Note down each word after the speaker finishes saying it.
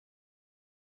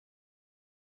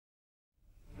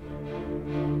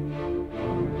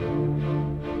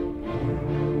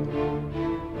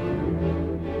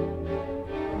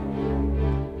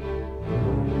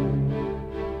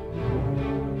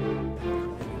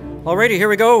Alrighty, here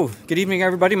we go. Good evening,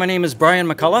 everybody. My name is Brian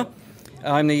McCullough.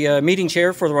 I'm the meeting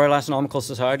chair for the Royal Astronomical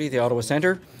Society, the Ottawa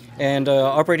Centre, and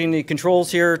operating the controls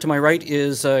here to my right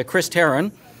is Chris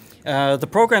Tarrant. The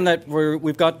program that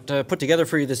we've got put together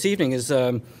for you this evening is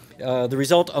the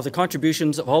result of the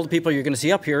contributions of all the people you're going to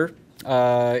see up here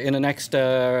in the next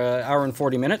hour and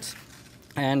 40 minutes.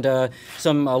 And a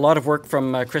lot of work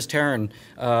from Chris Tarrant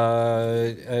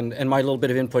and my little bit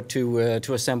of input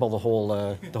to assemble the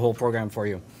whole program for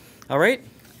you. All right?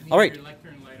 All right. Your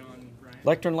lectern light on, Brian.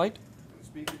 Lectern light?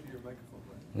 Speak into your microphone,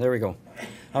 Brian. There we go.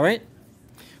 All right.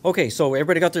 Okay, so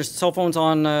everybody got their cell phones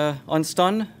on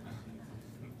stun?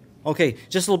 Okay,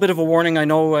 just a little bit of a warning. I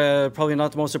know probably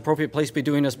not the most appropriate place to be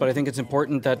doing this, but I think it's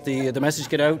important that the message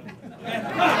get out.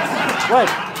 What?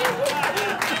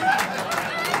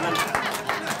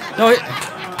 No,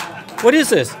 what is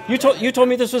this? You told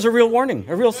me this was a real warning,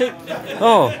 a real thing.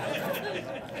 Oh.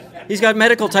 He's got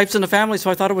medical types in the family, so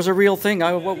I thought it was a real thing.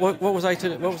 What was I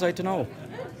to know?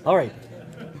 All right.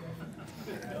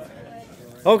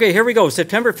 Okay, here we go.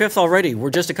 September 5th already.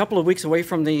 We're just a couple of weeks away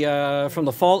from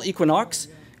the fall equinox.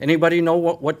 Anybody know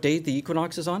what date the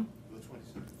equinox is on?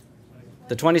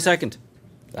 The 22nd.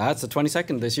 That's the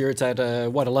 22nd this year. It's at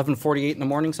 11:48 in the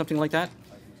morning, something like that.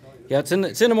 Yeah, it's in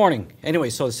the morning. Anyway,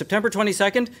 so September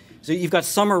 22nd. So you've got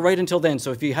summer right until then.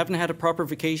 So if you haven't had a proper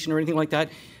vacation or anything like that,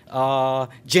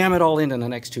 jam it all in the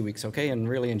next 2 weeks, okay, and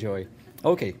really enjoy.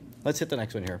 Okay, let's hit the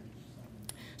next one here.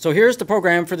 So here's the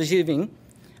program for this evening.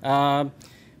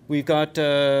 We've got,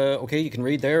 okay, you can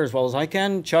read there as well as I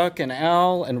can, Chuck and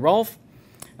Al and Rolf.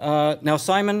 Now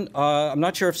Simon, I'm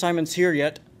not sure if Simon's here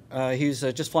yet. He's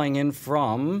just flying in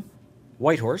from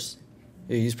Whitehorse.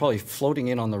 He's probably floating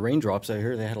in on the raindrops. I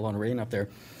hear they had a lot of rain up there.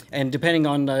 And depending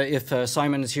on if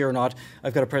Simon is here or not,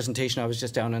 I've got a presentation. I was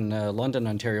just down in London,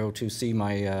 Ontario to see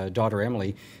my daughter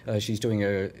Emily. She's doing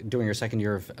her second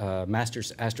year of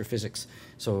Master's Astrophysics.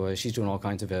 So she's doing all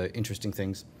kinds of interesting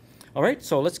things. All right,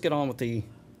 so let's get on with the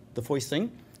voice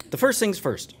thing. The first things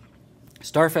first.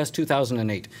 Starfest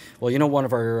 2008. Well, you know one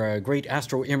of our great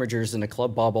astro imagers in the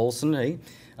club, Bob Olson, eh?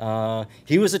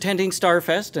 He was attending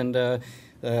Starfest, and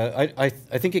I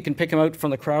think you can pick him out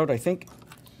from the crowd. I think,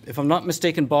 if I'm not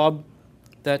mistaken, Bob,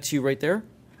 that's you right there?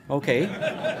 Okay.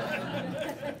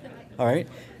 All right.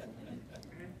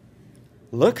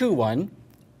 Look who won.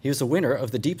 He was the winner of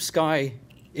the Deep Sky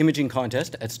Imaging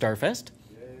Contest at Starfest.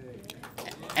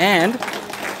 And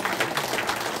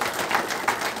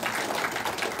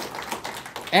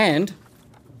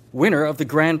winner of the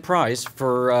grand prize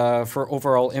for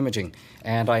overall imaging.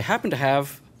 And I happen to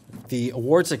have the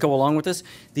awards that go along with this.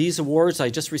 These awards, I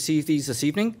just received these this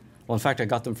evening. Well, in fact, I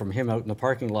got them from him out in the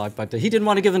parking lot, but he didn't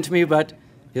want to give them to me, but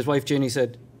his wife, Jenny,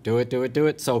 said, do it, do it, do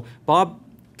it. So, Bob,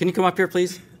 can you come up here,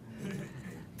 please?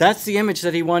 That's the image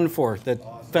that he won for,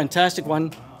 that fantastic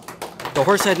one, the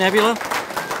Horsehead Nebula.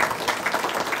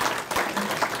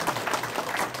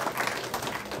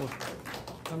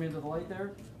 Come into the light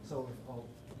there. So I'll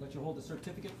let you hold the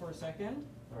certificate for a second.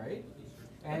 All right.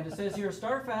 And it says here,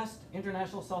 Starfest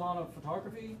International Salon of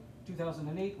Photography,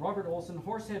 2008, Robert Olson,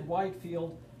 Horsehead Wide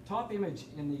Field, top image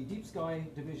in the Deep Sky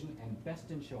Division and best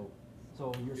in show.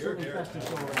 So you're certainly best in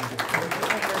show around here.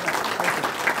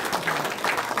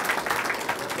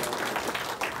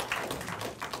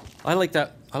 I like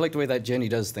that. I like the way that Jenny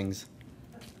does things.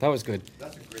 That was good.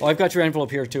 That's a great I've got your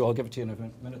envelope here too. I'll give it to you in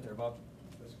a minute there, Bob.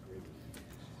 That's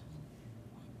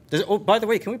great. Oh, by the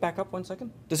way, can we back up 1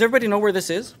 second? Does everybody know where this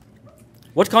is?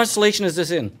 What constellation is this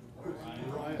in?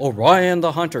 Orion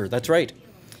the Hunter, that's right.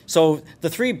 So the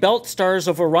three belt stars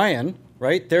of Orion,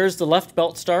 right? There's the left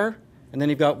belt star, and then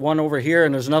you've got one over here,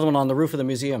 and there's another one on the roof of the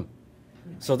museum.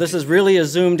 So this is really a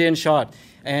zoomed-in shot.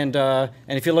 And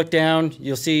if you look down,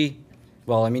 you'll see,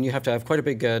 well, I mean, you have to have quite a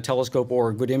big telescope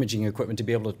or good imaging equipment to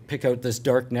be able to pick out this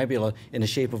dark nebula in the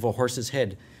shape of a horse's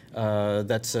head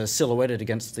that's silhouetted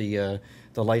against the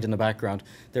light in the background.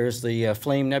 There's the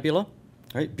Flame Nebula.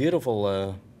 Right,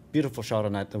 beautiful, beautiful shot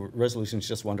on that. The resolution is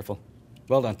just wonderful.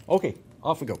 Well done. Okay,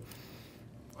 off we go.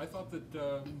 I thought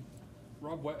that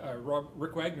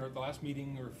Rick Wagner at the last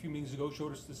meeting or a few meetings ago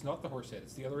showed us it's not the horse head;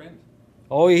 it's the other end.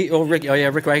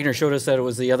 Rick Wagner showed us that it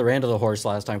was the other end of the horse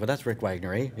last time, but that's Rick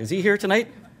Wagner, eh? Is he here tonight?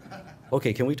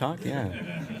 Okay, can we talk? Yeah.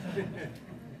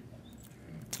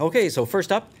 Okay, so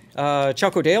first up,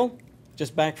 Chuck O'Dale,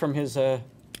 just back from his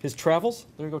travels.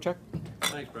 There you go, Chuck.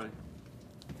 Thanks, Brian.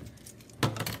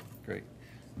 Great.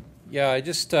 Yeah,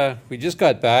 we just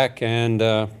got back, and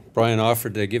Brian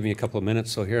offered to give me a couple of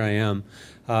minutes, so here I am.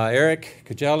 Eric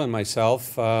Kajal and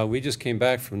myself, we just came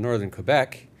back from northern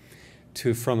Quebec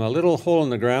from a little hole in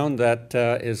the ground that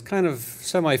is kind of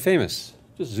semi-famous.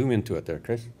 Just zoom into it there,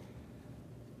 Chris.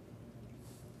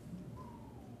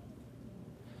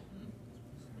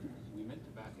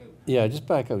 Yeah, just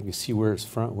back up. You can see where it's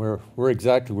from. We're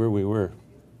exactly where we were.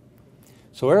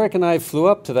 So Eric and I flew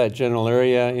up to that general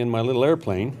area in my little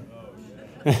airplane.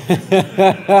 Now, what you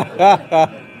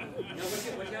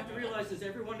have to realize is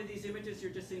every one of these images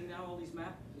you're just seeing now, all these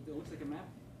maps, it looks like a map.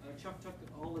 Chuck took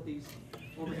all of these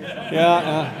overhead.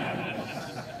 Yeah.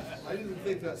 I didn't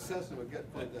think that Cessna would get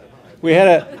quite that high. We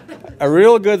had a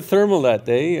real good thermal that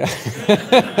day.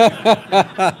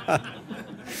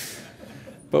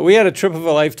 But we had a trip of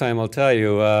a lifetime, I'll tell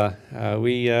you.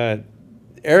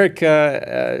 Eric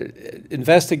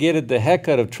investigated the heck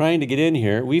out of trying to get in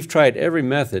here. We've tried every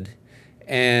method.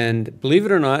 And believe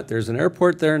it or not, there's an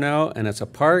airport there now, and it's a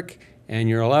park, and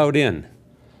you're allowed in.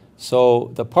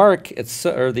 So the park,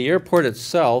 or the airport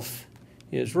itself,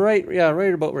 is right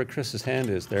about where Chris's hand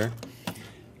is there.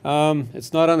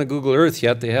 It's not on the Google Earth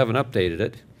yet. They haven't updated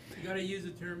it. You got to use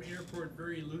the term airport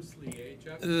very loosely, eh,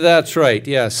 Chuck? That's right,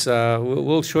 yes.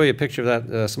 We'll show you a picture of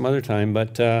that some other time,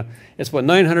 but it's about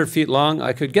 900 feet long.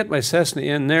 I could get my Cessna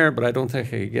in there, but I don't think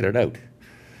I could get it out.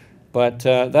 But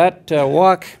that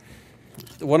walk,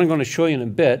 what I'm going to show you in a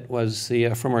bit, was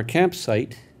from our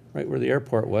campsite, right where the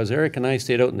airport was. Eric and I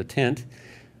stayed out in the tent,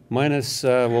 minus,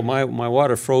 my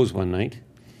water froze one night.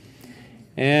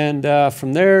 And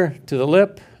from there to the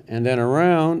lip, and then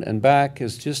around and back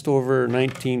is just over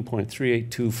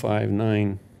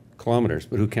 19.38259 kilometers,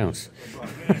 but who counts?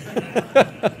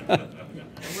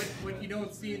 What you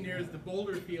don't see in there is the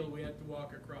boulder field we had to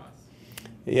walk across.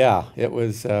 Yeah, it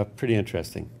was pretty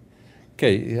interesting.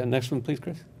 Okay, next one, please,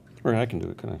 Chris. Or I can do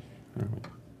it, can I? All right.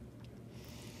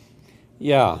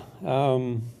 Yeah,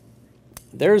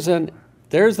 there's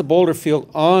the boulder field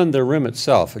on the rim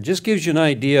itself. It just gives you an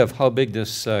idea of how big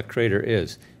this crater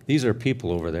is. These are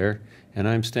people over there, and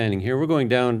I'm standing here. We're going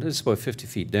down, this is about 50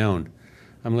 feet down.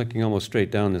 I'm looking almost straight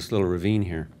down this little ravine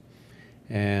here.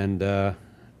 And the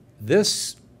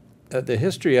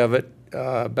history of it,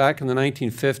 back in the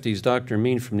 1950s, Dr.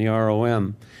 Mean from the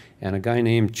ROM and a guy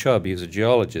named Chubb, he was a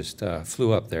geologist,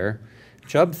 flew up there.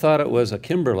 Chubb thought it was a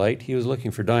kimberlite. He was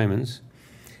looking for diamonds.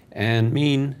 And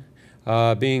Mean,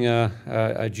 being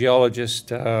a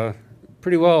geologist,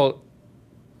 pretty well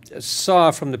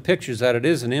saw from the pictures that it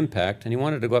is an impact, and he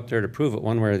wanted to go up there to prove it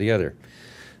one way or the other.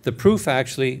 The proof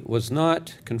actually was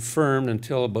not confirmed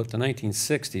until about the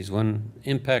 1960s when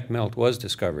impact melt was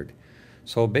discovered.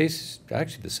 So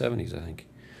actually the 70s, I think.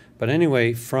 But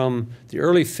anyway, from the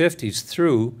early 50s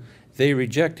through, they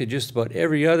rejected just about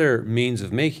every other means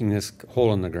of making this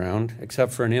hole in the ground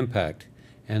except for an impact.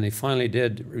 And they finally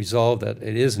did resolve that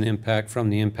it is an impact from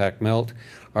the impact melt.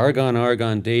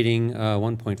 Argon dating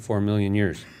 1.4 million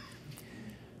years.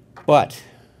 But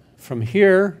from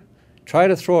here, try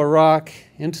to throw a rock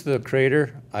into the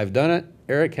crater. I've done it.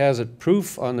 Eric has it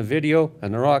proof on the video,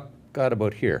 and the rock got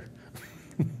about here.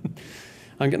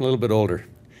 I'm getting a little bit older.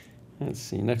 Let's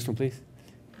see, next one, please.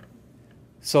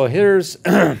 So here's,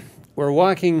 we're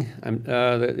walking,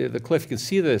 the cliff, you can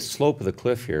see the slope of the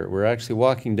cliff here. We're actually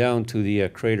walking down to the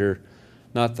crater,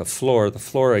 not the floor. The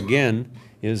floor, again,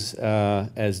 is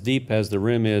as deep as the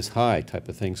rim is high type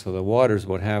of thing, so the water's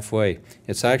about halfway.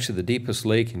 It's actually the deepest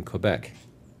lake in Quebec.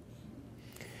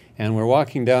 And we're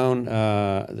walking down,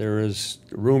 there is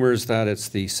rumors that it's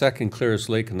the second clearest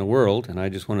lake in the world, and I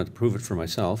just wanted to prove it for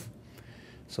myself.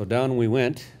 So down we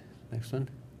went. Next one.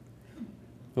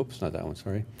 Oops, not that one,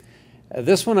 sorry.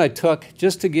 This one I took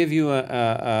just to give you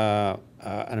an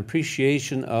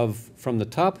appreciation of, from the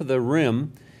top of the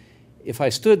rim, if I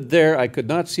stood there, I could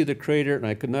not see the crater and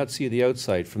I could not see the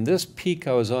outside. From this peak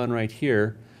I was on right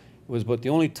here, it was about the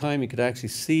only time you could actually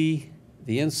see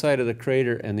the inside of the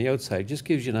crater and the outside. It just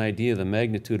gives you an idea of the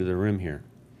magnitude of the rim here.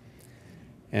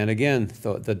 And again,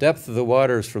 the depth of the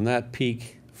water is from that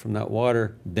peak, from that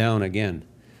water down again.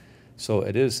 So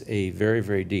it is a very,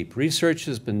 very deep. Research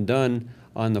has been done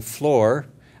on the floor,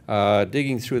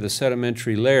 digging through the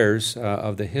sedimentary layers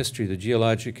of the history, the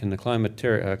geologic and the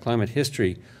climate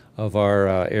history of our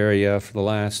area for the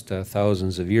last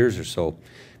thousands of years or so.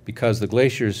 Because the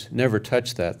glaciers never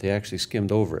touched that, they actually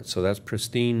skimmed over it. So that's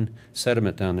pristine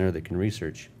sediment down there they can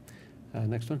research.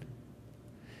 Next one.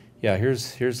 Yeah,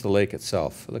 here's the lake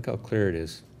itself. Look how clear it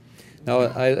is. Now,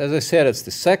 as I said, it's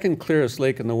the second clearest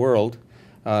lake in the world.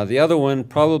 The other one,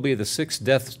 probably the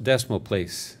 6th decimal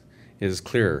place, is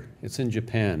clearer. It's in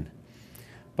Japan.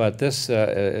 But this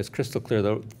is crystal clear.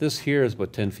 Though this here is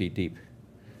about 10 feet deep.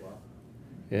 Wow.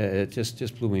 Yeah, it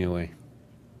just blew me away.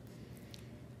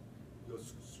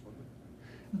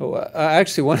 Oh,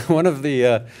 actually, one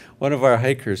of our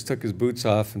hikers took his boots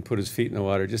off and put his feet in the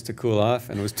water just to cool off,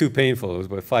 and it was too painful. It was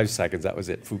about 5 seconds. That was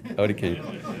it. Out he came.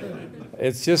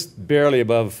 It's just barely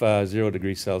above 0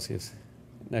 degrees Celsius.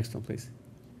 Next one, please.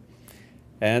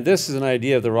 And this is an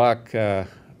idea of the rock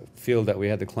field that we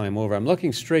had to climb over. I'm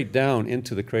looking straight down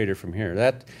into the crater from here.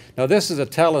 Now this is a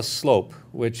talus slope,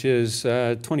 which is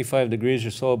 25 degrees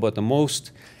or so, but the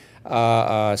most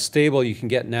stable you can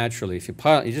get naturally. If you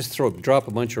just drop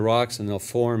a bunch of rocks and they'll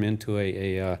form into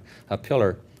a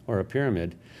pillar or a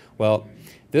pyramid. Well,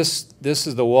 this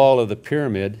is the wall of the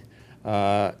pyramid,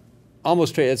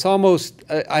 almost straight. It's almost,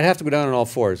 I'd have to go down on all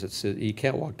fours. You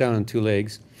can't walk down on two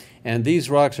legs. And these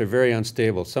rocks are very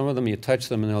unstable. Some of them, you touch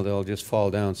them and they'll just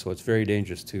fall down, so it's very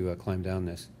dangerous to climb down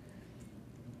this.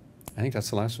 I think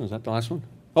that's the last one. Is that the last one?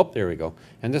 Oh, there we go.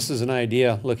 And this is an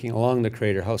idea, looking along the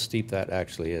crater, how steep that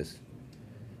actually is.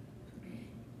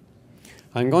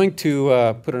 I'm going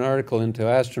to put an article into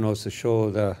Astronomy to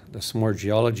show some more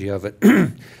geology of it.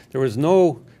 There was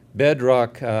no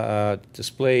bedrock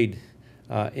displayed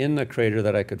in the crater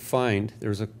that I could find. There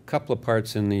was a couple of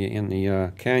parts in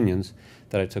the canyons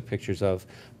that I took pictures of.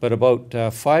 But about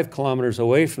 5 kilometers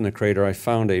away from the crater, I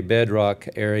found a bedrock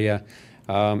area.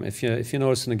 If you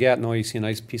notice in the Gatineau, you see a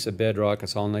nice piece of bedrock.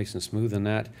 It's all nice and smooth in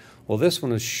that. Well, this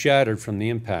one was shattered from the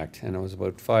impact, and it was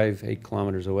about 8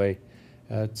 kilometers away.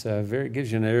 It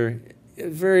gives you a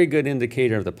very good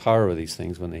indicator of the power of these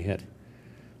things when they hit.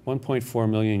 1.4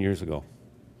 million years ago.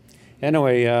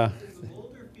 Anyway, Is the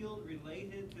boulder field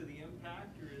related to the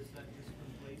impact, or is that just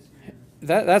from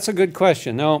place? That's a good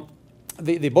question. Now,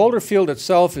 the boulder field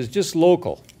itself is just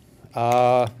local.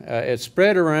 It's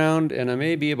spread around, and it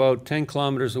may be about 10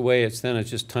 kilometers away. It's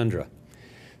just tundra.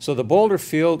 So the boulder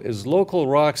field is local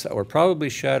rocks that were probably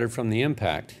shattered from the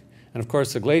impact. And of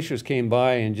course, the glaciers came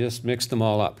by and just mixed them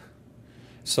all up.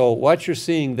 So what you're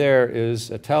seeing there is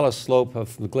a talus slope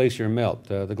of the glacier melt.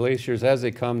 The glaciers, as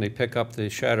they come, they pick up the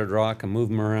shattered rock and move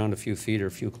them around a few feet or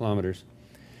a few kilometers.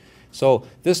 So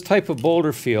this type of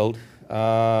boulder field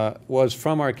was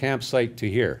from our campsite to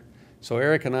here. So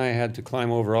Eric and I had to climb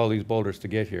over all these boulders to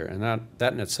get here. And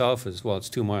that in itself is, well, it's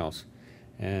 2 miles.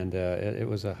 And it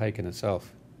was a hike in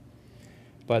itself.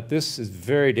 But this is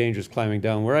very dangerous climbing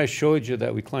down. Where I showed you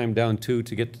that we climbed down to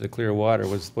get to the clear water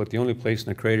was about the only place in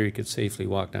the crater you could safely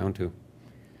walk down to.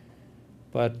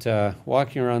 But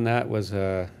walking around that was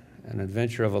an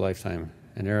adventure of a lifetime.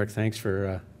 And Eric, thanks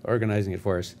for organizing it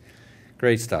for us.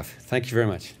 Great stuff. Thank you very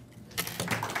much.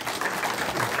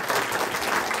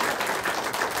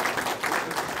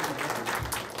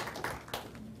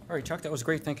 All right, Chuck, that was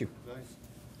great. Thank you. Nice.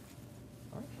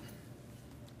 All right.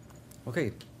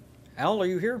 Okay. Al, are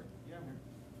you here? Yeah,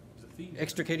 there's a theme.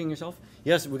 Extricating yourself?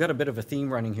 Yes, we've got a bit of a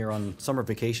theme running here on summer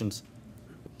vacations.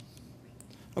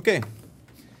 Okay.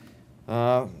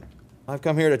 I've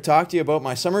come here to talk to you about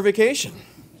my summer vacation.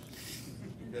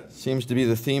 Seems to be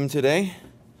the theme today.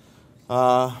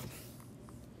 My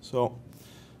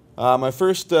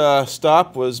first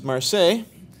stop was Marseille,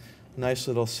 a nice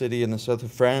little city in the south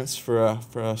of France, for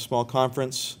a small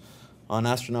conference on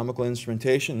astronomical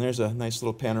instrumentation. There's a nice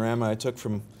little panorama I took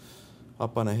from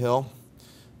up on a hill.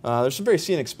 There's some very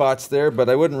scenic spots there, but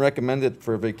I wouldn't recommend it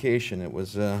for a vacation. It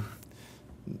was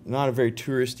not a very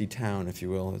touristy town, if you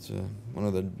will. It's one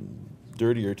of the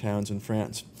dirtier towns in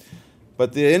France.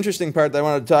 But the interesting part that I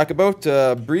wanted to talk about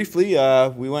briefly,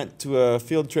 we went to a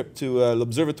field trip to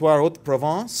l'Observatoire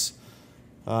Haute-Provence.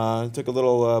 Took a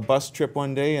little bus trip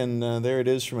one day, and there it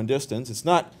is from a distance. It's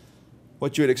not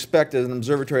what you would expect as an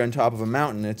observatory on top of a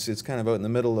mountain. It's kind of out in the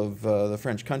middle of the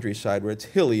French countryside, where it's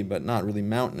hilly but not really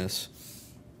mountainous.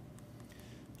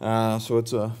 So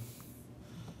it's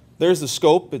there's the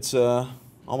scope. It's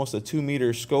almost a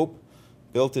 2-meter scope,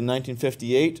 built in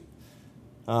 1958.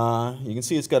 You can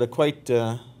see it's got quite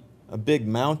a big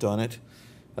mount on it.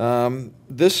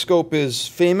 This scope is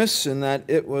famous in that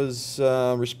it was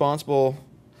responsible.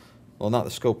 Well, not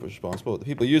the scope was responsible, but the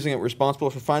people using it were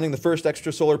responsible for finding the first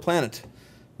extrasolar planet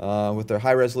with their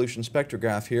high-resolution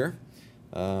spectrograph here,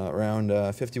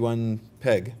 around 51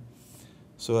 peg.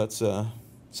 So that's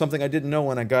something I didn't know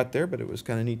when I got there, but it was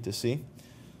kind of neat to see.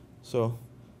 So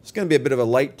it's going to be a bit of a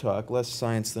light talk, less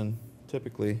science than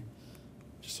typically.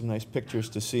 Just some nice pictures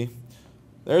to see.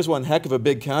 There's one heck of a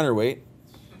big counterweight.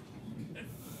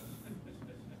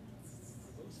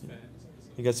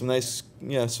 You got some nice,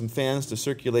 some fans to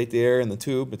circulate the air in the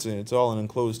tube. It's all an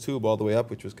enclosed tube all the way up,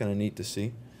 which was kind of neat to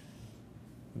see.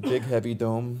 Big, heavy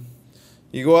dome.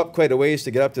 You go up quite a ways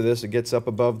to get up to this. It gets up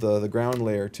above the ground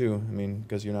layer, too. I mean,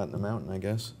 because you're not in the mountain, I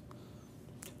guess.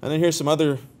 And then here's some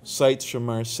other sights from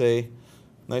Marseille.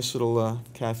 Nice little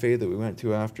cafe that we went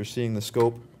to after seeing the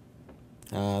scope.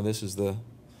 This is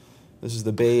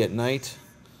the bay at night.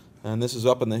 And this is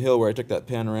up on the hill where I took that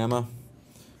panorama.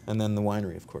 And then the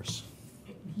winery, of course.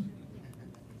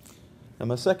 And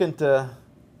my second thing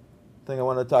I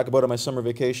wanted to talk about on my summer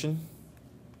vacation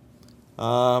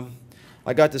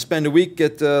I got to spend a week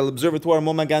at l'Observatoire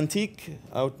Montmagantic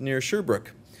out near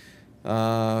Sherbrooke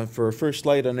for a first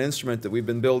light on an instrument that we've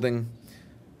been building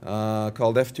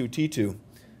called F2T2.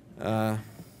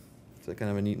 It's a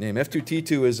kind of a neat name.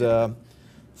 F2T2 is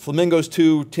Flamingo's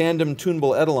 2 tandem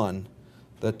tunable etalon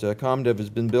that ComDev has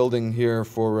been building here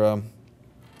for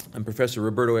Professor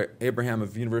Roberto Abraham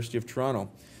of University of Toronto.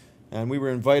 And we were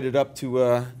invited up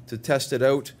to test it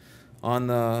out on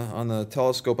the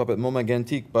telescope up at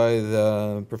Montmagantic by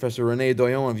the Professor René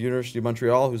Doyon of University of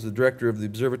Montreal, who's the director of the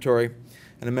observatory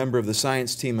and a member of the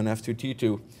science team on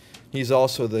F2T2. He's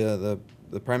also the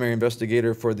primary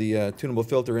investigator for the tunable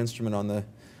filter instrument on the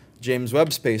James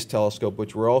Webb Space Telescope,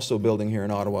 which we're also building here in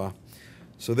Ottawa.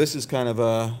 So this is kind of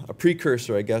a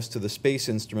precursor, I guess, to the space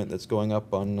instrument that's going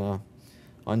up on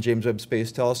James Webb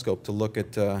Space Telescope to look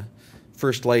at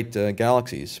first light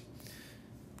galaxies.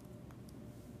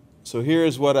 So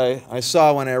here's what I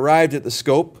saw when I arrived at the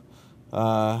scope.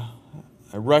 I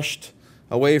rushed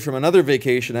away from another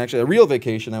vacation, actually a real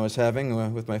vacation I was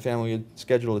having with my family. We had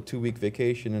scheduled a 2-week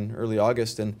vacation in early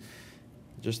August, and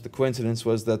just the coincidence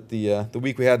was that the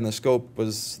week we had in the scope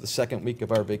was the second week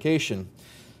of our vacation.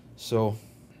 So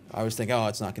I was thinking, oh,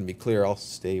 it's not going to be clear. I'll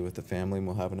stay with the family and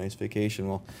we'll have a nice vacation.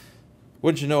 Well,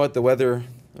 wouldn't you know it, the weather,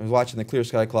 I was watching the clear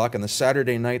sky clock, and the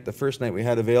Saturday night, the first night we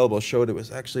had available, showed it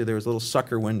was actually, there was a little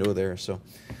sucker window there. So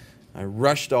I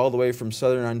rushed all the way from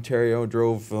southern Ontario,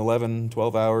 drove 11,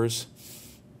 12 hours,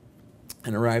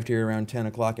 and arrived here around 10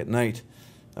 o'clock at night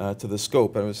to the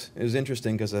scope. It was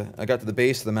interesting because I got to the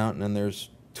base of the mountain, and there's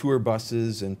tour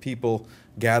buses and people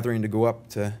gathering to go up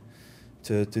to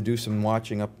do some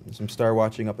watching up, some star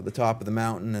watching up at the top of the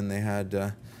mountain, and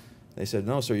they said,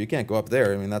 no, sir, you can't go up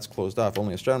there. I mean, that's closed off.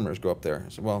 Only astronomers go up there. I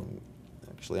said, well,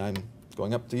 actually, I'm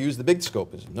going up to use the big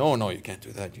scope. He said, no, you can't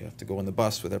do that. You have to go on the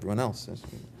bus with everyone else. I said,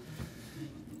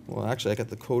 well, actually, I got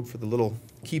the code for the little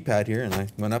keypad here, and I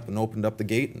went up and opened up the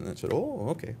gate, and I said, oh,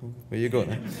 okay, well, there you go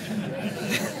then.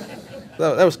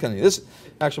 That was kind of neat. This is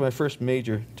actually my first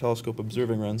major telescope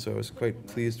observing run, so I was quite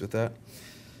pleased with that.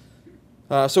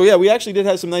 So yeah, we actually did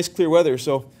have some nice clear weather.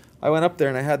 So I went up there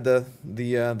and I had the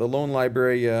Lone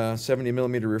Library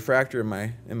 70mm refractor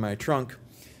in my trunk,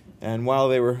 and while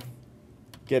they were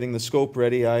getting the scope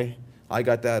ready, I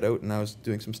got that out and I was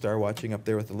doing some star watching up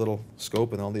there with the little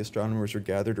scope, and all the astronomers were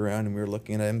gathered around and we were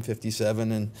looking at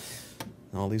M57 and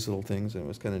all these little things, and it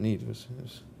was kind of neat. It was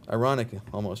ironic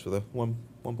almost with a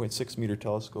 1.6 meter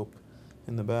telescope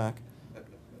in the back.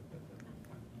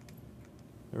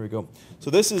 There we go. So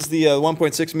this is the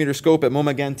 1.6 meter scope at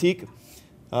Montmagantic.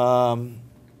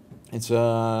 It's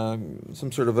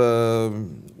some sort of a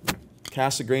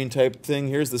Cassegrain type thing.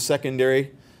 Here's the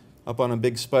secondary up on a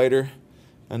big spider,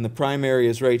 and the primary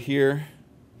is right here.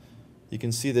 You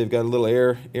can see they've got a little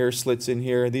air slits in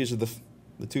here. These are the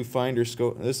two finder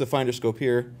scope. This is the finder scope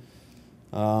here.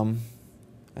 I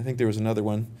think there was another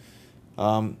one.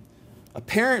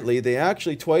 Apparently, they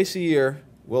actually twice a year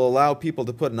will allow people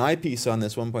to put an eyepiece on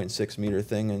this 1.6 meter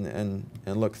thing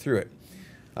and look through it.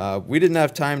 We didn't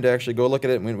have time to actually go look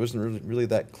at it when it wasn't really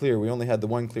that clear. We only had the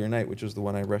one clear night, which was the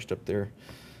one I rushed up there.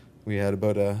 We had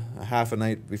about a half a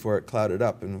night before it clouded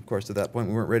up, and of course at that point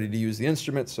we weren't ready to use the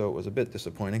instrument, so it was a bit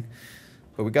disappointing.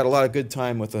 But we got a lot of good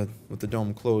time with the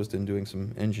dome closed and doing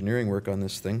some engineering work on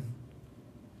this thing.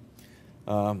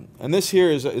 And this here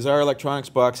is our electronics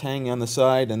box hanging on the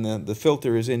side, and the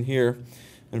filter is in here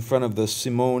in front of the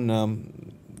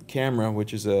Simone camera,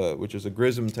 which is a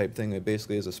grism type thing that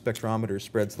basically is a spectrometer,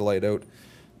 spreads the light out.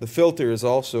 The filter is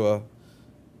also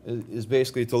is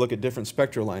basically to look at different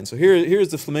spectral lines. So here's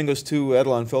the Flamingos 2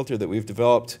 etalon filter that we've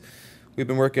developed. We've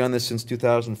been working on this since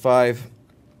 2005,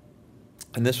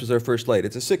 and this was our first light.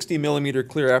 It's a 60mm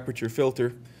clear aperture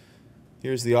filter.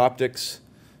 Here's the optics.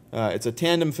 It's a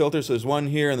tandem filter, so there's one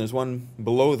here and there's one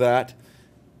below that.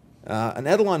 An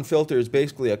etalon filter is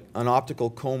basically an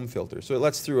optical comb filter. So it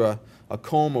lets through a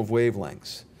comb of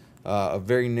wavelengths. Of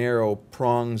very narrow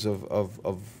prongs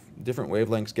of different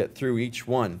wavelengths get through each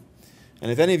one. And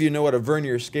if any of you know what a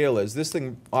vernier scale is, this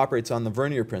thing operates on the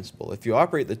vernier principle. If you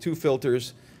operate the two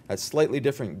filters at slightly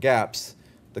different gaps,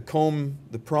 the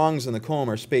prongs in the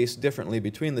comb are spaced differently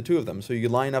between the two of them. So you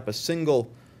line up a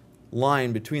single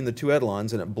line between the two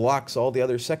etalons and it blocks all the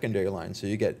other secondary lines. So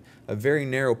you get a very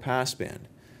narrow passband.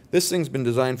 This thing's been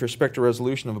designed for spectral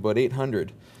resolution of about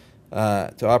 800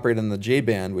 to operate in the J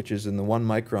band, which is in the 1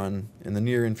 micron in the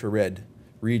near infrared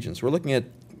region. So we're looking at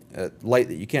light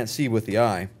that you can't see with the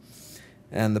eye.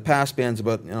 And the passband's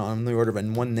about on the order of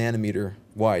 1 nanometer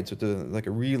wide. So it's like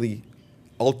a really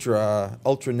ultra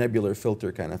nebular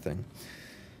filter kind of thing.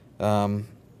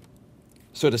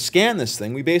 So to scan this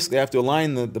thing, we basically have to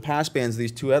align the passbands of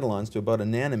these two etalons to about a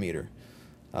nanometer,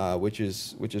 which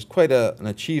is quite an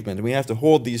achievement. And we have to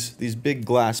hold these big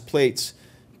glass plates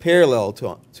parallel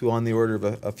to on the order of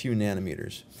a few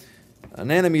nanometers. A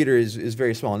nanometer is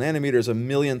very small. A nanometer is a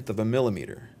millionth of a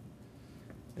millimeter.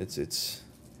 It's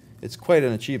quite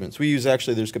an achievement. So we use,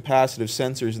 actually, there's capacitive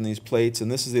sensors in these plates,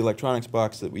 and this is the electronics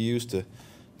box that we use to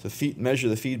measure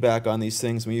the feedback on these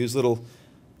things. We use little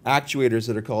actuators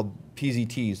that are called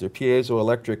PZTs. They're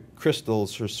piezoelectric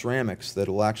crystals or ceramics that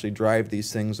will actually drive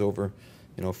these things over,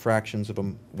 fractions of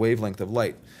a wavelength of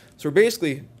light. So we're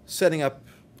basically setting up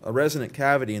a resonant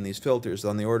cavity in these filters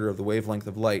on the order of the wavelength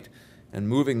of light and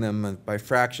moving them by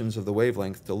fractions of the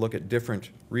wavelength to look at different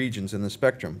regions in the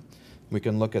spectrum. We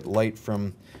can look at light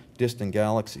from distant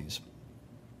galaxies.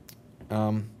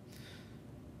 Let's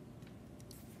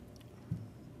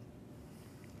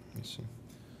see.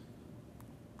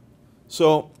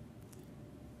 So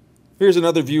here's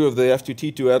another view of the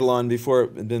F2T2 etalon before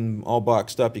it had been all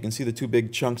boxed up. You can see the two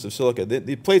big chunks of silica.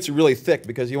 The plates are really thick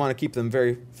because you want to keep them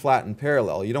very flat and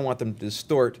parallel. You don't want them to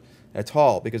distort at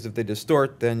all, because if they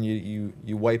distort, then you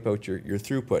wipe out your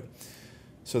throughput.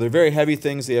 So they're very heavy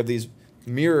things. They have these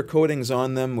mirror coatings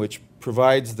on them, which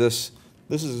provides this.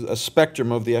 This is a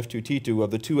spectrum of the F2T2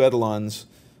 of the two etalons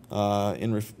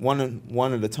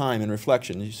one at a time in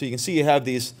reflection. So you can see you have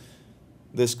this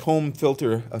comb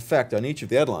filter effect on each of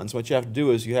the etalons. What you have to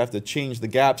do is you have to change the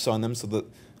gaps on them so that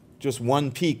just one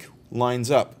peak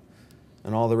lines up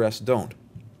and all the rest don't.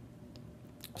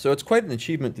 So it's quite an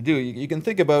achievement to do. You can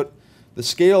think about the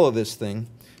scale of this thing.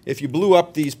 If you blew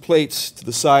up these plates to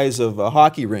the size of a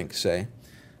hockey rink, say,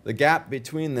 the gap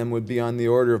between them would be on the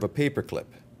order of a paperclip.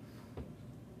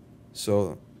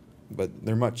 So, but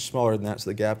they're much smaller than that,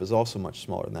 so the gap is also much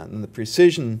smaller than that. And the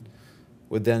precision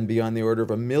would then be on the order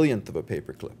of a millionth of a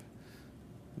paperclip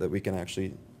that we can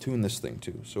actually tune this thing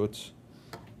to. So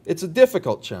it's a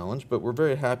difficult challenge, but we're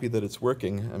very happy that it's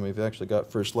working, and we've actually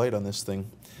got first light on this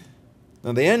thing.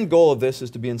 Now, the end goal of this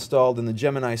is to be installed in the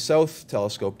Gemini South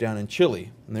telescope down in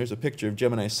Chile. And there's a picture of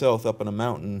Gemini South up on a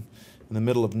mountain in the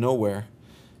middle of nowhere.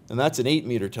 And that's an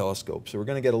 8-meter telescope. So we're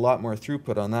going to get a lot more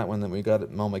throughput on that one than we got at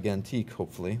Malmagantique,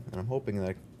 hopefully. And I'm hoping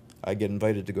that I get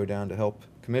invited to go down to help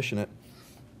commission it.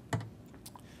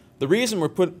 The reason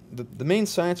the main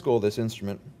science goal of this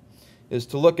instrument is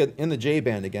to look at, in the J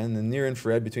band again, the near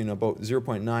infrared between about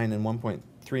 0.9 and 1.3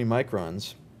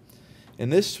 microns. In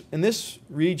this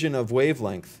region of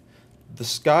wavelength, the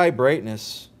sky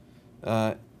brightness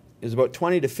is about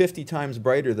 20 to 50 times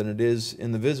brighter than it is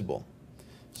in the visible.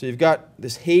 So you've got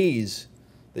this haze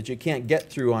that you can't get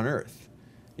through on Earth.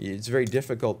 It's very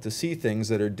difficult to see things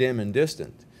that are dim and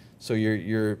distant. So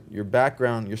your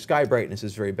background, your sky brightness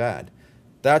is very bad.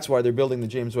 That's why they're building the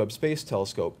James Webb Space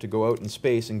Telescope, to go out in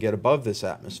space and get above this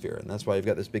atmosphere. And that's why you've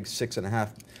got this big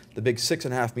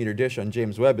 6.5 meter dish on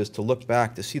James Webb, is to look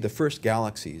back to see the first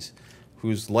galaxies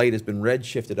whose light has been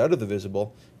redshifted out of the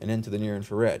visible and into the near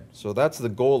infrared. So that's the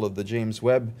goal of the James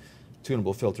Webb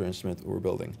tunable filter instrument that we're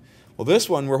building. Well, this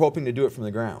one, we're hoping to do it from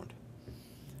the ground.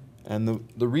 And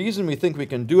the reason we think we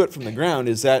can do it from the ground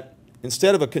is that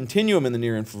instead of a continuum in the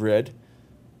near infrared,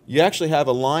 you actually have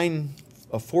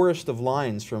a forest of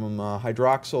lines from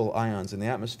hydroxyl ions in the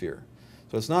atmosphere.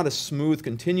 So it's not a smooth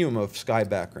continuum of sky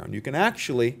background. You can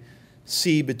actually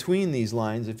see between these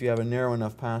lines if you have a narrow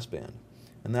enough passband.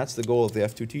 And that's the goal of the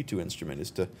F2T2 instrument,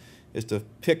 is to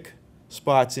pick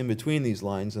spots in between these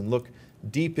lines and look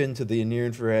deep into the near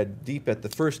infrared, deep at the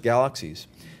first galaxies.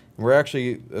 And we're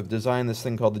actually designed this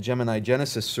thing called the Gemini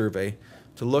Genesis Survey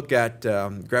to look at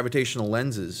gravitational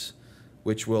lenses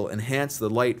which will enhance the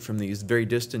light from these very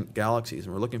distant galaxies.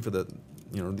 And we're looking for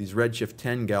these redshift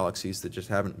 10 galaxies that just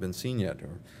haven't been seen yet,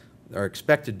 or are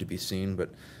expected to be seen,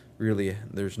 but really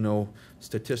there's no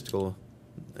statistical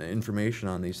information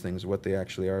on these things, what they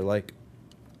actually are like.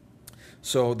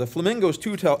 So the Flamingos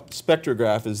 2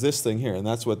 spectrograph is this thing here, and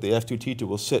that's what the F2T2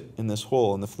 will sit in this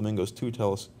hole in the Flamingos 2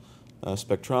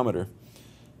 spectrometer,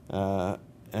 and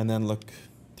then look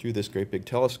through this great big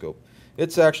telescope.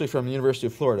 It's actually from the University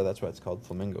of Florida. That's why it's called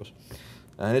Flamingos.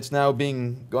 And it's now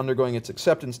undergoing its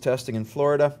acceptance testing in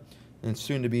Florida, and it's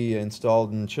soon to be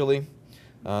installed in Chile.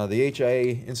 The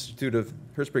HIA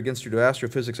Herzberg Institute of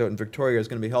Astrophysics out in Victoria is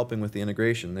going to be helping with the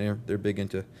integration. They're big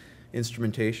into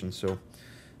instrumentation, so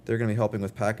they're going to be helping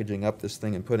with packaging up this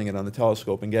thing and putting it on the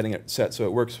telescope and getting it set so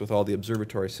it works with all the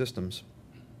observatory systems.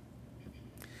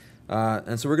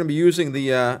 And so we're going to be using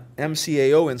the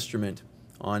MCAO instrument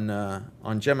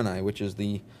on Gemini, which is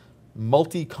the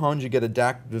multi-conjugate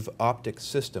adaptive optics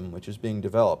system, which is being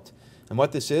developed. And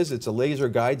what this is, it's a laser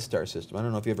guide star system. I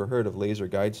don't know if you ever heard of laser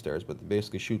guide stars, but they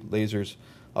basically shoot lasers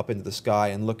up into the sky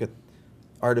and look at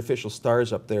artificial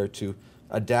stars up there to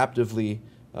adaptively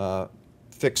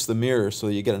fix the mirror so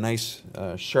you get a nice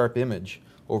sharp image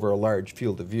over a large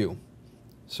field of view.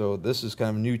 So this is kind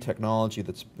of new technology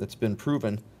that's been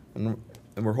proven, and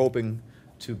we're hoping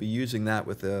to be using that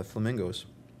with the flamingos.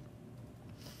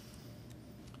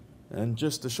 And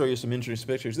just to show you some interesting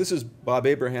pictures, this is Bob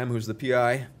Abraham, who's the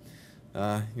PI.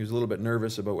 He was a little bit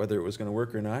nervous about whether it was going to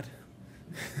work or not.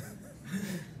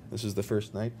 This is the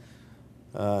first night,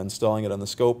 installing it on the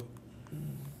scope.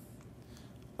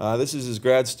 This is his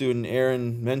grad student,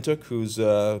 Erin Mentuk, who's,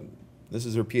 this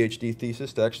is her PhD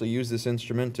thesis, to actually use this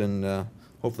instrument and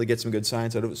hopefully get some good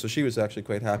science out of it. So she was actually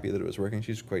quite happy that it was working.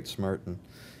 She's quite smart, and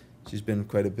she's been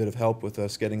quite a bit of help with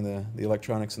us getting the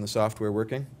electronics and the software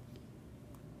working.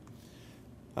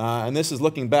 And this is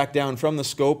looking back down from the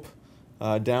scope,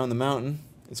 down the mountain.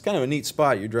 It's kind of a neat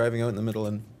spot. You're driving out in the middle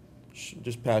and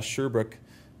just past Sherbrooke,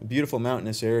 a beautiful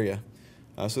mountainous area.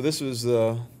 So this was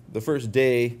the first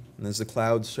day, and as the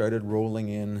clouds started rolling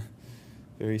in,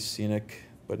 very scenic,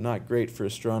 but not great for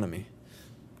astronomy,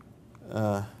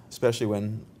 especially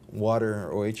when water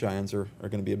or OH ions are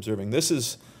going to be observing. This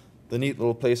is the neat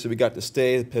little place that we got to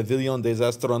stay, Pavillon des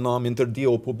Astronomes Interdits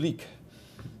au Public.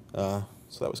 So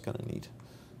that was kind of neat.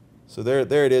 So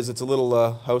there it is. It's a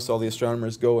little house all the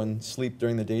astronomers go and sleep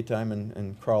during the daytime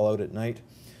and crawl out at night.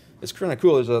 It's kind of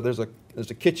cool. There's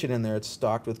a kitchen in there. It's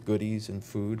stocked with goodies and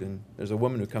food, and there's a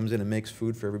woman who comes in and makes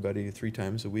food for everybody 3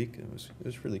 times a week. It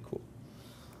was really cool.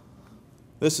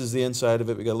 This is the inside of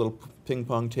it. We got a little ping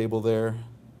pong table there,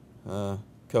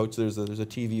 couch. There's a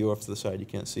TV off to the side. You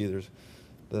can't see. There's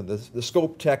the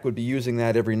scope tech would be using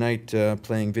that every night,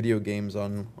 playing video games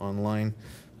online,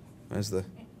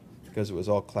 because it was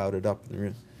all clouded up.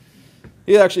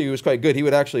 He was quite good. He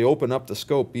would actually open up the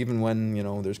scope even when,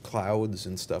 there's clouds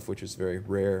and stuff, which is very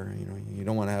rare. You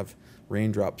don't want to have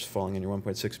raindrops falling in your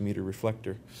 1.6 meter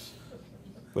reflector.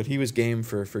 But he was game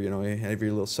for every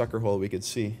little sucker hole we could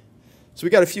see. So we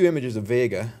got a few images of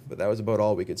Vega, but that was about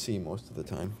all we could see most of the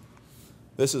time.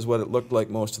 This is what it looked like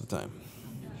most of the time.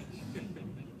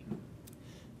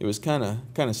 It was kind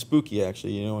of spooky,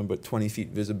 actually, about 20 feet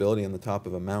visibility on the top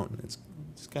of a mountain. It's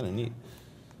kind of neat.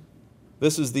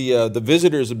 This is the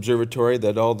visitors' observatory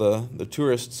that all the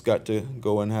tourists got to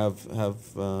go and have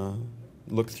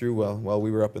look through while we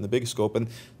were up in the big scope. And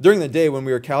during the day when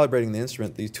we were calibrating the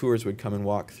instrument, these tours would come and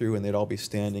walk through, and they'd all be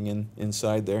standing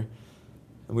inside there.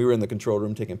 And we were in the control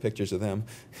room taking pictures of them.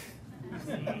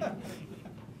 That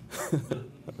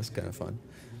was kind of fun.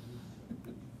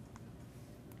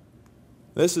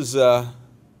 This is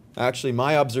actually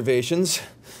my observations.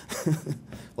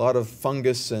 A lot of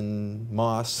fungus and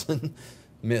moss and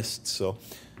mist, so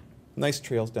nice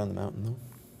trails down the mountain, though.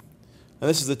 And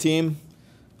this is the team.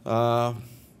 Got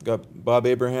Bob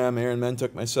Abraham, Erin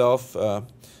Mentuk, myself,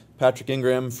 Patrick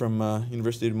Ingram from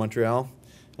University of Montreal.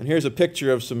 And here's a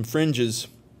picture of some fringes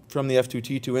from the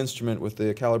F2T2 instrument with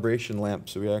the calibration lamp.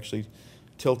 So we're actually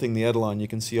tilting the etalon. You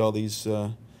can see all these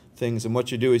things. And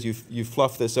what you do is you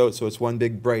fluff this out so it's one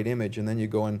big bright image, and then you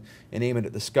go and aim it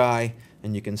at the sky,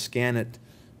 and you can scan it.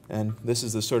 And this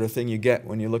is the sort of thing you get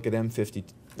when you look at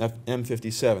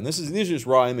M57. These are just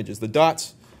raw images. The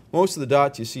dots, most of the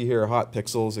dots you see here are hot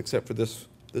pixels, except for this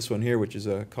one here, which is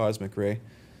a cosmic ray.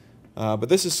 But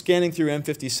this is scanning through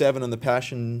M57 on the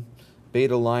Passion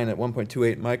beta line at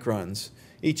 1.28 microns.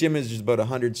 Each image is about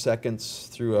 100 seconds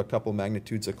through a couple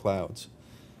magnitudes of clouds,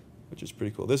 which is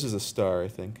pretty cool. This is a star, I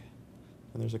think.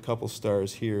 And there's a couple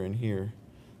stars here and here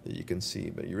that you can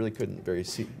see, but you really couldn't very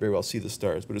well see the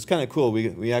stars. But it's kind of cool.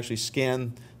 We actually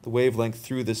scan the wavelength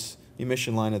through this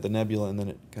emission line of the nebula, and then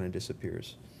it kind of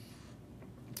disappears.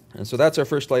 And so that's our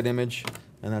first light image,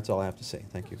 and that's all I have to say.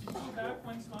 Thank you. Can you go back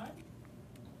one slide?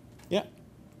 Yeah.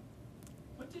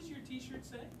 What does your T-shirt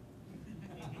say?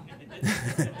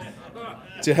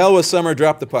 To hell with summer,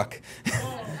 drop the puck.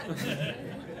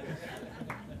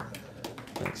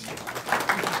 Thanks.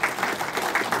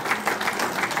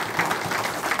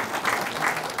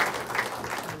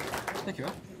 Thank you.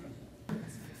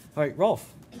 All right,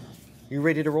 Rolf, you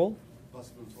ready to roll?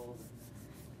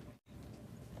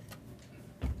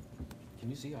 Can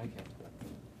you see? I can't.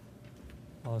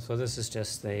 Oh, so this is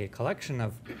just a collection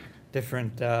of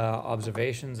different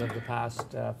observations of the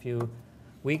past few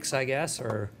weeks, I guess,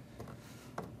 or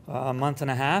a month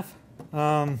and a half.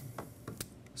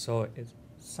 So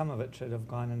some of it should have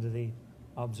gone into the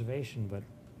observation, but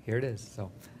here it is.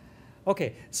 So,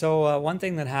 okay. So one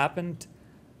thing that happened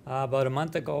about a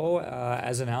month ago,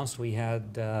 as announced, we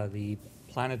had the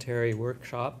planetary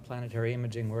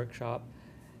imaging workshop,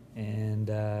 And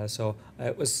so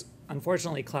it was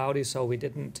unfortunately cloudy, so we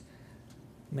didn't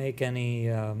make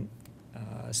any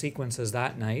sequences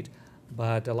that night.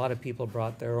 But a lot of people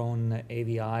brought their own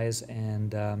AVIs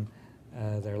and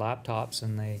their laptops,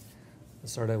 and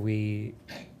we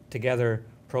together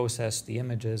processed the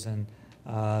images, and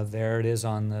there it is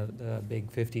on the big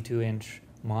 52-inch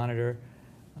monitor,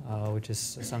 which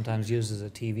is sometimes used as a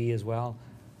TV as well.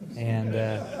 And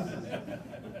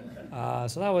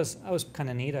so that was kind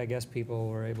of neat. I guess people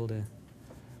were able to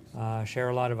share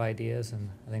a lot of ideas, and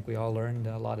I think we all learned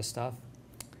a lot of stuff.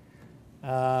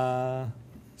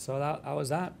 So that was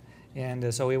that.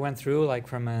 And so we went through like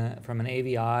from an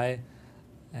AVI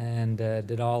and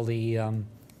did all the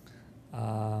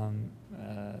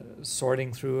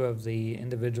sorting through of the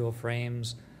individual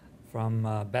frames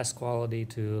from best quality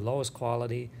to lowest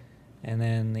quality, and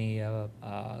then the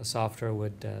software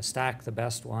would stack the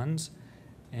best ones,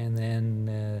 and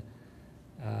then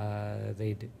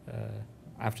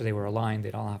after they were aligned,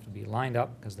 they'd all have to be lined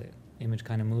up because the image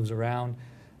kind of moves around,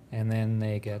 and then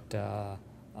they get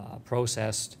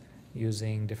processed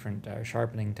using different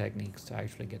sharpening techniques to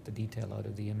actually get the detail out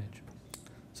of the image.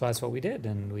 So that's what we did,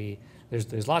 and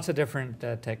there's lots of different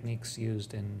techniques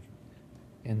used in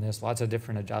this, lots of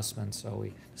different adjustments. So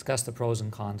we discussed the pros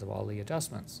and cons of all the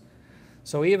adjustments.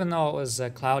 So even though it was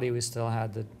cloudy, we still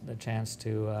had the chance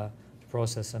to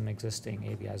process some existing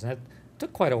AVIs, and it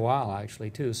took quite a while actually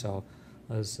too. So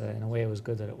it was, in a way, it was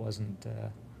good that it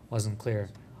wasn't clear.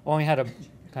 Oh, we had a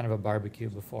kind of a barbecue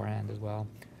beforehand as well.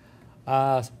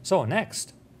 So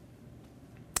next,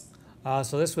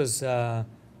 so this was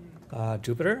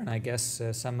Jupiter, and I guess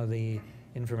some of the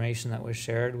information that was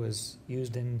shared was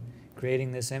used in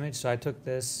creating this image. So I took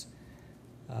this,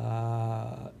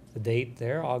 the date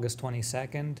there, August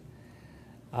 22nd.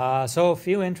 So a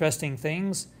few interesting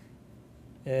things.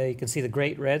 You can see the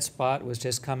great red spot was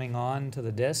just coming on to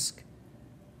the disk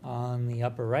on the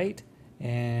upper right,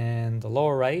 and the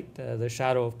lower right, the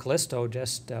shadow of Callisto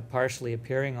just partially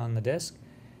appearing on the disk,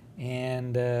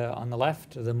 and on the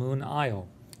left, the moon Io.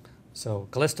 So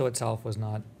Callisto itself was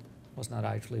not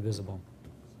actually visible.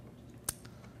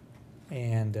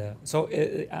 And so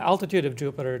altitude of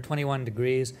Jupiter, 21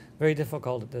 degrees. Very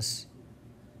difficult at this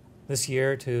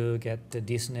year to get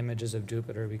decent images of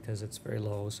Jupiter because it's very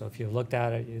low. So if you've looked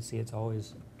at it, you see it's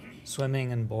always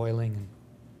swimming and boiling and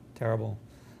terrible.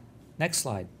 Next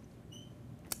slide.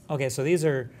 Okay, so these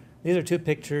are two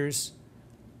pictures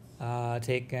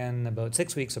taken about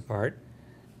 6 weeks apart.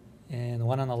 And the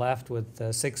one on the left with the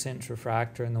 6-inch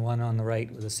refractor, and the one on the right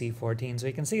with a C14. So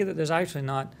you can see that there's actually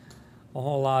not a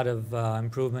whole lot of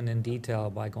improvement in detail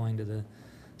by going to the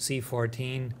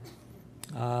C14,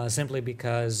 simply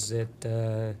because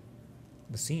the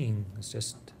seeing is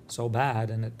just so bad,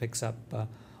 and it picks up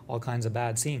all kinds of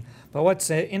bad seeing. But what's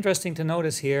interesting to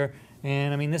notice here,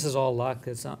 and I mean this is all luck,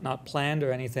 it's not planned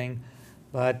or anything,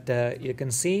 but you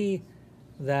can see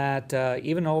that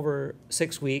even over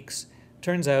 6 weeks,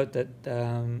 turns out that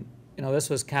this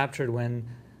was captured when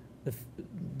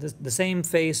the same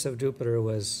face of Jupiter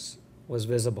was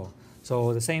visible.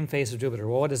 So the same face of Jupiter.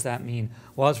 Well, what does that mean?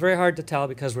 Well, it's very hard to tell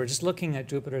because we're just looking at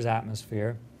Jupiter's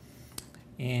atmosphere,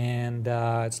 and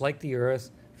it's like the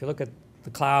Earth. If you look at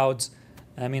the clouds,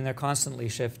 I mean they're constantly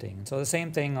shifting. And so the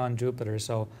same thing on Jupiter.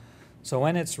 So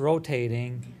when it's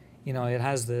rotating, it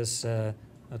has this a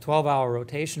 12-hour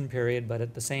rotation period, but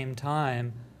at the same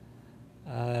time,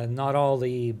 not all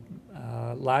the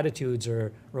latitudes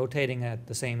are rotating at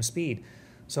the same speed.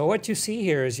 So what you see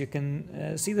here is you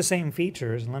can see the same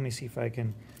features. And let me see if I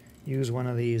can use one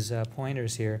of these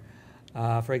pointers here.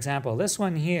 For example, this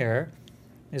one here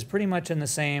is pretty much in the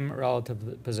same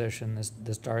relative position,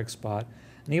 this dark spot.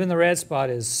 And even the red spot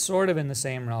is sort of in the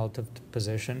same relative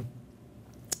position.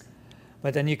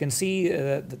 But then you can see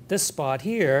that this spot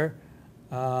here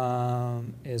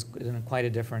is in quite a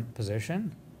different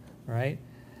position. Right?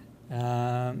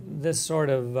 This sort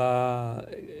of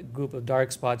group of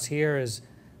dark spots here is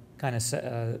kind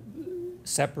of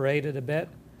separated a bit.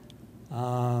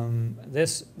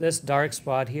 This dark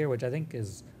spot here, which I think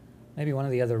is maybe one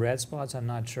of the other red spots, I'm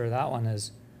not sure. That one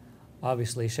is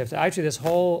obviously shifted. Actually, this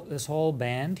whole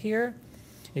band here,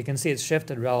 you can see it's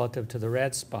shifted relative to the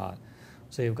red spot.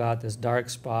 So you've got this dark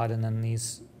spot, and then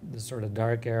this sort of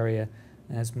dark area,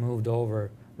 and it's moved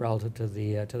over relative to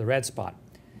the red spot.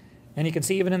 And you can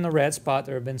see even in the red spot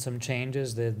there have been some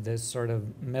changes. This sort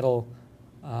of middle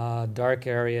dark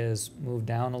area is moved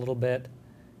down a little bit,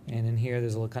 and in here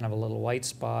there's kind of a little white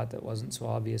spot that wasn't so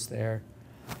obvious there.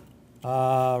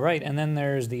 Right, and then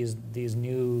there's these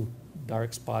new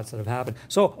dark spots that have happened.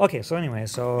 So okay, so anyway,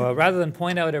 rather than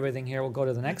point out everything here, we'll go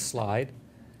to the next slide,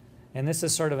 And this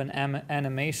is sort of an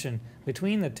animation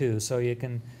between the two, so you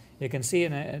can see,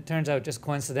 and it turns out just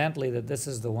coincidentally that this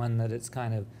is the one that it's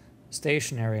kind of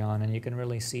stationary on, and you can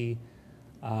really see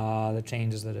the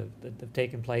changes that have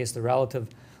taken place, the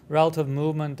relative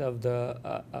movement of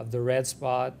the red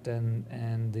spot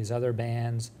and these other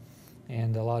bands,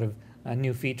 and a lot of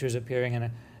new features appearing,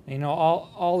 and you know,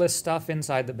 all this stuff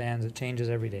inside the bands, it changes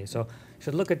every day. So you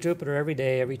should look at Jupiter every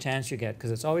day, every chance you get, because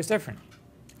it's always different,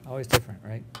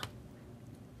 right?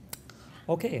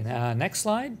 Okay, next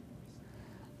slide.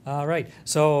 Right,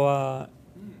 so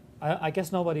I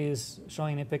guess nobody is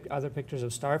showing any other pictures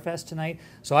of Starfest tonight.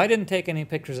 So I didn't take any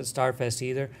pictures at Starfest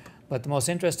either, but the most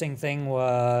interesting thing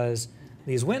was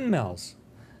these windmills.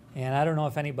 And I don't know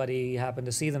if anybody happened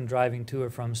to see them driving to or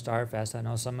from Starfest. I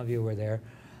know some of you were there.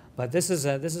 But this is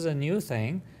a new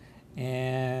thing.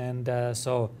 And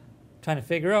so trying to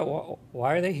figure out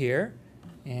why are they here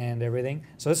and everything.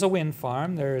 So it's a wind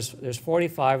farm. There's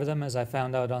 45 of them, as I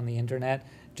found out on the internet,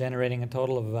 generating a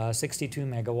total of 62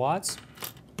 megawatts.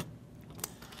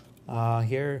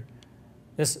 Here,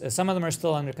 some of them are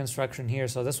still under construction here,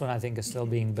 so this one I think is still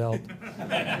being built.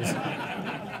 That's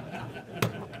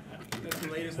the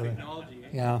latest technology.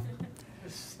 Yeah.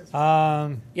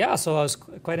 Yeah, so it was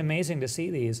quite amazing to see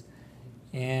these.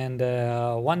 And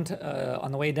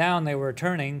on the way down they were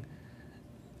turning,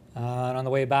 and on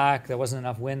the way back there wasn't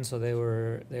enough wind, so they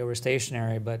were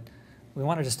stationary. But we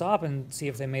wanted to stop and see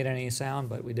if they made any sound,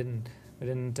 but we couldn't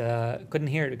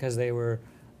hear it because they were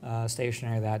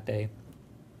stationary that day.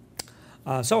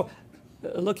 So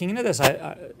looking into this,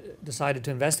 I decided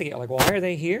to investigate, like, why are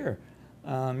they here?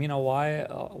 You know,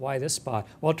 why this spot?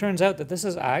 Well, it turns out that this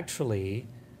is actually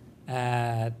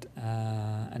at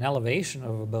an elevation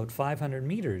of about 500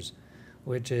 meters,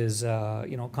 which is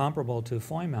you know, comparable to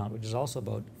Foy Mount, which is also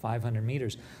about 500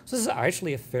 meters. So this is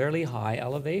actually a fairly high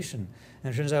elevation.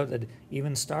 And it turns out that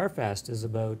even Starfest is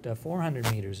about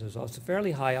 400 meters. It's also a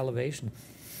fairly high elevation.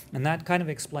 And that kind of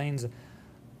explains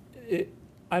it.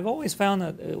 I've always found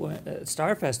that at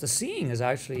Starfest, the seeing is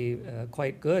actually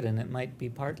quite good, and it might be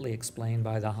partly explained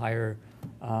by the higher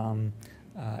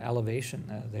elevation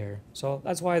there. So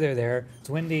that's why they're there. It's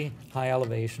windy, high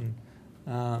elevation.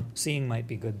 Seeing might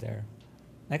be good there.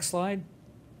 Next slide.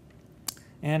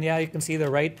 And yeah, you can see they're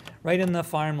right in the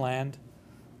farmland.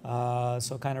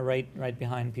 So kind of right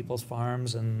behind people's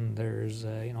farms, and there's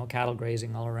you know, cattle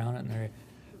grazing all around it, and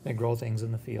they grow things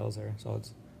in the fields there. So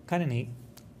it's kind of neat.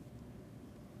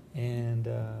 And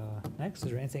next, is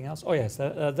there anything else? Oh yes,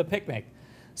 the picnic.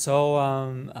 So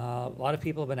a lot of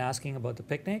people have been asking about the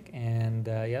picnic, and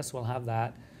yes, we'll have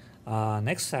that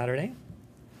next Saturday,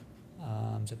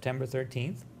 September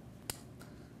 13th.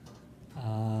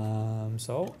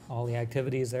 So all the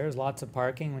activities there. There's lots of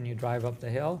parking when you drive up the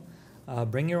hill.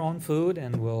 Bring your own food,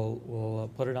 and we'll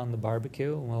put it on the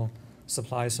barbecue, and we'll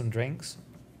supply some drinks.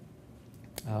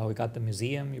 We got the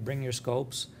museum. You bring your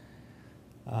scopes.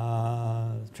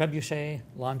 Trebuchet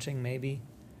launching maybe.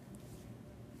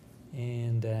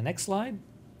 And next slide.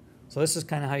 So this is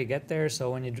kind of how you get there.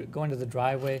 So when you go into the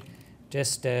driveway,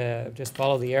 just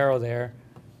follow the arrow there.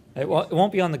 It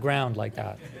won't be on the ground like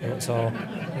that. So you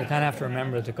kind of have to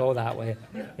remember to go that way.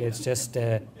 It's just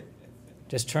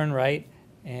turn right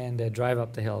and drive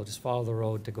up the hill. Just follow the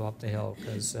road to go up the hill,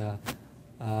 because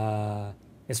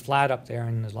it's flat up there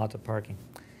and there's lots of parking.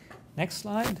 Next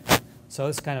slide. So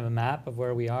it's kind of a map of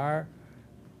where we are.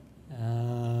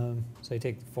 So you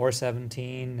take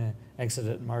 417, exit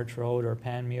at March Road or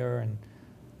Panmure,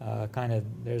 and kind of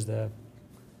there's the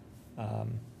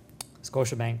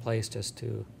Scotiabank Place, just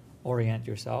to orient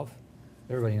yourself.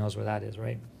 Everybody knows where that is,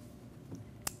 right?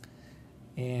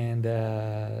 And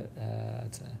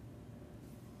it's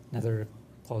another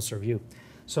closer view.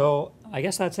 So I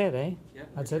guess that's it, eh? Yeah,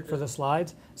 that's it for the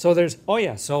slides. So there's, oh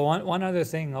yeah, so one other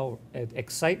thing,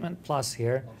 Excitement Plus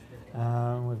here.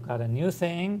 We've got a new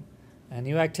thing, a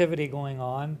new activity going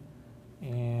on,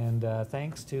 and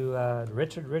thanks to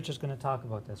Richard. Richard's going to talk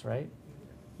about this, right?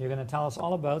 You're going to tell us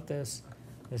all about this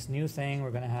new thing.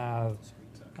 We're going to have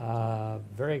a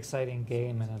very exciting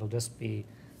game, and it'll just be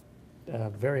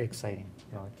very exciting.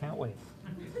 So I can't wait.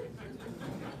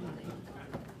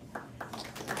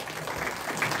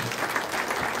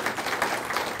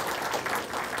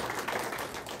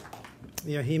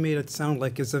 Yeah, he made it sound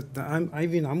like as if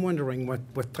I'm wondering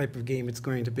what type of game it's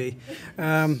going to be.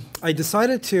 I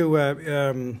decided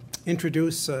to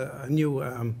introduce a new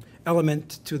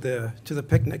element to the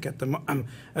picnic at the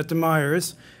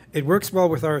Meiers. It works well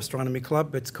with our astronomy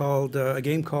club. It's called a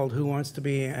game called Who Wants to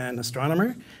Be an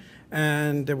Astronomer,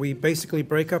 and we basically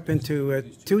break up into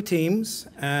two teams,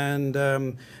 and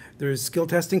There's skill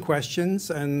testing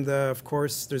questions, and of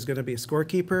course, there's going to be a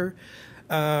scorekeeper.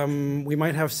 We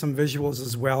might have some visuals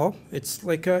as well. It's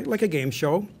like a game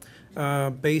show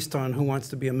based on Who Wants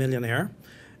to Be a Millionaire.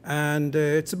 And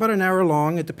it's about an hour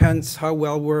long. It depends how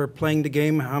well we're playing the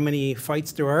game, how many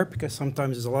fights there are, because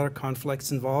sometimes there's a lot of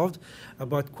conflicts involved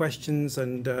about questions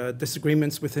and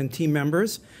disagreements within team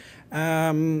members.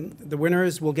 The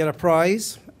winners will get a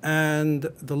prize, and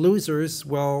the losers,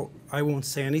 well, I won't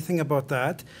say anything about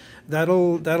that.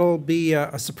 That'll be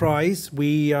a surprise.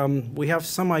 We have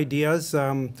some ideas.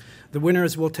 The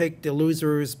winners will take the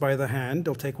losers by the hand.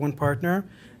 They'll take one partner,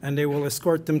 and they will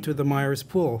escort them to the Meier's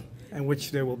pool, in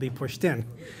which they will be pushed in.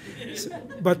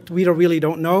 But we really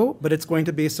don't know, but it's going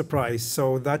to be a surprise.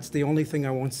 So that's the only thing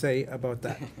I won't say about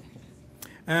that.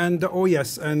 And, oh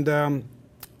yes, and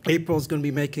April's going to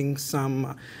be making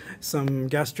some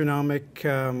gastronomic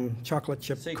chocolate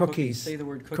chip cookies. Say the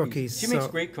word cookies. She makes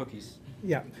great cookies.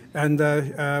 Yeah, and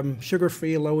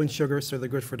sugar-free, low in sugar, so they're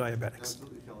good for diabetics.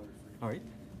 All right.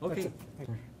 Okay.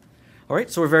 All right.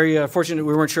 So we're very fortunate.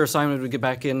 We weren't sure Simon would get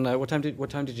back in. What time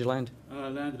did you land? I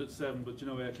landed at 7, but you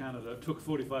know, Air Canada, it took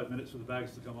 45 minutes for the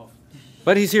bags to come off.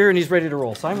 But he's here and he's ready to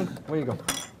roll. Simon, where you go?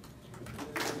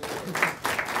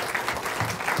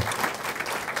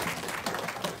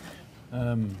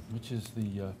 Which is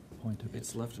the pointer bit?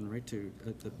 It's left and right to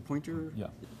the pointer. Yeah.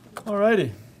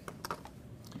 Alrighty.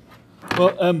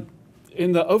 Well,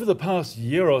 over the past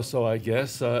year or so, I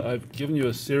guess, I've given you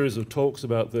a series of talks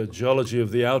about the geology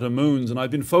of the outer moons, and I've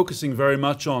been focusing very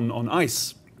much on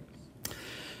ice.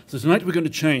 So tonight we're going to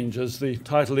change, as the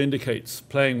title indicates,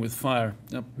 playing with fire.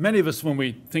 Now, many of us, when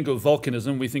we think of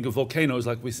volcanism, we think of volcanoes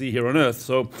like we see here on Earth.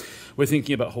 So we're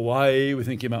thinking about Hawaii, we're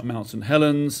thinking about Mount St.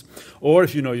 Helens, or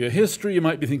if you know your history, you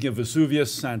might be thinking of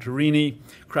Vesuvius, Santorini,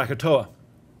 Krakatoa.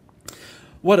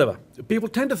 Whatever. People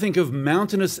tend to think of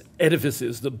mountainous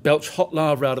edifices that belch hot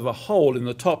lava out of a hole in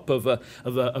the top of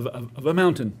a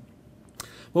mountain.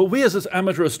 Well, we as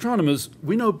amateur astronomers,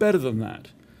 we know better than that.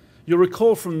 You'll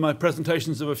recall from my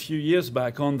presentations of a few years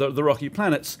back on the rocky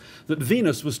planets that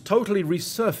Venus was totally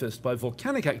resurfaced by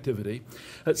volcanic activity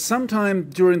at some time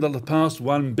during the past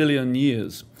 1 billion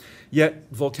years. Yet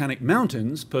volcanic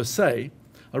mountains, per se,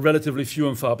 are relatively few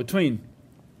and far between.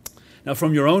 Now,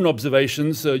 from your own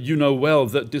observations, you know well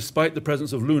that despite the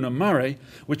presence of lunar mare,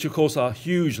 which of course are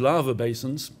huge lava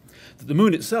basins, that the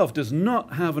moon itself does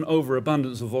not have an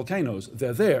overabundance of volcanoes.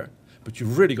 They're there, but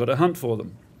you've really got to hunt for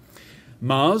them.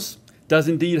 Mars does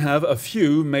indeed have a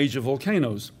few major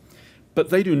volcanoes, but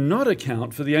they do not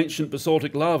account for the ancient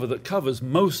basaltic lava that covers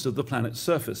most of the planet's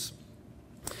surface.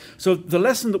 So the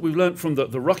lesson that we've learned from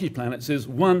the rocky planets is,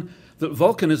 one, that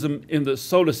volcanism in the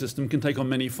solar system can take on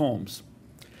many forms.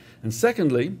 And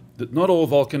secondly, that not all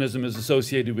volcanism is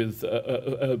associated with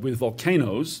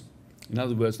volcanoes, in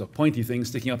other words, the pointy things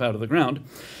sticking up out of the ground,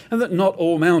 and that not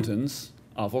all mountains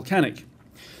are volcanic.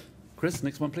 Chris,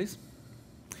 next one, please.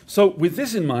 So with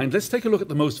this in mind, let's take a look at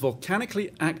the most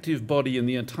volcanically active body in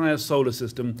the entire solar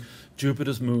system,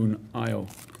 Jupiter's moon, Io.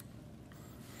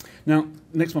 Now,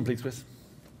 next one, please, Chris.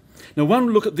 Now,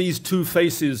 one look at these two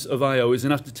faces of Io is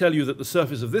enough to tell you that the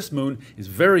surface of this moon is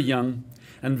very young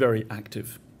and very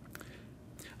active.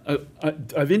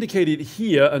 I've indicated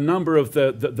here a number of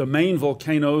the main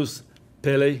volcanoes,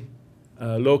 Pele,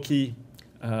 Loki,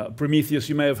 Prometheus.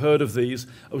 You may have heard of these,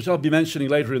 which I'll be mentioning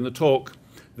later in the talk.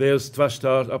 There's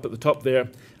Tvastar up at the top there,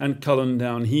 and Cullen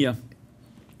down here.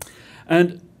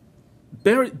 And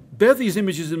bear these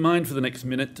images in mind for the next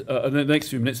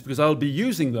few minutes, because I'll be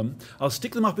using them. I'll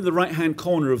stick them up in the right-hand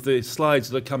corner of the slides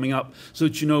that are coming up, so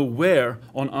that you know where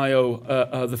on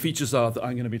Io the features are that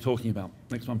I'm going to be talking about.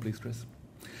 Next one, please, Chris.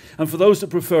 And for those that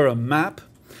prefer a map,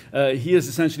 here's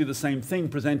essentially the same thing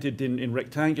presented in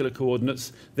rectangular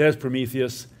coordinates. There's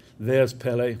Prometheus, there's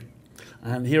Pele.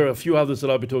 And here are a few others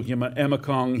that I'll be talking about.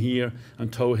 Emakong here,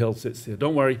 and Toe Hill sits here.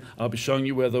 Don't worry, I'll be showing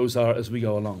you where those are as we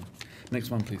go along.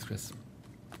 Next one, please, Chris.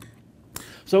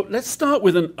 So let's start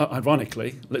with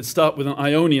ironically, let's start with an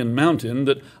Ionian mountain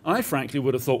that I frankly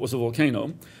would have thought was a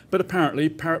volcano, but apparently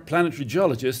planetary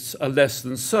geologists are less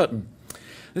than certain.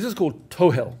 This is called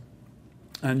Toe Hill.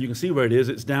 And you can see where it is.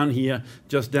 It's down here,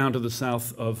 just down to the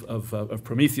south of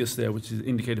Prometheus there, which is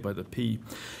indicated by the P.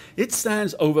 It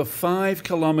stands over 5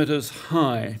 kilometers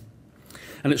high.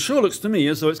 And it sure looks to me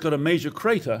as though it's got a major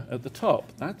crater at the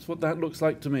top. That's what that looks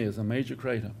like to me, as a major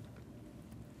crater.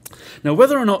 Now,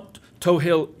 whether or not Toe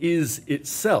Hill is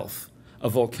itself a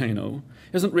volcano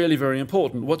isn't really very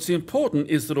important. What's important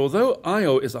is that although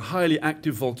Io is a highly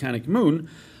active volcanic moon,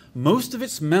 most of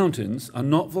its mountains are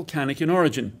not volcanic in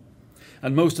origin.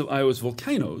 And most of Io's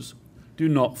volcanoes do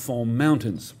not form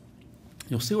mountains.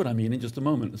 You'll see what I mean in just a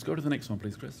moment. Let's go to the next one,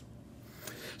 please, Chris.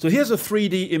 So here's a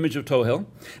 3D image of Towhill,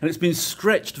 and it's been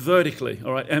stretched vertically,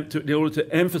 all right, in order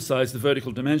to emphasize the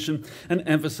vertical dimension and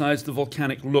emphasize the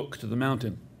volcanic look to the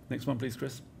mountain. Next one, please,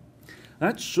 Chris.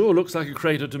 That sure looks like a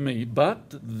crater to me,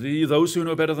 but those who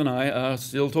know better than I are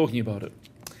still talking about it.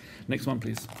 Next one,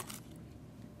 please.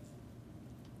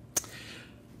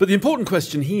 But the important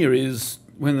question here is,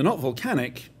 when they're not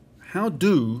volcanic, how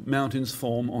do mountains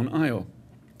form on Io?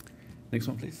 Next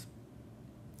one, please.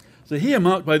 So here,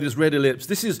 marked by this red ellipse,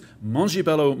 this is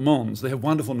Mongibello Mons. They have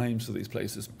wonderful names for these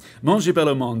places.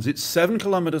 Mongibello Mons, it's 7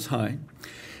 kilometers high.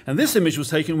 And this image was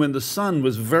taken when the sun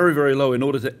was very, very low in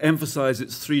order to emphasize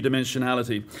its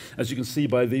three-dimensionality, as you can see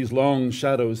by these long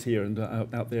shadows here and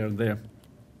out there and there.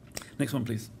 Next one,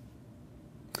 please.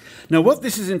 Now, what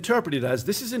this is interpreted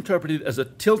as a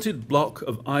tilted block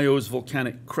of Io's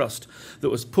volcanic crust that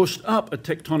was pushed up a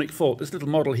tectonic fault. This little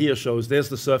model here shows there's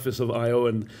the surface of Io,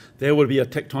 and there would be a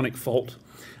tectonic fault.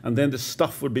 And then this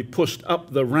stuff would be pushed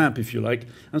up the ramp, if you like,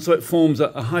 and so it forms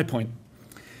a high point.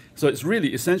 So it's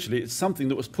really, essentially, it's something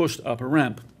that was pushed up a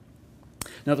ramp.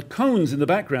 Now, the cones in the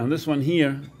background, this one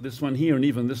here, and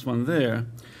even this one there,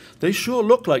 they sure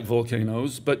look like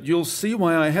volcanoes, but you'll see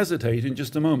why I hesitate in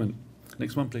just a moment.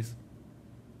 Next one, please.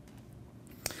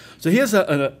 So here's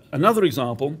another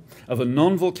example of a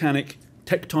non-volcanic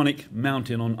tectonic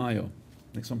mountain on Io.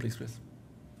 Next one, please, Chris.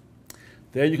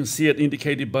 There you can see it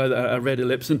indicated by a red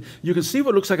ellipse, and you can see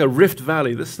what looks like a rift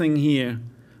valley, this thing here,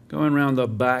 going around the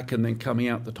back and then coming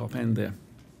out the top end there.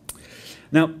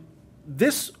 Now,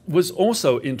 this was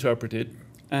also interpreted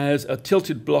as a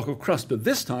tilted block of crust, but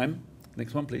this time,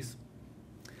 next one, please.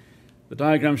 The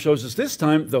diagram shows us this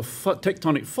time the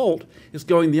tectonic fault is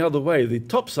going the other way. The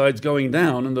top side's going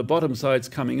down and the bottom side's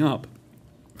coming up.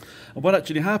 And what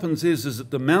actually happens is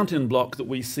that the mountain block that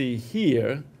we see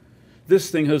here, this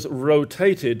thing has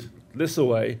rotated this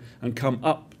away and come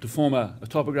up to form a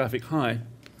topographic high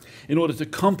in order to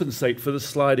compensate for the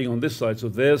sliding on this side. So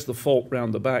there's the fault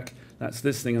round the back, that's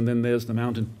this thing, and then there's the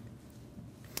mountain.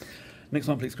 Next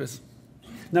one, please, Chris.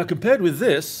 Now, compared with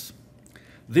this,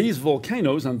 these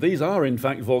volcanoes, and these are in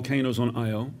fact volcanoes on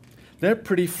Io, they're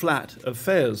pretty flat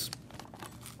affairs.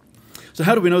 So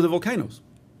how do we know they're volcanoes?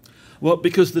 Well,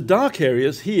 because the dark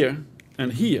areas here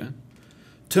and here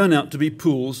turn out to be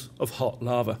pools of hot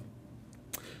lava.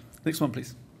 Next one,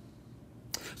 please.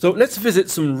 So let's visit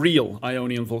some real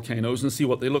Ionian volcanoes and see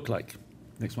what they look like.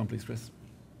 Next one, please, Chris.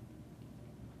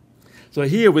 So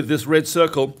here with this red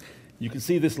circle, you can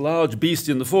see this large beast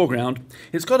in the foreground.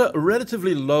 It's got a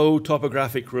relatively low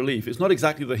topographic relief. It's not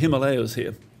exactly the Himalayas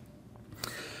here.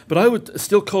 But I would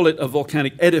still call it a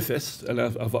volcanic edifice, a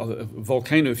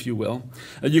volcano, if you will.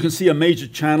 You can see a major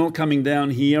channel coming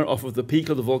down here off of the peak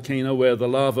of the volcano where the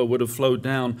lava would have flowed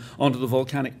down onto the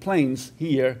volcanic plains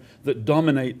here that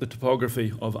dominate the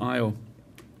topography of Io.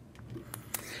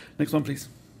 Next one, please.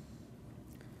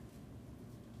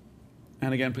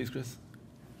 And again, please, Chris.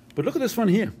 But look at this one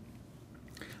here.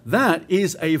 That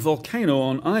is a volcano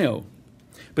on Io.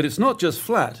 But it's not just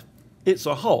flat, it's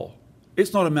a hole.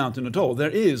 It's not a mountain at all.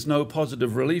 There is no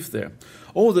positive relief there.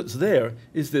 All that's there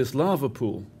is this lava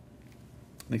pool.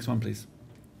 Next one, please.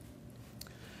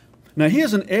 Now,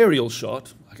 here's an aerial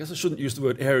shot. I guess I shouldn't use the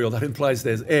word aerial. That implies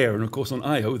there's air, and of course on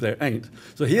Io there ain't.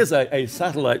 So here's a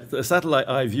satellite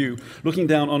eye view looking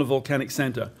down on a volcanic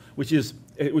center, which is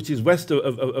west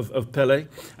of Pele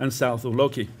and south of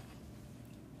Loki.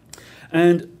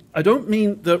 And I don't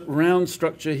mean the round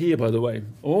structure here, by the way,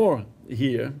 or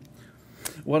here.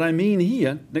 What I mean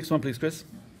here, next one please, Chris.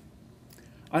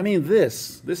 I mean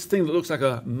this thing that looks like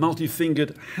a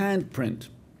multi-fingered handprint.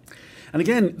 And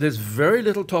again, there's very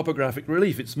little topographic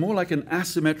relief. It's more like an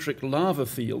asymmetric lava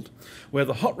field where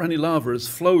the hot runny lava has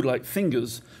flowed like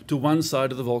fingers to one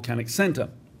side of the volcanic center.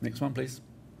 Next one, please.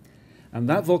 And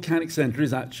that volcanic center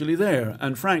is actually there.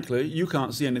 And frankly, you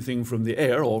can't see anything from the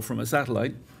air or from a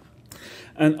satellite.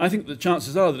 And I think the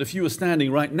chances are that if you were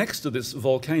standing right next to this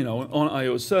volcano on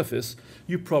Io's surface,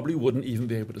 you probably wouldn't even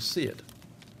be able to see it.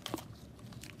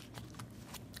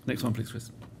 Next one, please,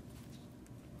 Chris.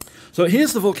 So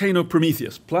here's the volcano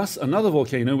Prometheus, plus another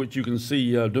volcano which you can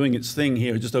see doing its thing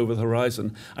here just over the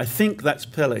horizon. I think that's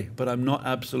Pele, but I'm not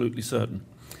absolutely certain.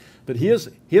 But here's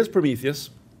Prometheus,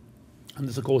 and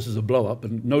this, of course, is a blow-up.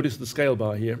 And notice the scale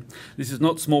bar here. This is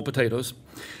not small potatoes.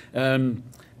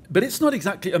 But it's not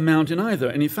exactly a mountain either.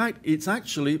 And in fact, it's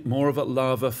actually more of a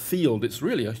lava field. It's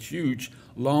really a huge,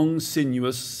 long,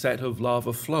 sinuous set of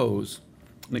lava flows.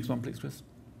 Next one, please, Chris.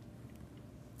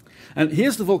 And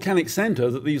here's the volcanic center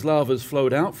that these lavas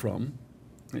flowed out from.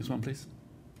 Next one, please.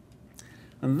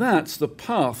 And that's the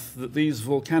path that these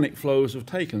volcanic flows have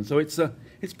taken. So it's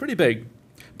pretty big.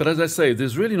 But as I say,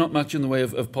 there's really not much in the way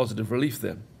of positive relief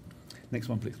there. Next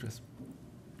one, please, Chris.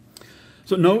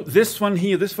 So no, this one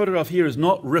here, this photograph here is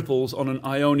not ripples on an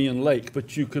Ionian lake,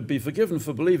 but you could be forgiven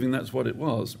for believing that's what it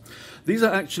was. These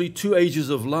are actually 2 ages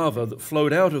of lava that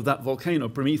flowed out of that volcano,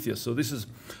 Prometheus. So this is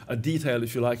a detail,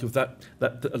 if you like, of that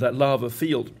lava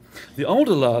field. The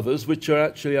older lavas, which are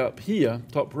actually up here,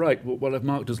 top right, what I've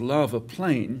marked as lava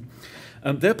plain,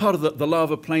 they're part of the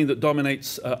lava plain that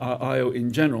dominates Io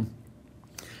in general.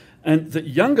 And the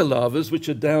younger lavas, which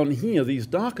are down here, these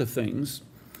darker things,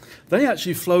 they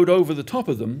actually flowed over the top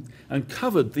of them and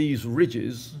covered these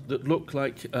ridges that look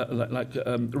like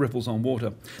ripples on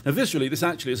water. Now, visually, this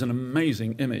actually is an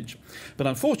amazing image. But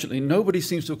unfortunately, nobody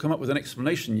seems to have come up with an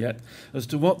explanation yet as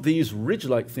to what these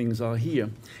ridge-like things are here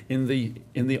in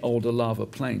the older lava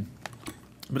plain.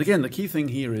 But again, the key thing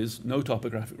here is no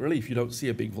topographic relief. You don't see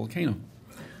a big volcano.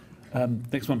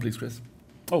 Next one, please, Chris.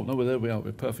 Oh, no, there we are.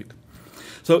 We're perfect.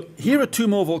 So here are 2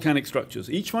 more volcanic structures.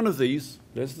 Each one of these,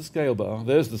 there's the scale bar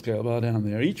down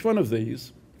there. Each one of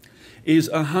these is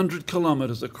 100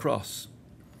 kilometers across.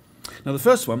 Now the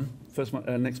first one,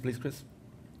 next please, Chris.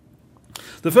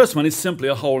 The first one is simply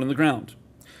a hole in the ground,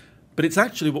 but it's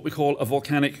actually what we call a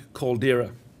volcanic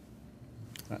caldera.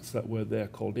 That's that word there,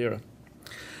 caldera.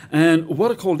 And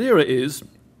what a caldera is,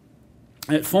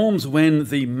 it forms when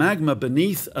the magma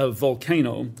beneath a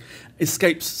volcano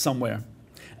escapes somewhere.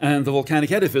 And the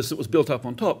volcanic edifice that was built up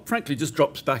on top, frankly, just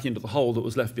drops back into the hole that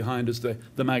was left behind as the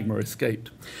magma escaped.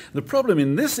 The problem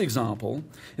in this example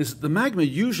is that the magma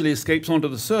usually escapes onto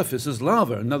the surface as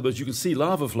lava. In other words, you can see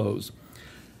lava flows.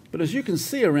 But as you can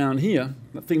see around here,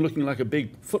 that thing looking like a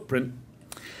big footprint,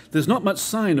 there's not much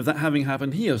sign of that having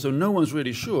happened here, so no one's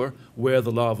really sure where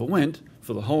the lava went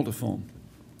for the hole to form.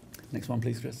 Next one,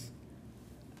 please, Chris.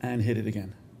 And hit it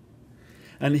again.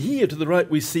 And here to the right,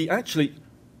 we see actually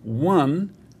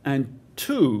 1 and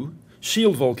 2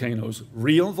 shield volcanoes,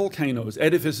 real volcanoes,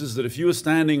 edifices that if you were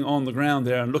standing on the ground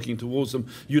there and looking towards them,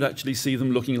 you'd actually see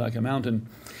them looking like a mountain.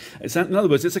 In other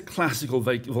words, it's a classical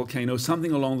volcano,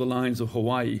 something along the lines of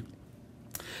Hawaii.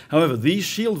 However, these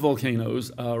shield volcanoes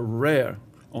are rare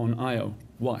on Io.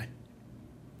 Why?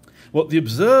 Well, the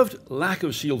observed lack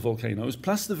of shield volcanoes,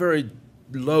 plus the very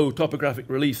low topographic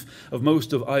relief of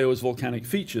most of Io's volcanic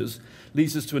features,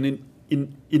 leads us to an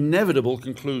inevitable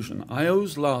conclusion.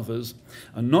 Io's lavas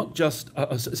are not just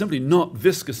simply not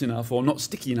viscous enough, or not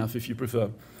sticky enough if you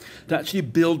prefer, to actually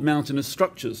build mountainous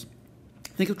structures.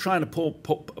 Think of trying to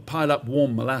pile up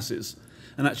warm molasses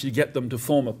and actually get them to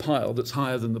form a pile that's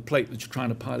higher than the plate that you're trying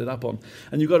to pile it up on.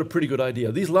 And you've got a pretty good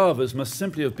idea. These lavas must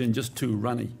simply have been just too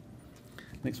runny.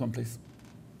 Next one, please.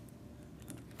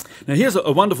 Now here's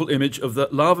a wonderful image of the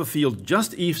lava field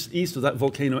just east of that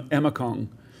volcano Emakong.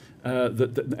 The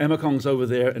Emakong's over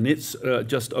there, and it's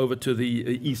just over to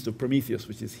the east of Prometheus,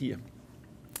 which is here.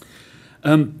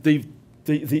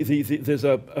 There's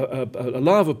a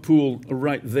lava pool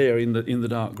right there in the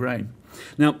dark grey.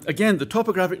 Now, again, the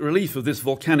topographic relief of this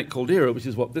volcanic caldera, which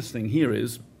is what this thing here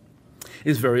is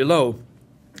very low.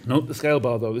 Note the scale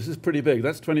bar, though. This is pretty big.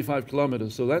 That's 25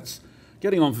 kilometers, so that's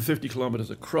getting on for 50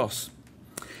 kilometers across.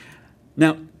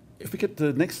 Now, if we get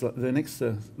to the next,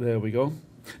 there we go.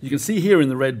 You can see here in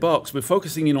the red box, we're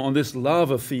focusing in on this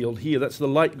lava field here. That's the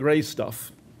light gray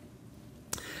stuff.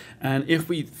 And if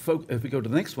we go to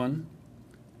the next one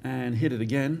and hit it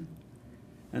again,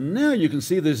 and now you can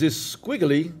see there's this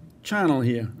squiggly channel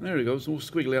here. There it goes, all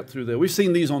squiggly up through there. We've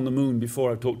seen these on the moon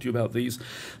before. I've talked to you about these.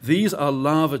 These are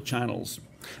lava channels.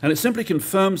 And it simply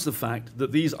confirms the fact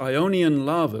that these Ionian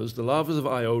lavas, the lavas of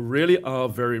Io, really are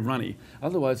very runny.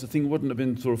 Otherwise, the thing wouldn't have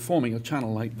been sort of forming a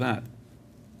channel like that.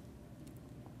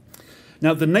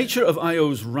 Now, the nature of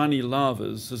Io's runny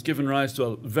lavas has given rise to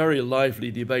a very lively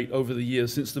debate over the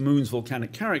years since the moon's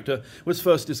volcanic character was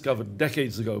first discovered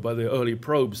decades ago by the early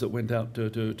probes that went out to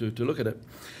look at it.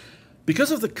 Because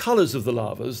of the colors of the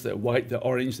lavas, they're white, they're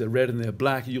orange, they're red, and they're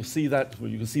black. You'll see that, well,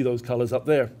 you can see those colors up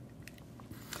there.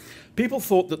 People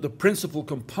thought that the principal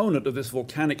component of this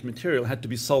volcanic material had to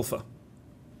be sulfur.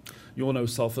 You all know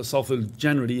sulfur. Sulfur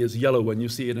generally is yellow when you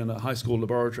see it in a high school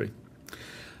laboratory.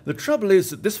 The trouble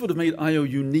is that this would have made Io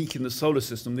unique in the solar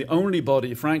system, the only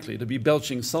body, frankly, to be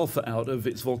belching sulfur out of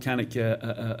its volcanic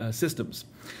systems.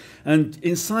 And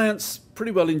in science,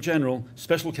 pretty well in general,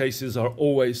 special cases are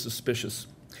always suspicious.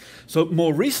 So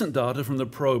more recent data from the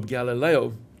probe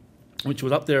Galileo, which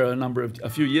was up there a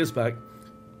few years back.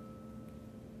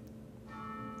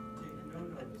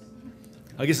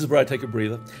 I guess this is where I take a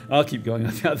breather. I'll keep going.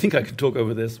 I think I can talk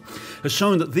over this. Has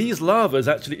shown that these lavas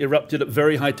actually erupted at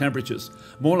very high temperatures,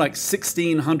 more like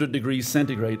 1600 degrees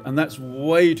centigrade, and that's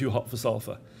way too hot for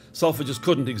sulfur. Sulfur just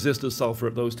couldn't exist as sulfur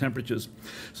at those temperatures.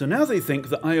 So now they think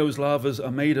that Io's lavas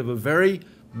are made of a very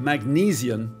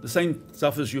magnesian, the same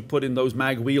stuff as you put in those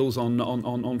mag wheels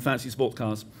on fancy sports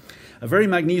cars, a very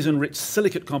magnesium-rich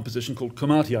silicate composition called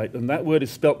komatiite, and that word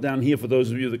is spelt down here for those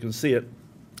of you that can see it.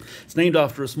 It's named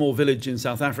after a small village in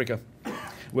South Africa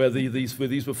where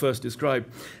these were first described.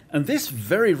 And this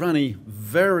very runny,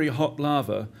 very hot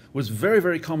lava was very,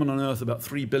 very common on Earth about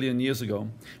 3 billion years ago,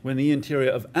 when the interior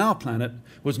of our planet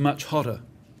was much hotter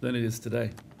than it is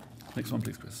today. Next one,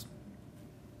 please, Chris.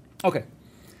 Okay,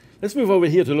 let's move over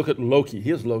here to look at Loki.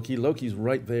 Here's Loki. Loki's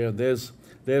right there. There's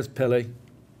Pele.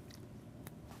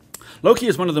 Loki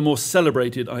is one of the more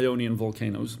celebrated Ionian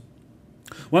volcanoes.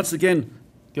 Once again,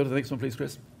 go to the next one, please,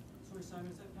 Chris. Sorry,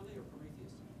 Simon, is that Pele or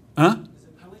Prometheus? Huh? Is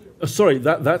it Pele or Sorry,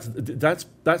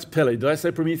 that's Pele. Did I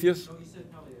say Prometheus? Oh, you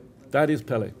said Pele. That is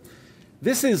Pele.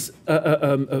 This is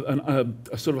a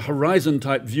sort of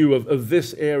horizon-type view of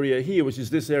this area here, which is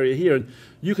this area here. And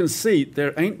you can see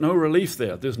there ain't no relief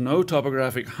there. There's no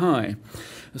topographic high.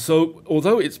 So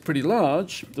although it's pretty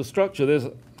large, the structure, there's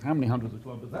how many hundreds of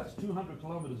kilometers? That's 200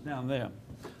 kilometers down there.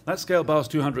 That scale bar is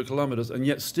 200 kilometers, and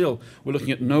yet still we're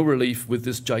looking at no relief with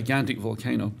this gigantic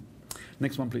volcano.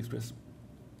 Next one, please, Chris.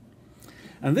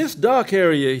 And this dark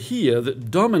area here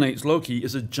that dominates Loki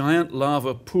is a giant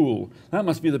lava pool. That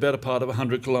must be the better part of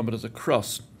 100 kilometers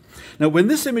across. Now, when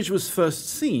this image was first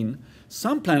seen,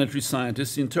 some planetary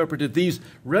scientists interpreted these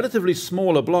relatively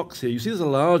smaller blocks here. You see there's a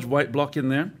large white block in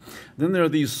there. Then there are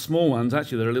these small ones.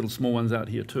 Actually, there are little small ones out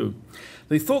here too.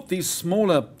 They thought these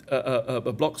smaller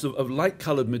blocks of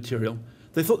light-colored material,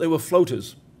 they thought they were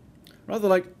floaters, rather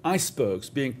like icebergs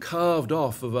being carved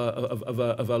off of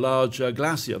a large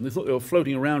glacier. And they thought they were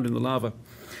floating around in the lava.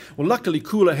 Well, luckily,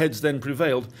 cooler heads then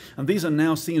prevailed, and these are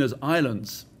now seen as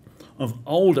islands of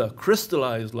older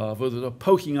crystallized lava that are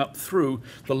poking up through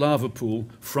the lava pool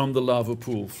from the lava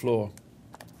pool floor.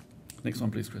 Next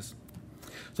one, please, Chris.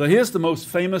 So here's the most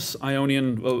famous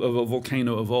Ionian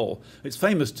volcano of all. It's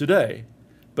famous today,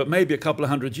 but maybe a couple of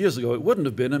hundred years ago it wouldn't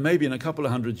have been, and maybe in a couple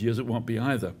of hundred years it won't be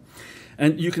either.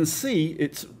 And you can see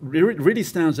it really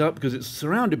stands out because it's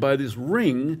surrounded by this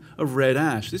ring of red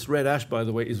ash. This red ash, by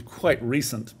the way, is quite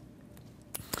recent.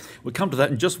 We'll come to that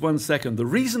in just 1 second. The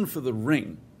reason for the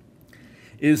ring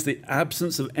is the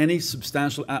absence of any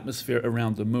substantial atmosphere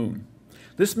around the moon.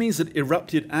 This means that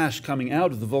erupted ash coming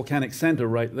out of the volcanic center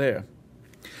right there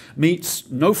meets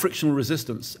no frictional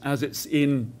resistance as it's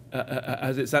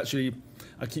actually,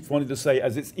 I keep wanting to say,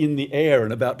 as it's in the air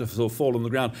and about to sort of fall on the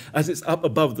ground, as it's up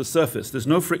above the surface. There's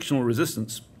no frictional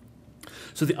resistance.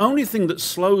 So the only thing that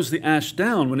slows the ash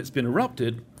down when it's been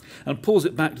erupted and pulls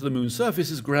it back to the moon's surface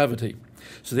is gravity.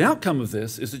 So the outcome of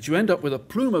this is that you end up with a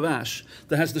plume of ash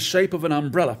that has the shape of an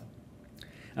umbrella.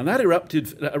 And that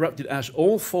erupted ash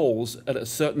all falls at a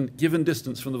certain given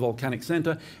distance from the volcanic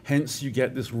center, hence you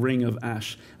get this ring of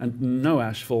ash. And no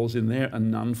ash falls in there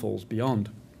and none falls beyond.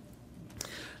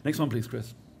 Next one, please,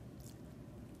 Chris.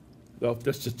 Well,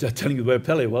 that's just telling you where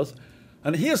Pele was.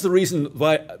 And here's the reason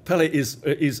why Pele is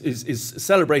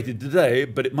celebrated today,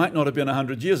 but it might not have been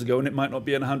 100 years ago, and it might not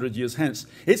be in 100 years hence.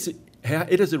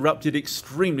 It has erupted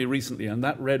extremely recently, and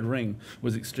that red ring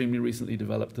was extremely recently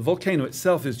developed. The volcano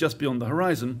itself is just beyond the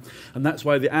horizon, and that's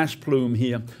why the ash plume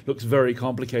here looks very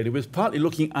complicated. We're partly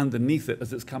looking underneath it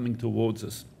as it's coming towards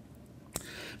us.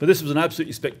 But this was an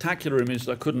absolutely spectacular image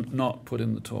that I couldn't not put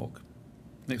in the talk.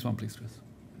 Next one, please, Chris.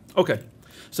 Okay.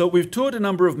 So we've toured a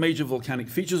number of major volcanic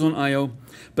features on Io,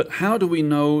 but how do we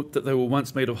know that they were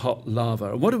once made of hot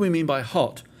lava? And what do we mean by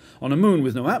hot on a moon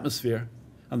with no atmosphere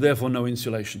and therefore no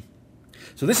insulation?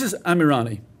 So this is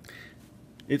Amirani.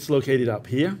 It's located up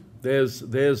here. There's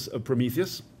a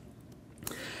Prometheus.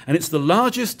 And it's the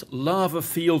largest lava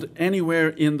field anywhere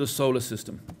in the solar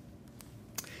system.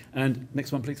 And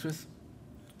next one, please, Chris.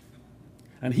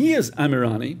 And here's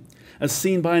Amirani, as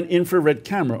seen by an infrared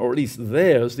camera, or at least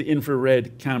there's the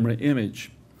infrared camera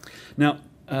image. Now,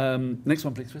 next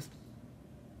one, please, Chris.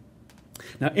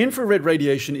 Now, infrared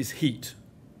radiation is heat.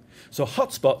 So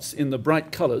hotspots in the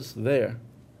bright colors there,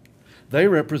 they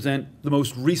represent the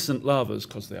most recent lavas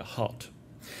because they're hot.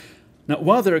 Now,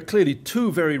 while there are clearly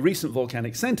two very recent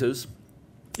volcanic centers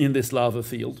in this lava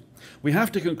field, we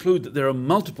have to conclude that there are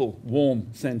multiple warm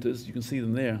centers. You can see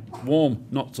them there. Warm,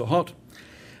 not so hot.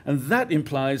 And that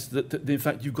implies that, in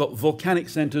fact, you've got volcanic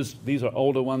centers. These are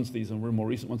older ones. These are more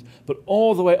recent ones. But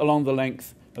all the way along the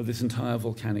length of this entire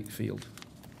volcanic field.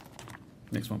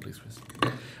 Next one, please, Chris.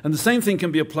 And the same thing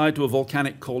can be applied to a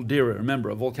volcanic caldera. Remember,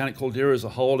 a volcanic caldera is a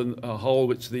hole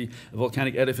which the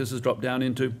volcanic edifice has dropped down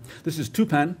into. This is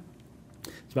Tupan.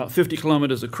 It's about 50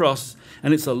 kilometers across,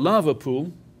 and it's a lava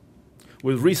pool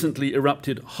with recently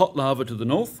erupted hot lava to the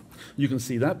north. You can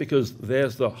see that because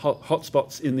there's the hot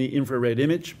spots in the infrared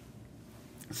image.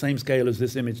 Same scale as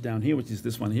this image down here, which is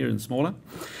this one here and smaller.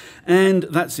 And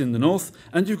that's in the north.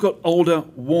 And you've got older,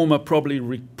 warmer,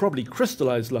 probably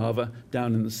crystallized lava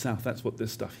down in the south. That's what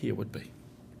this stuff here would be.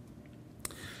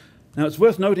 Now, it's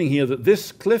worth noting here that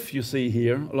this cliff you see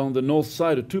here along the north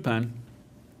side of Tupan,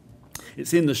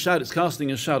 it's in the shadow, it's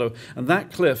casting a shadow, and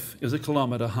that cliff is 1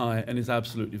 kilometer high and is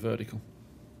absolutely vertical.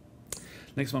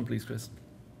 Next one, please, Chris.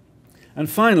 And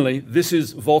finally, this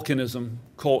is volcanism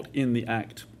caught in the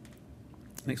act.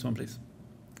 Next one, please.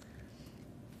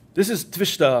 This is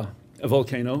Tvista, a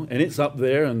volcano, and it's up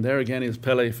there, and there again is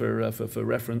Pele for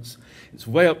reference. It's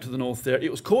way up to the north there. It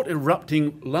was caught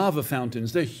erupting lava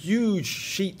fountains. They're huge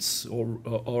sheets or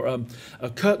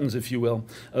curtains, if you will,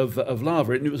 of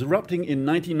lava, and it was erupting in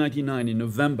 1999 in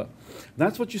November.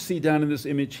 That's what you see down in this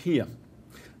image here.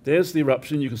 There's the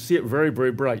eruption. You can see it very,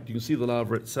 very bright. You can see the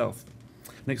lava itself.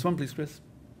 Next one, please, Chris.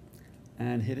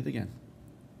 And hit it again.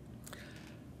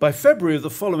 By February of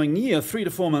the following year, 3 to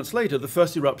 4 months later, the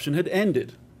first eruption had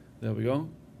ended. There we go.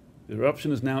 The eruption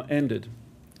has now ended.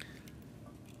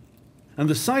 And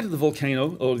the site of the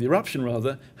volcano, or the eruption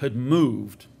rather, had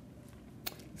moved.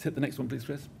 Let's hit the next one, please,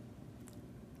 Chris.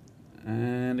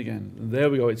 And again,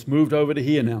 there we go. It's moved over to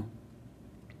here now.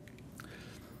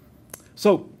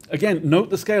 So, again, note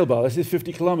the scale bar. This is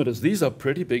 50 kilometers. These are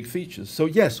pretty big features. So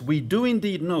yes, we do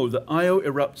indeed know that Io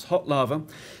erupts hot lava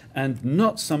and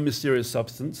not some mysterious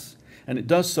substance, and it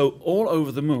does so all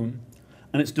over the moon,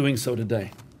 and it's doing so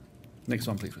today. Next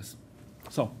one, please, Chris.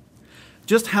 So,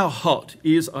 just how hot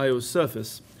is Io's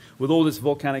surface with all this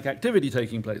volcanic activity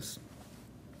taking place?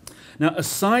 Now,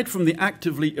 aside from the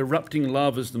actively erupting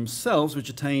lavas themselves, which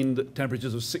attain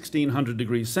temperatures of 1600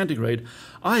 degrees centigrade,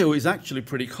 Io is actually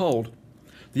pretty cold.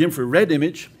 The infrared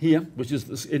image here, which is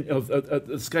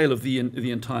the scale of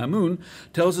the entire moon,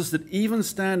 tells us that even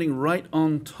standing right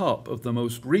on top of the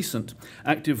most recent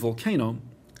active volcano,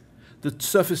 the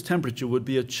surface temperature would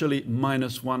be a chilly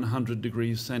minus 100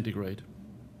 degrees centigrade.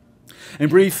 In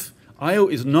brief, Io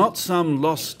is not some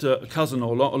lost cousin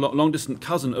or long-distant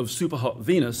cousin of superhot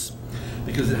Venus,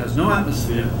 because it has no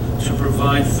atmosphere to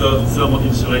provide thermal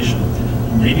insulation.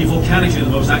 Maybe volcanically the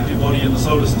most active body in the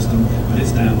solar system, but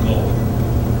it's damn cold.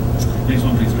 Next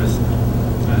one, please, Chris.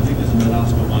 I think this is the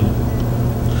last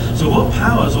one. So what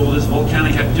powers all this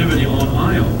volcanic activity on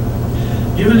Io?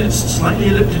 Given its slightly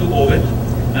elliptical orbit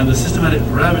and the systematic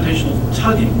gravitational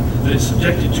tugging that it's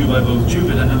subjected to by both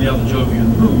Jupiter and the other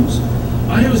Jovian moons,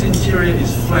 Io's interior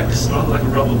is flexed rather like a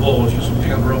rubber ball. If you just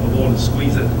pick up a rubber ball and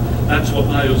squeeze it, that's what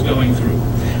Io's going through.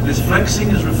 This flexing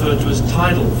is referred to as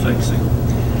tidal flexing.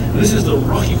 This is the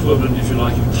rock equivalent, if you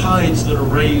like, of tides that are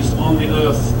raised on the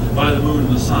Earth by the moon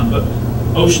and the sun, but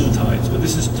ocean tides. But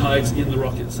this is tides in the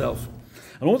rock itself.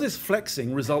 And all this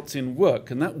flexing results in work,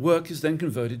 and that work is then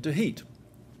converted to heat.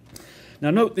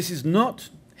 Now note, this is not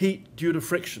heat due to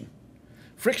friction.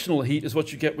 Frictional heat is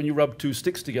what you get when you rub two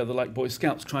sticks together like Boy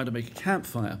Scouts trying to make a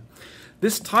campfire.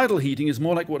 This tidal heating is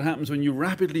more like what happens when you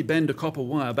rapidly bend a copper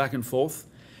wire back and forth,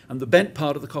 and the bent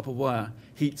part of the copper wire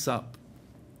heats up.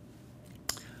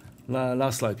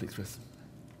 Last slide, please, Chris.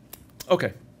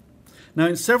 Okay. Now,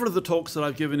 in several of the talks that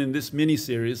I've given in this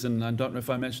mini-series, and I don't know if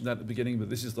I mentioned that at the beginning, but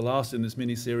this is the last in this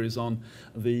mini-series on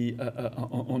the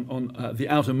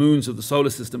outer moons of the solar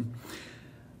system,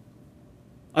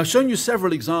 I've shown you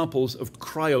several examples of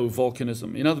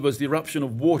cryovolcanism. In other words, the eruption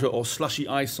of water or slushy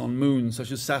ice on moons,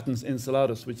 such as Saturn's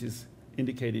Enceladus, which is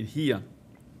indicated here.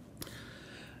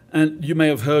 And you may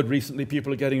have heard recently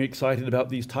people are getting excited about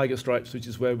these tiger stripes, which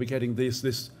is where we're getting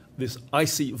this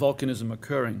icy volcanism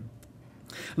occurring.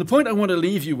 And the point I want to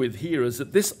leave you with here is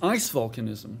that this ice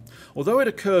volcanism, although it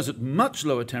occurs at much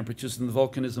lower temperatures than the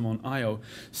volcanism on Io,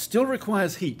 still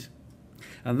requires heat.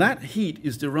 And that heat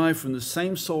is derived from the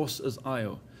same source as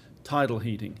Io, tidal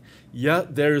heating. Yeah,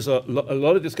 there is a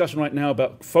lot of discussion right now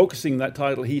about focusing that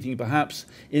tidal heating perhaps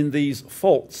in these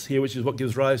faults here, which is what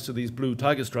gives rise to these blue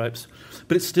tiger stripes,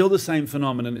 but it's still the same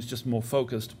phenomenon, it's just more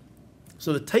focused.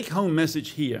 So the take-home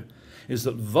message here is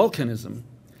that volcanism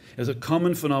is a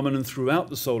common phenomenon throughout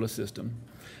the solar system.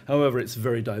 However, it's a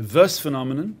very diverse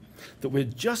phenomenon that we're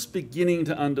just beginning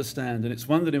to understand, and it's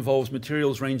one that involves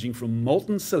materials ranging from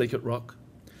molten silicate rock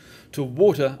to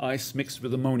water ice mixed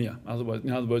with ammonia,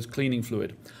 in other words, cleaning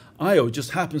fluid. Io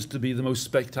just happens to be the most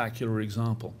spectacular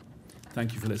example.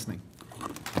 Thank you for listening.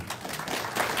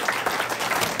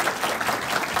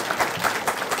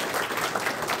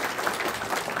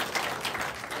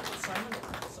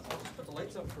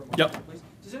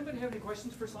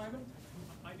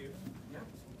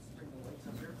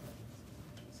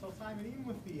 Simon, even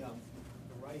with the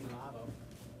runny lava,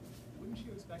 wouldn't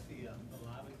you expect the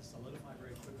lava to solidify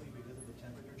very quickly because of the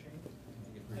temperature change?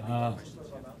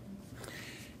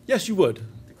 Yes, you would.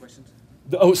 The questions?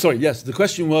 Oh, sorry, yes. The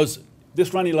question was,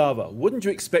 this runny lava, wouldn't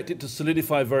you expect it to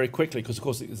solidify very quickly? Because, of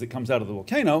course, as it comes out of the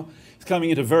volcano, it's coming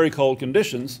into very cold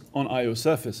conditions on Io's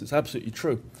surface. It's absolutely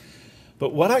true.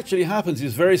 But what actually happens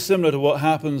is very similar to what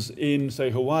happens in,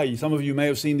 say, Hawaii. Some of you may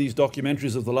have seen these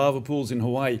documentaries of the lava pools in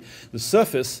Hawaii. The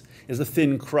surface is a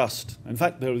thin crust. In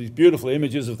fact, there are these beautiful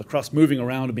images of the crust moving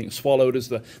around and being swallowed as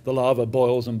the lava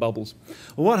boils and bubbles.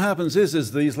 Well, what happens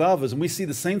is these lavas, and we see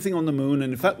the same thing on the moon,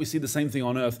 and in fact we see the same thing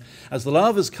on Earth, as the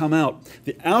lavas come out,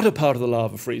 the outer part of the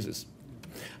lava freezes.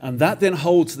 And that then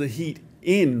holds the heat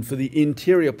in for the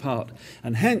interior part.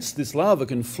 And hence this lava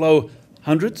can flow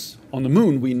hundreds. On the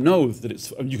moon, we know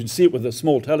that you can see it with a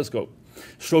small telescope.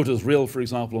 Schroter's rill, for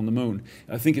example, on the moon,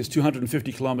 I think it's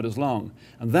 250 kilometers long,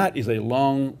 and that is a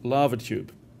long lava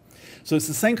tube. So it's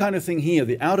the same kind of thing here.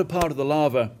 The outer part of the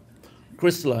lava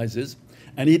crystallizes,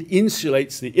 and it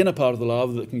insulates the inner part of the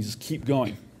lava that can just keep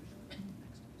going.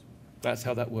 That's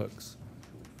how that works.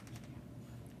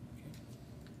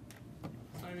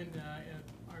 Simon,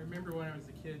 I remember when I was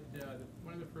a kid,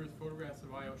 one of the first photographs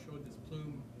of Io showed this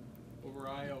plume over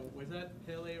Io. Was that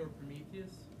Pele or Prometheus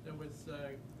that was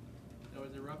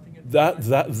erupting at the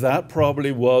time? That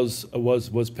probably was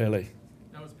Pele.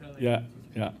 That was Pele. Yeah,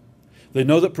 yeah. They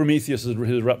know that Prometheus has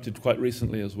erupted quite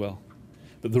recently as well.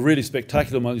 But the really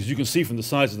spectacular one, as you can see from the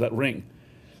size of that ring,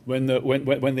 when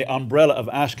the umbrella of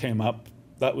ash came up,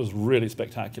 that was really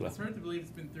spectacular. It's hard to believe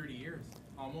it's been 30 years,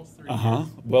 almost 30 years.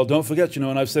 Well, don't forget,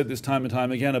 and I've said this time and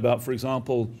time again about, for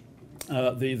example,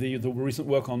 the recent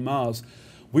work on Mars.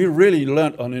 We really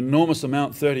learnt an enormous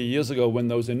amount 30 years ago when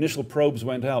those initial probes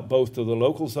went out, both to the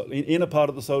local inner part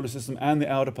of the solar system and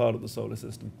the outer part of the solar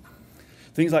system.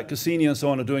 Things like Cassini and so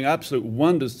on are doing absolute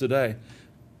wonders today,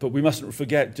 but we mustn't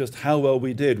forget just how well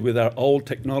we did with our old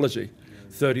technology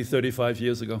 30, 35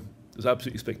 years ago. It was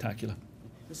absolutely spectacular.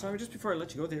 Sorry, just before I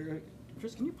let you go there,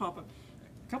 Chris, can you pop up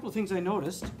a couple of things I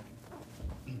noticed?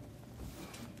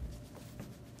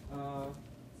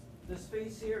 This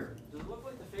face here, does it look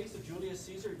like the face of Julius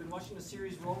Caesar? You've been watching the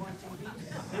series Rome on TV?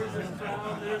 There's his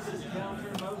crown, there's his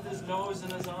downturned mouth, his nose,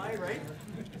 and his eye, right?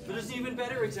 But there's an even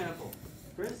better example.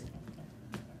 Chris?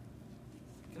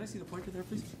 Can I see the pointer there,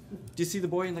 please? Do you see the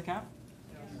boy in the cap?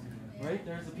 Right,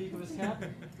 there's the peak of his cap.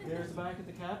 There's the back of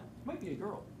the cap. Might be a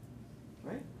girl,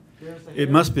 right? There's the hair.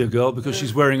 It must be a girl because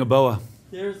she's wearing a boa.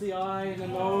 There's the eye and the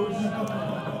nose.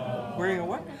 Wearing a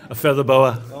what? A feather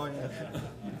boa. Oh, yeah.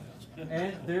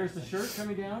 And there's the shirt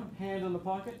coming down, hand in the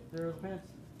pocket, there are the pants.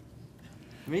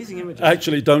 Amazing images.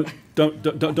 Actually,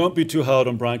 don't be too hard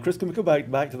on Brian. Chris, can we go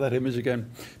back to that image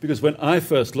again? Because when I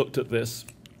first looked at this,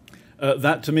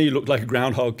 that to me looked like a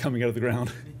groundhog coming out of the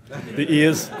ground. The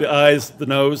ears, the eyes, the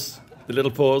nose, the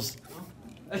little paws.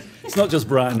 It's not just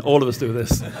Brian. All of us do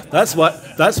this. That's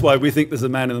why we think there's a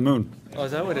man in the moon. Oh,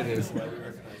 is that what it is?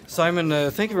 Simon,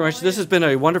 thank you very much. This has been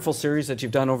a wonderful series that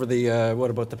you've done over the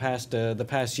the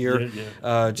past year.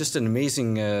 Yeah. Just an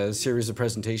amazing series of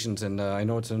presentations, and I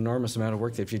know it's an enormous amount of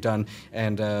work that you've done.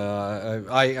 And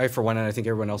I, for one, and I think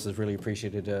everyone else has really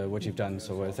appreciated what you've done.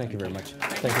 So thank you very much.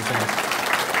 Thank you so much.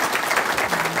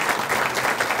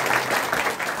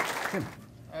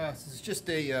 This is just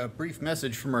a brief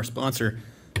message from our sponsor,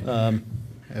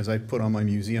 as I put on my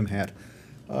museum hat.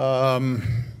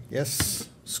 Yes.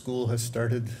 School has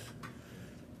started.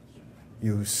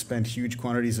 You spent huge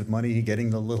quantities of money getting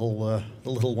the little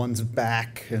ones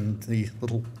back, and the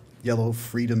little yellow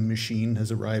freedom machine has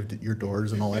arrived at your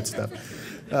doors and all that stuff.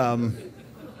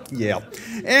 Yeah.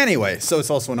 Anyway, so it's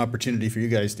also an opportunity for you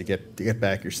guys to get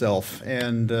back yourself.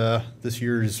 And this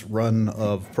year's run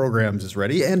of programs is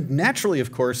ready. And naturally,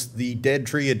 of course, the Dead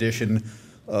Tree edition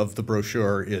of the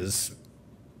brochure is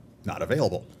not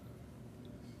available.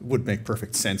 It would make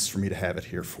perfect sense for me to have it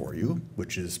here for you,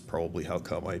 which is probably how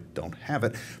come I don't have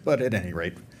it. But at any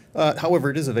rate,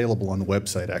 however, it is available on the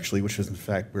website, actually, which is in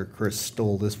fact where Chris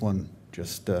stole this one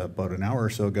just about an hour or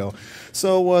so ago.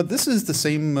 So this is the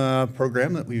same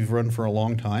program that we've run for a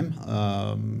long time.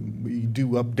 We do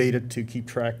update it to keep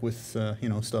track with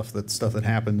stuff that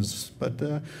happens.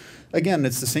 But again,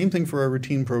 it's the same thing for our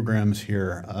routine programs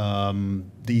here.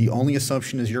 The only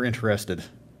assumption is you're interested,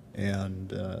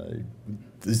 and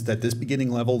at this beginning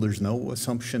level, there's no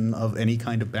assumption of any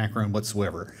kind of background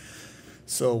whatsoever.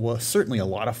 So certainly a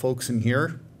lot of folks in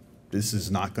here, this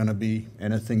is not going to be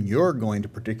anything you're going to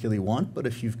particularly want, but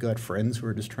if you've got friends who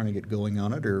are just trying to get going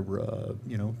on it, or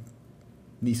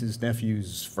nieces,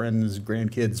 nephews, friends,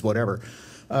 grandkids, whatever,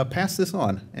 pass this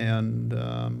on. And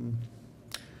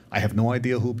I have no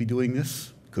idea who'll be doing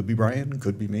this. Could be Brian,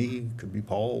 could be me, could be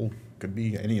Paul, could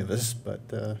be any of us. But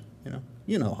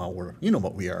you know how you know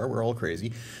what we are. We're all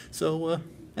crazy. So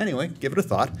anyway, give it a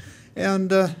thought, and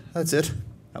that's it.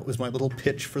 That was my little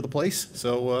pitch for the place.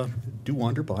 So do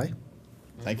wander by.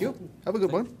 Thank you. Have a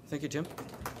good one. Thank you, Jim.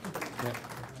 Yeah.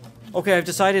 Okay, I've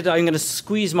decided I'm going to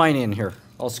squeeze mine in here.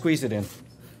 I'll squeeze it in.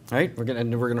 All right, we're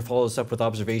gonna follow this up with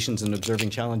observations and observing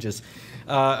challenges.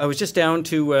 I was just down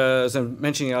to, as I'm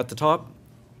mentioning at the top,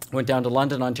 went down to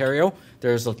London, Ontario.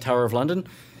 There's the Tower of London.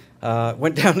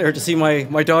 Went down there to see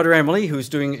my daughter Emily,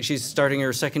 she's starting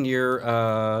her second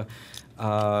year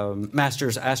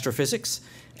Master's Astrophysics,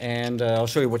 and I'll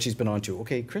show you what she's been on to.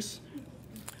 Okay, Chris?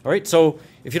 All right, so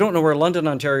if you don't know where London,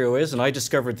 Ontario is, and I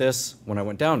discovered this when I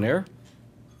went down there,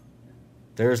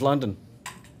 there's London.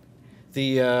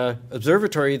 The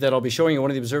observatory that I'll be showing you,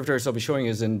 one of the observatories I'll be showing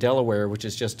you is in Delaware, which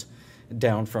is just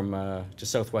down from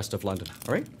just southwest of London,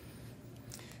 all right?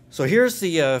 So here's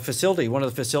the facility, one of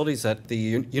the facilities that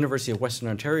the University of Western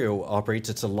Ontario operates.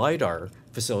 It's a LiDAR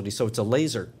facility, so it's a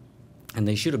laser. And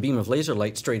they shoot a beam of laser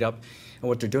light straight up. And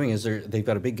what they're doing is they've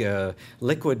got a big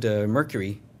liquid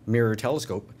mercury mirror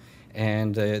telescope,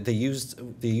 and they use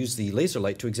the laser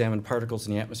light to examine particles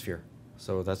in the atmosphere.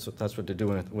 So that's what they're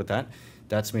doing with that.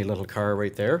 That's my little car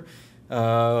right there.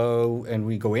 And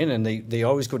we go in, and they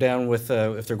always go down with,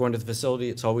 if they're going to the facility,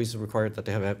 it's always required that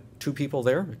they have 2 people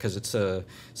there, because it's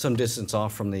some distance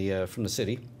off from the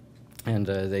city. And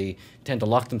they tend to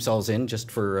lock themselves in just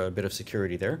for a bit of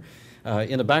security there.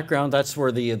 In the background, that's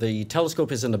where the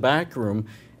telescope is in the back room,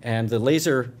 and the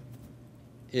laser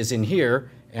is in here,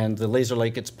 and the laser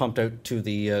light gets pumped out to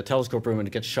the telescope room, and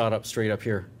it gets shot up straight up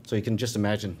here. So you can just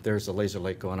imagine there's the laser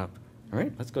light going up. All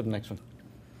right, let's go to the next one.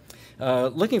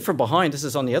 Looking from behind, this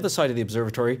is on the other side of the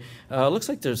observatory. Looks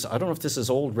like there's, I don't know if this is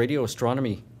old radio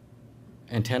astronomy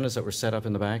antennas that were set up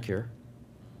in the back here.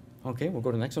 Okay, we'll go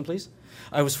to the next one, please.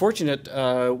 I was fortunate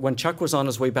when Chuck was on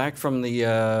his way back from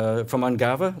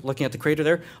Ungava, looking at the crater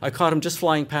there, I caught him just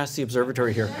flying past the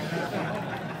observatory here.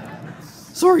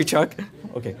 Sorry, Chuck.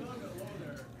 Okay.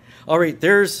 All right,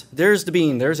 there's the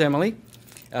beam. There's Emily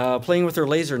playing with her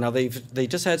laser. Now they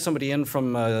just had somebody in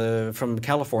from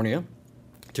California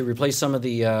to replace some of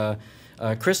the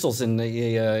crystals in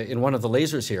one of the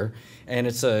lasers here, and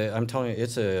I'm telling you,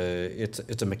 it's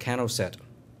a mechano set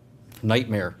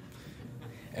nightmare.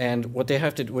 And what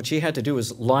she had to do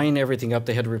is line everything up.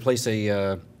 They had to replace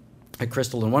a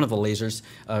crystal in one of the lasers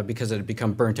because it had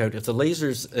become burnt out. If the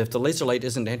laser light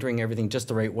isn't entering everything just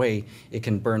the right way, it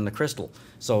can burn the crystal.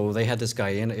 So they had this guy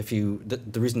in.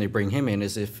 The reason they bring him in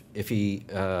is if he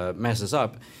messes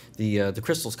up, the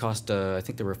crystals cost I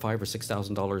think they were $5,000 or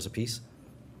 $6,000 a piece.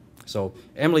 So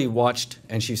Emily watched,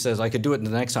 and she says I could do it the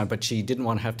next time, but she didn't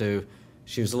want to have to.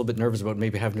 She was a little bit nervous about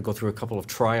maybe having to go through a couple of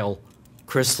trial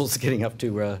crystals getting up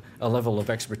to a level of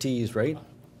expertise, right?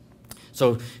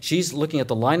 So she's looking at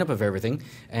the lineup of everything,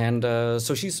 and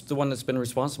so she's the one that's been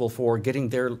responsible for getting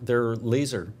their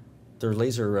laser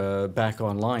back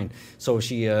online. So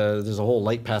there's a whole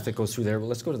light path that goes through there. Well,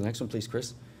 let's go to the next one, please,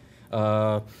 Chris.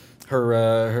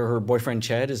 Her boyfriend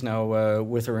Chad is now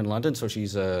with her in London, so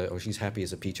she's happy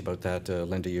as a peach about that.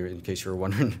 Linda, in case you were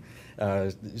wondering,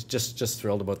 just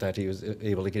thrilled about that. He was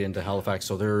able to get into Halifax,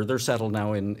 so they're settled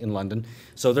now in London.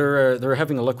 So they're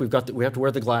having a look. We have to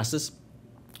wear the glasses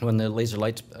when the laser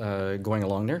light's going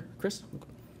along there. Chris,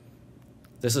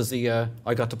 this is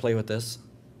I got to play with this.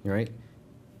 Right,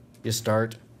 you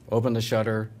start, open the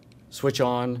shutter, switch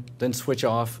on, then switch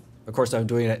off. Of course, I'm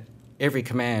doing it every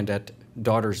command at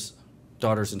daughter's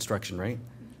instruction, right?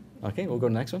 Okay, we'll go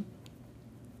to the next one.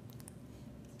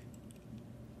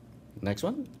 Next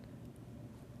one.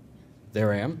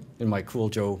 There I am in my Cool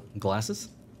Joe glasses.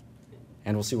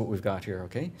 And we'll see what we've got here,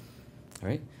 okay? All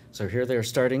right, so here they're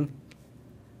starting.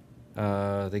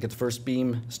 They get the first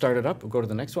beam started up. We'll go to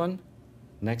the next one,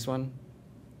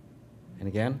 and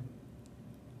again,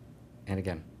 and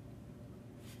again.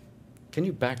 Can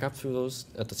you back up through those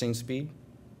at the same speed?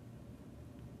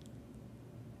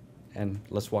 And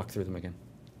let's walk through them again.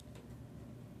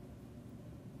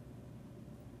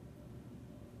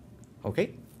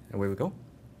 Okay, away we go.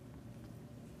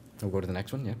 We'll go to the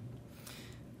next one, yeah.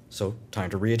 So time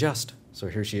to readjust. So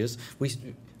here she is.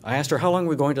 I asked her, how long are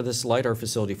we going to this LiDAR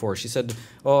facility for? She said,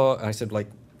 I said, like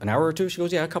an hour or two? She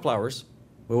goes, yeah, a couple hours.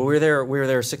 Well, we were there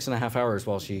 6.5 hours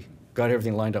while she got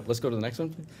everything lined up. Let's go to the next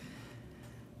one.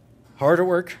 Hard at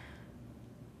work.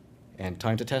 And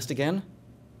time to test again.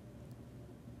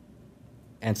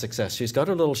 And success. She's got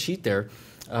her little sheet there.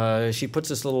 She puts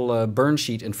this little burn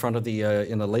sheet in front of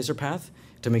in the laser path,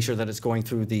 to make sure that it's going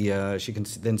through the, she can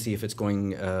then see if it's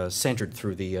going centered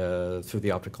through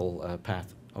the optical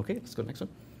path. Okay, let's go to the next one.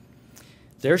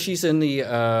 There she's in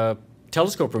the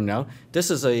telescope room now.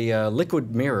 This is a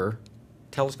liquid mirror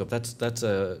telescope. That's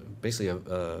basically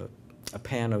a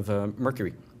pan of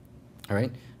mercury. All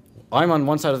right, I'm on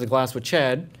one side of the glass with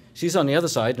Chad. She's on the other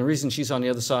side, and the reason she's on the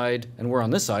other side and we're on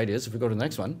this side is, if we go to the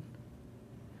next one,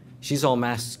 she's all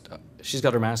masked. She's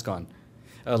got her mask on.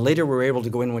 Later, we were able to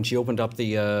go in when she opened up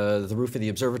the roof of the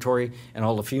observatory, and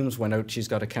all the fumes went out. She's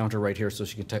got a counter right here, so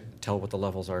she can tell what the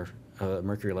levels are,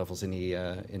 mercury levels in the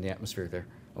atmosphere there.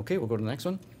 Okay, we'll go to the next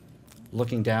one.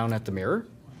 Looking down at the mirror,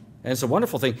 and it's a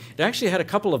wonderful thing. It actually had a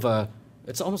couple of.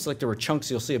 It's almost like there were chunks.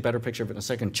 You'll see a better picture of it in a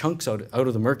second. Chunks out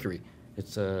of the mercury.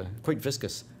 It's quite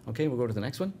viscous. Okay, we'll go to the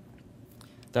next one.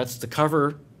 That's the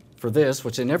cover for this,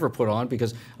 which they never put on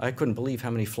because I couldn't believe how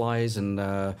many flies and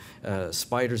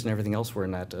spiders and everything else were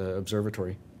in that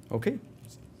observatory. Okay.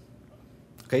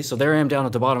 Okay, so there I am down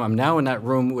at the bottom. I'm now in that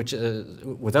room, which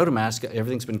without a mask,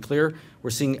 everything's been clear.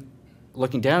 We're seeing,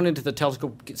 looking down into the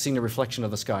telescope, seeing the reflection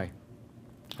of the sky.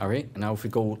 All right, and now if we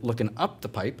go looking up the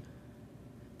pipe,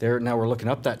 there now we're looking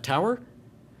up that tower,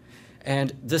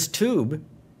 and this tube,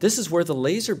 this is where the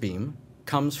laser beam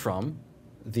comes from,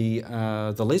 the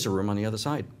laser room on the other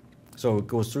side. So it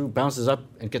goes through, bounces up,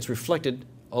 and gets reflected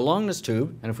along this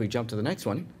tube. And if we jump to the next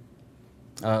one,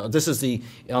 this is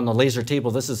on the laser table,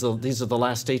 these are the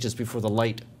last stages before the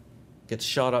light gets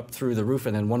shot up through the roof,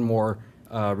 and then one more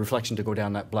reflection to go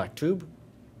down that black tube.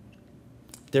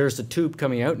 There's the tube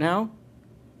coming out now,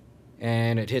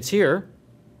 and it hits here.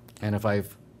 And if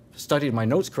I've studied my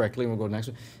notes correctly, we'll go to the next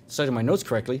one, studied my notes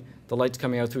correctly, the light's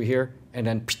coming out through here, and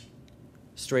then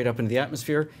straight up into the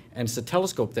atmosphere, and it's a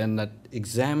telescope then that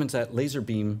examines that laser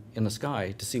beam in the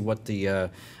sky to see what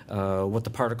the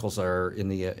particles are in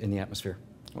the atmosphere.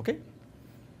 Okay.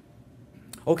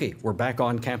 Okay, we're back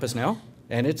on campus now,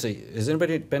 and has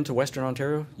anybody been to Western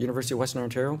Ontario, University of Western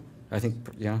Ontario? I think,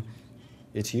 yeah,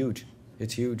 it's huge.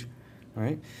 It's huge. All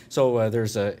right. So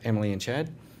there's Emily and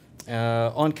Chad.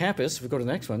 On campus, if we go to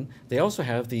the next one, they also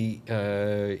have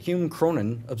the Hume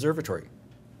Cronin Observatory.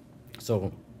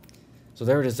 So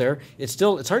there it is there. It's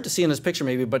hard to see in this picture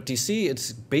maybe, but do you see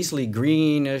it's basically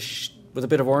greenish with a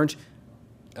bit of orange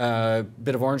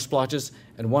splotches,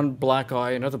 and one black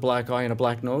eye, another black eye, and a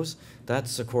black nose.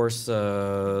 That's, of course,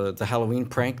 the Halloween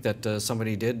prank that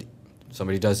somebody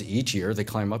does each year. They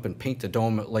climb up and paint the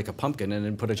dome like a pumpkin and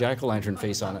then put a jack-o'-lantern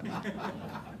face on it.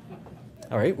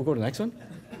 All right, we'll go to the next one.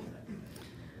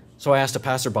 So I asked a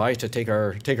passerby to take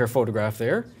our photograph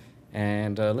there,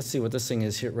 and let's see what this thing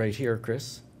is right here,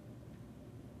 Chris.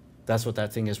 That's what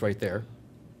that thing is right there.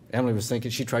 Emily was thinking,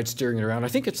 she tried steering it around.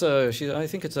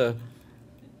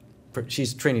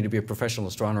 She's training to be a professional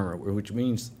astronomer, which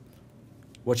means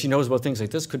what she knows about things like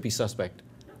this could be suspect.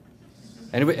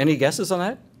 Any guesses on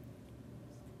that?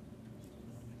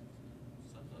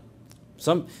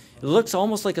 It looks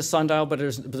almost like a sundial, but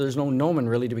there's no gnomon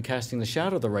really to be casting the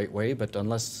shadow the right way, but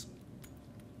unless...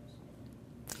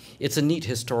 It's a neat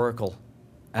historical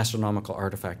astronomical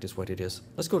artifact is what it is.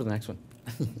 Let's go to the next one.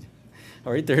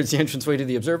 All right, there's the entranceway to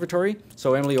the observatory.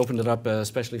 So Emily opened it up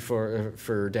especially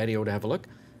for Daddy-O to have a look.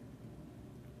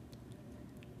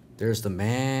 There's the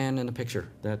man in the picture.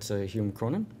 That's Hume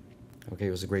Cronin. Okay,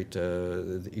 he was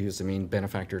he was the main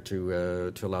benefactor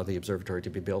to allow the observatory to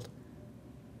be built.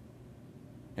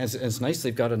 And it's nice.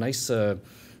 They've got a nice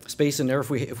space in there. If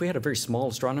we had a very small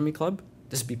astronomy club,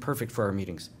 this would be perfect for our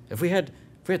meetings. If we had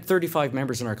 35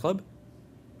 members in our club,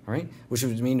 all right, which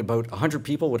would mean about 100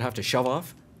 people would have to shove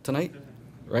off tonight,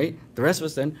 right? The rest of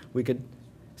us then we could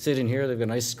sit in here. They've got a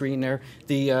nice screen there.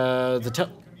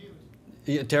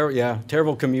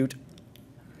 Terrible commute.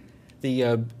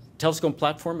 The telescope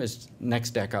platform is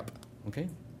next deck up. Okay.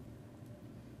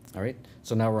 All right.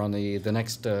 So now we're on the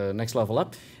next level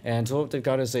up, and so what they've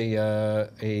got is a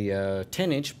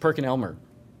 10-inch Perkin-Elmer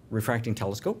refracting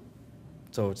telescope.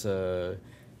 So it's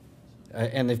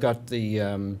and they've got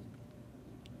the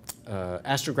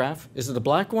astrograph. Is it the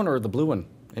black one or the blue one?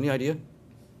 Any idea?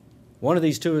 One of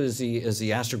these two is the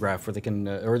astrograph where they can,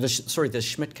 the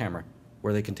Schmidt camera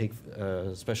where they can take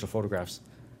special photographs.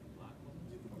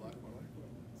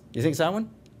 You think it's that one?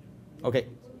 Okay.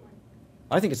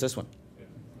 I think it's this one.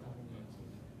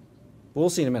 We'll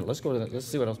see in a minute. Let's go to that. Let's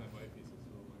see what else.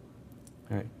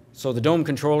 All right. So the dome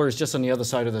controller is just on the other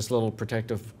side of this little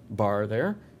protective bar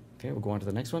there. Okay, we'll go on to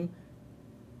the next one.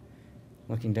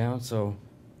 Looking down, so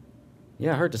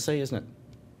yeah, hard to say, isn't it?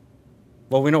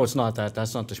 Well, we know it's not that.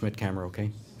 That's not the Schmidt camera,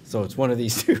 okay? So it's one of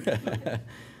these two.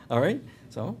 All right,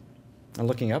 so I'm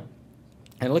looking up.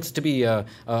 And it looks to be a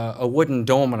wooden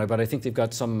dome on it, but I think they've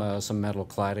got some metal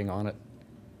cladding on it.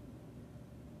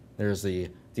 There's the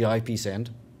eyepiece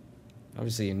end.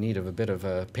 Obviously in need of a bit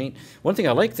of paint. One thing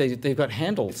I like, they've got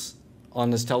handles on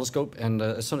this telescope, and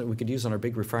it's something we could use on our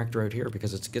big refractor out here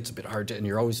because it gets a bit hard to,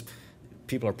 and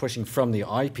people are pushing from the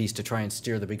eyepiece to try and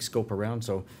steer the big scope around.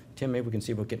 So Tim, maybe we can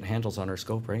see about getting handles on our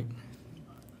scope, right?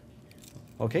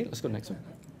 Okay, let's go to the next one.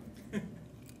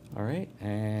 All right,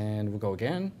 and we'll go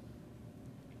again.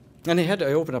 And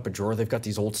I opened up a drawer. They've got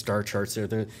these old star charts there.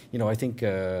 They're, I think,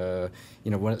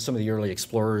 when some of the early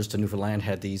explorers to Newfoundland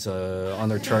had these on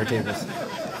their chart tables.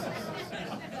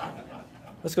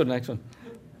 Let's go to the next one.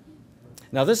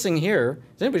 Now this thing here,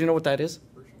 does anybody know what that is?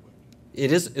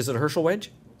 It is it a Herschel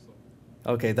wedge?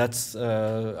 Okay, that's,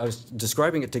 I was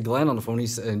describing it to Glenn on the phone,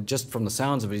 and just from the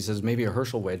sounds of it, he says maybe a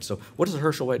Herschel wedge. So what does a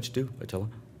Herschel wedge do, Attila?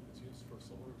 It's used for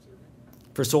solar observing.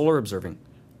 For solar observing.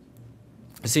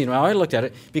 See, now I looked at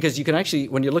it, because you can actually,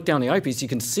 when you look down the eyepiece, you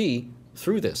can see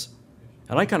through this.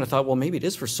 And I kind of thought, well, maybe it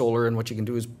is for solar, and what you can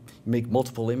do is make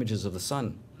multiple images of the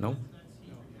sun. No?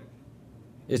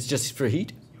 It's just for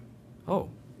heat? Oh.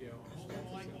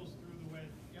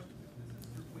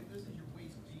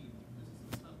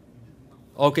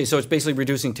 Okay, so it's basically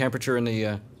reducing temperature in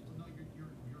the...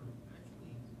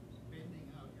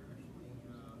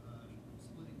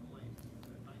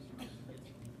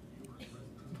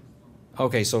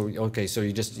 Okay, so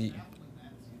you just...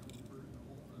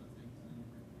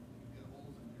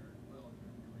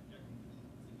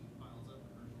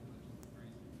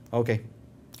 Okay.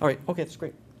 All right. Okay, that's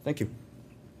great. Thank you.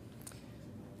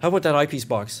 How about that eyepiece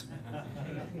box?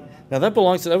 Now that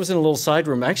was in a little side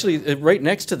room. Actually, right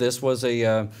next to this was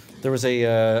there was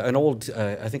an old,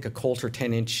 I think a Coulter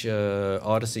 10-inch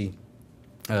Odyssey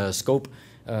scope,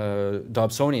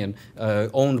 Dobsonian,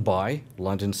 owned by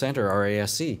London Centre,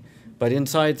 RASC. But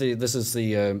inside this is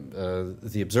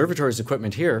the observatory's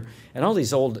equipment here, and all these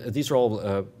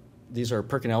these are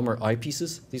Perkin-Elmer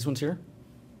eyepieces. These ones here,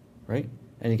 right?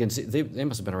 And you can see they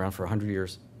must have been around for 100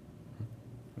 years.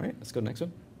 All right, let's go to the next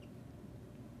one.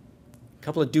 A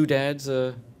couple of doodads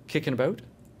kicking about.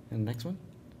 And the next one.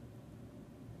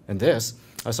 And this,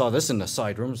 I saw this in the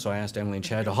side room, so I asked Emily and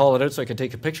Chad to haul it out so I could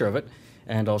take a picture of it.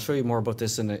 And I'll show you more about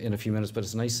this in a few minutes, but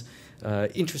it's a nice,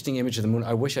 interesting image of the moon.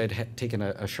 I wish I'd taken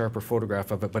a sharper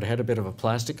photograph of it, but it had a bit of a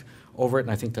plastic over it,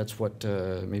 and I think that's what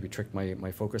maybe tricked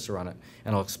my focuser on it.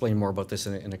 And I'll explain more about this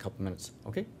in a couple of minutes,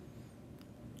 okay?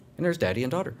 And there's Daddy and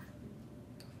daughter.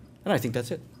 And I think that's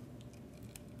it.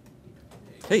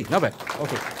 Hey, not bad.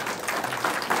 Okay.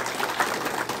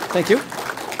 Thank you.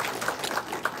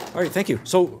 All right, thank you.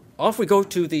 So off we go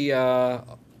to the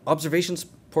observations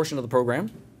portion of the program.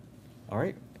 All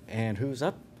right, and who's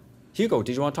up? Hugo,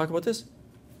 did you want to talk about this?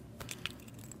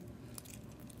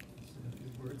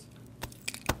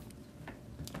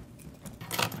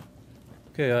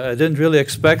 Okay, I didn't really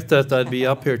expect that I'd be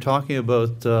up here talking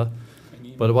about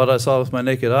but what I saw with my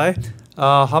naked eye.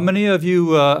 How many of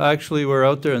you actually were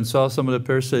out there and saw some of the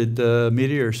Perseid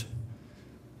meteors?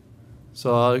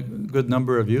 Saw a good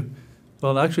number of you.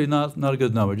 Well, actually not a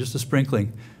good number, just a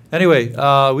sprinkling. Anyway,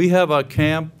 we have a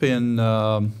camp in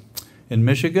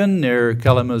Michigan near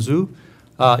Kalamazoo.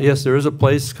 Yes, there is a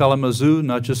place, Kalamazoo,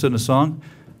 not just in a song.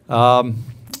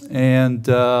 And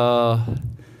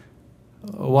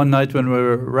one night when we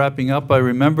were wrapping up, I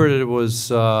remembered it was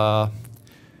that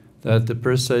the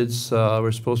Perseids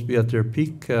were supposed to be at their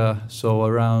peak. So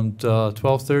around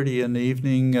 12:30 in the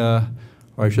evening, or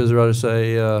I should rather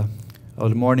say the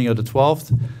morning of the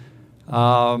 12th,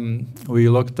 we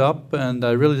looked up, and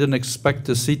I really didn't expect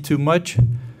to see too much.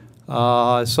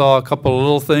 I saw a couple of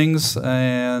little things,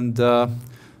 and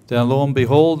then lo and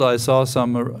behold, I saw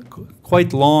some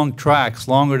quite long tracks,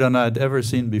 longer than I'd ever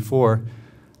seen before.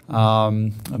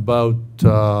 I'd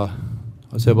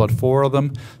say about 4 of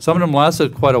them. Some of them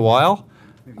lasted quite a while.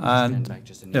 And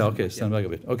stand back a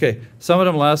bit. Okay, some of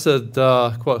them lasted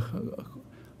quite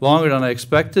longer than I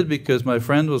expected because my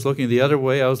friend was looking the other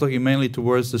way. I was looking mainly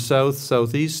towards the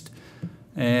southeast,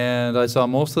 and I saw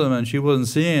most of them, and she wasn't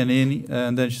seeing any.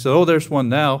 And then she said, "Oh, there's one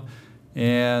now."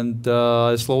 And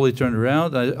I slowly turned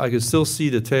around. I could still see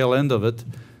the tail end of it,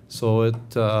 so it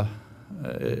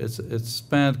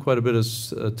spanned quite a bit of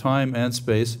time and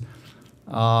space.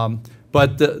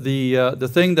 But the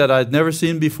thing that I'd never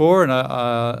seen before, and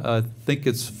I think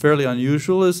it's fairly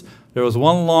unusual, is there was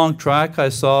one long track I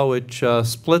saw which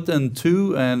split in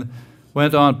two and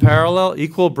went on parallel,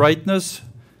 equal brightness,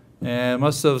 and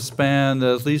must have spanned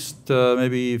at least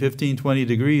maybe 15, 20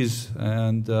 degrees.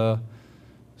 And and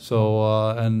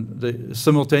they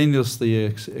simultaneously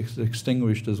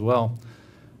extinguished as well.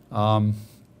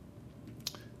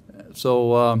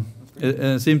 So and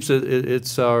it seems that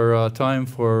it's our time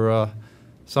for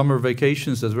summer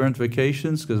vacations as weren't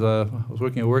vacations, because I was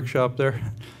working a workshop there.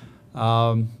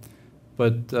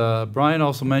 But Brian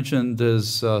also mentioned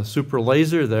his super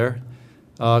laser there.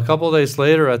 A couple of days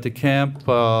later at the camp,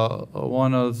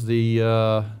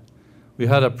 we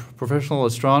had a professional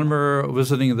astronomer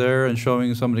visiting there and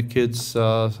showing some of the kids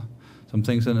some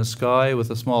things in the sky with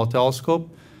a small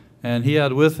telescope. And he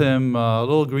had with him a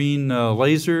little green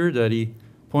laser that he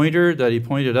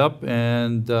pointed up,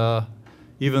 and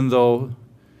even though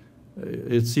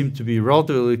it seemed to be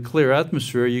relatively clear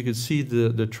atmosphere, you could see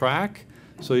the track,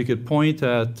 so you could point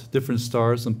at different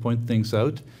stars and point things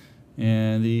out.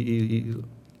 And he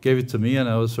gave it to me, and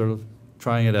I was sort of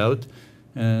trying it out.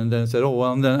 And then said, "Oh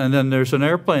well," and then there's an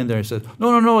airplane there. He said,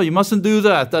 "No, you mustn't do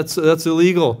that. That's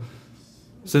illegal."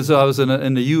 Since I was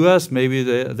in the U.S., maybe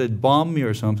they'd bomb me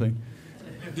or something.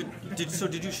 So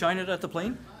did you shine it at the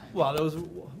plane? Well, it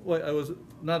was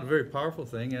not a very powerful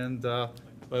thing, and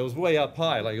but it was way up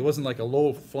high. Like it wasn't like a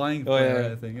low flying plane or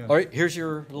anything. Yeah. All right, here's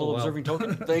your little observing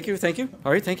token. Thank you.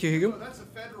 All right, thank you, Hugo. Oh, that's a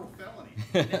federal felony.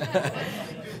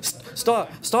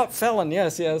 Stop, felon.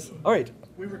 Yes. All right.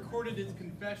 We recorded his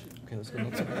confession. Okay, let's go.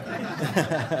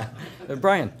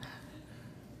 Brian.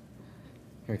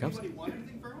 Here he comes. Anybody want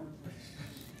anything for him?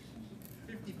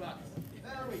 $50.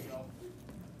 There we go.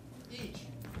 Each.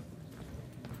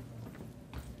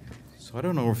 So I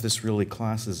don't know if this really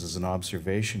classes as an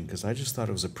observation, because I just thought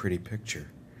it was a pretty picture.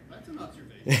 That's an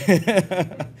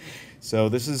observation. So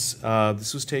this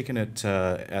was taken at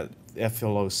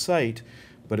FLO site,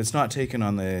 but it's not taken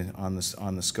on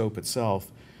the scope itself.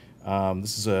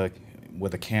 This is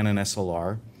with a Canon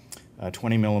SLR, a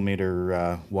 20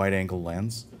 millimeter wide-angle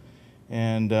lens,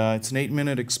 and it's an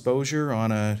 8-minute exposure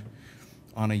on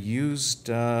a used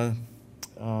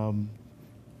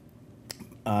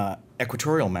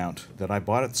equatorial mount that I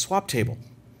bought at the swap table.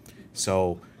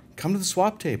 So come to the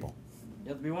swap table.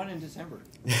 Yeah, there'll be one in December.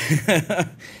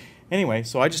 Anyway,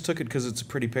 so I just took it because it's a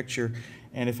pretty picture,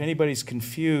 and if anybody's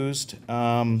confused,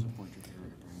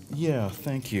 yeah,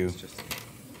 thank you.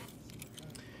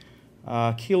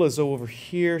 Keela's over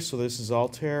here, so this is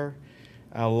Altair.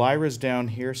 Lyra's down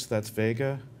here, so that's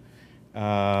Vega.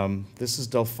 This is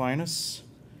Delphinus,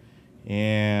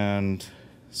 and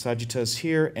Sagitta's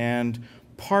here, and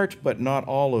part but not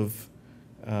all of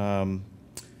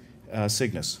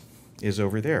Cygnus is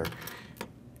over there.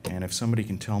 And if somebody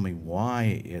can tell me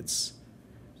why it's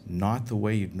not the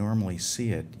way you'd normally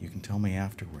see it, you can tell me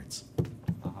afterwards.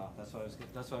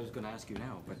 That's what I was going to ask you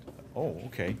now. But oh,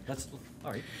 okay. That's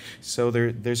all right. So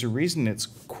there's a reason it's,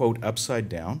 quote, upside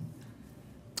down,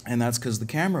 and that's because the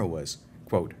camera was,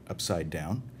 quote, upside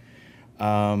down.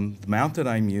 The mount that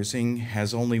I'm using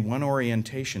has only one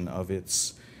orientation of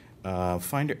its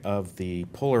finder of the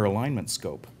polar alignment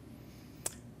scope.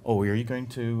 Oh, are you going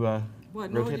to what?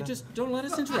 No, you just don't let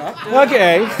us interrupt.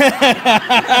 Okay.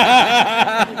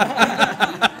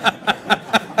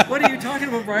 What are you talking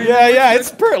about, Brian? Yeah,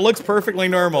 it looks perfectly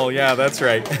normal. Yeah, that's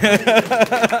right.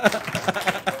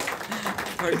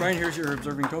 All right, Brian, here's your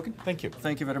observing token. Thank you.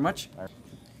 Thank you very much.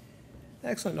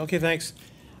 Excellent. Okay, thanks.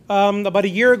 About a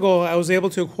year ago, I was able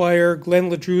to acquire Glenn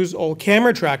Ledru's old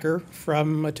camera tracker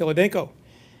from Teledenko.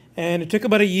 And it took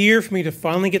about a year for me to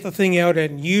finally get the thing out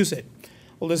and use it.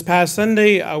 Well, this past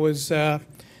Sunday, I was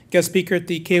guest speaker at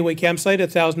the KOA campsite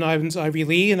at Thousand Islands Ivy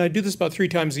Lee, and I do this about 3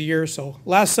 times a year. So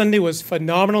last Sunday was a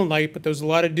phenomenal night, but there was a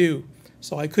lot to do,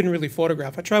 so I couldn't really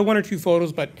photograph. I tried 1 or 2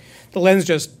 photos, but the lens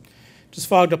just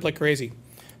fogged up like crazy.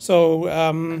 So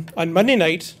on Monday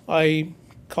night, I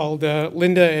called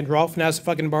Linda and Rolf and asked if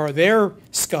I can borrow their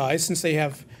skies since they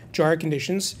have jar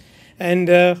conditions. And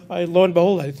lo and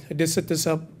behold, I did set this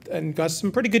up and got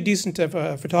some pretty good, decent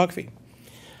photography.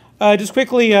 Just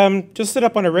quickly, just set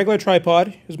up on a regular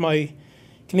tripod. Here's my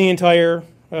Canadian Tire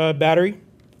battery,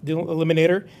 the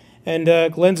eliminator,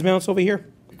 and Glenn's mounts over here.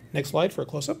 Next slide for a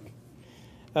close-up.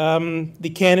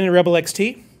 The Canon Rebel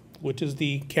XT, which is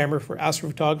the camera for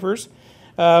astrophotographers.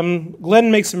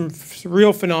 Glenn makes some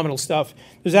real phenomenal stuff.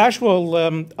 There's actual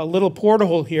a little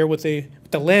porthole here with the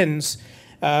lens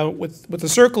with a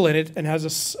circle in it, and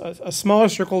has a smaller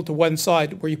circle to one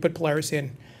side where you put Polaris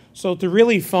in. So to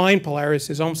really find Polaris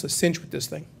is almost a cinch with this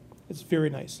thing. It's very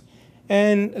nice.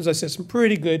 And as I said, some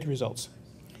pretty good results.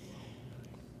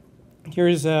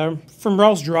 Here's from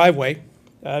Ralph's driveway,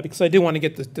 because I did want to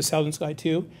get the southern sky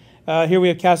too. Here we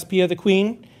have Cassiopeia the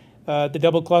Queen, the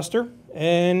double cluster,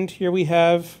 and here we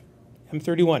have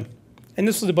M31. And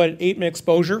this was about an 8-minute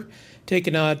exposure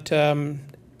taken at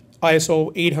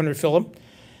ISO 800 film.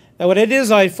 Now what I did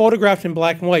is I photographed in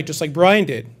black and white, just like Brian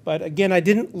did. But again, I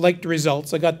didn't like the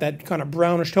results. I got that kind of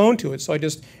brownish tone to it. So I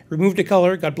just removed the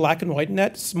color, got black and white, and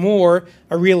that's more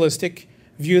a realistic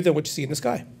view than what you see in the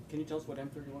sky. Can you tell us what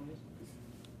M31 is?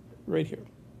 Right here.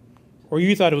 Or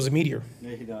you thought it was a meteor. No,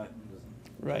 he died.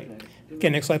 Right. Okay,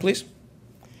 next slide, please.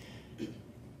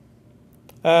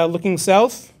 Looking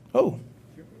south. Oh,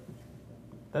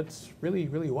 that's really,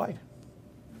 really wide.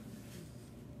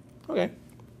 Okay.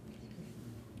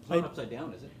 It's not upside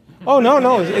down, is it? Oh, no,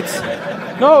 no. It's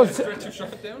Stretch your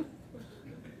shot down?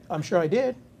 I'm sure I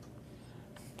did.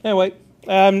 Anyway,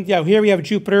 yeah, here we have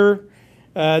Jupiter,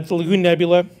 the Lagoon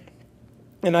Nebula,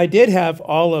 and I did have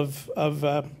all of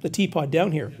the teapot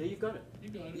down here. Yeah, you've got it.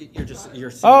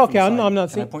 You're seeing Oh, it from okay. I'm the not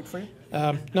side. seeing. Can I point for you?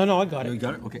 No, I got it. You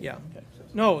got it? Okay. Yeah. Okay.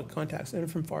 No contacts.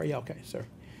 And from far, yeah. Okay, sorry.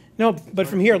 No, but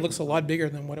from here it looks a lot bigger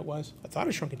than what it was. I thought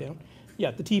I shrunk it down.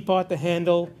 Yeah, the teapot, the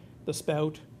handle, the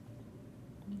spout.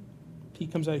 P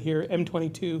comes out here.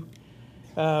 M22,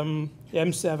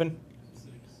 M7,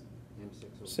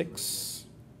 6.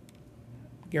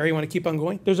 Gary, you want to keep on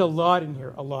going? There's a lot in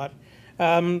here. A lot.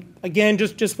 Again,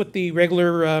 just with the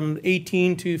regular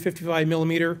 18 to 55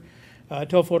 millimeter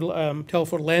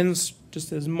telephoto lens,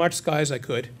 just as much sky as I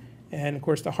could. And of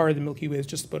course, the heart of the Milky Way is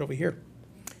just about over here.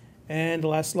 And the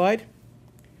last slide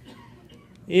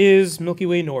is Milky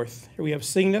Way North. Here we have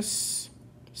Cygnus,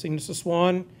 Cygnus the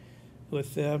Swan,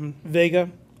 with Vega,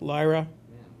 Lyra,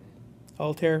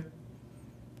 Altair.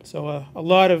 So a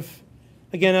lot of,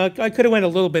 again, I could have went a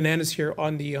little bananas here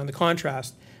on the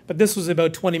contrast, but this was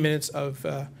about 20 minutes of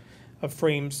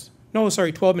frames. No,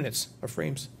 sorry, 12 minutes of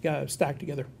frames, yeah, stacked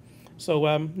together.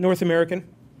 So North American.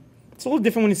 It's a little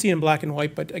different when you see it in black and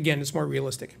white, but again, it's more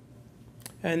realistic.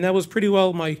 And that was pretty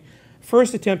well my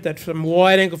first attempt at some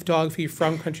wide-angle photography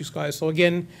from country skies. So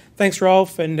again, thanks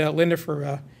Rolf and Linda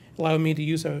for allowing me to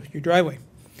use your driveway.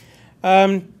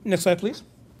 Next slide, please.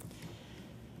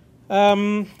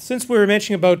 Since we were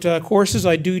mentioning about courses,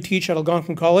 I do teach at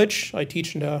Algonquin College. I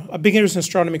teach a beginner's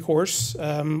astronomy course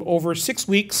over 6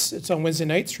 weeks. It's on Wednesday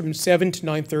nights from 7 to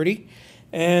 9:30,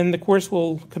 and the course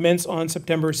will commence on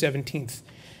September 17th.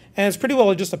 And it's pretty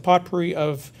well just a potpourri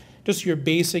of just your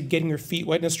basic getting your feet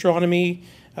wet in astronomy,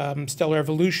 stellar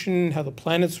evolution, how the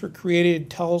planets were created,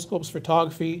 telescopes,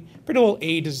 photography, pretty well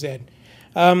A to Z.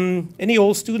 Any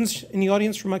old students in the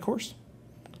audience from my course?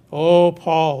 Oh,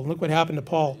 Paul, look what happened to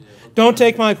Paul. Don't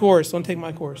take my course, don't take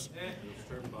my course.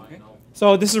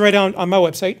 So this is right on my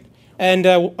website. And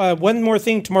one more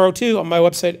thing tomorrow too on my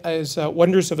website is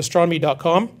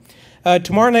wondersofastronomy.com.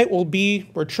 Tomorrow night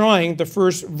we're trying the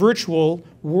first virtual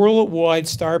worldwide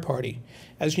star party.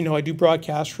 As you know, I do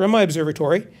broadcast from my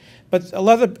observatory, but a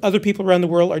lot of other people around the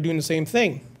world are doing the same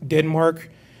thing.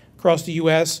 Denmark, across the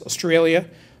US, Australia.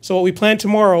 So what we plan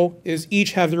tomorrow is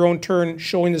each have their own turn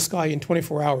showing the sky in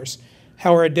 24 hours.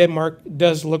 However, Denmark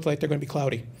does look like they're going to be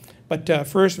cloudy. But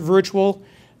first, virtual.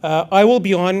 I will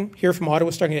be on here from Ottawa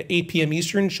starting at 8 p.m.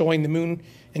 Eastern, showing the moon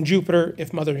and Jupiter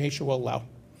if Mother Nature will allow.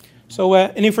 So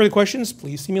any further questions,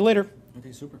 please see me later.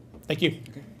 Okay, super. Thank you.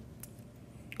 Okay.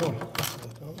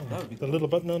 The little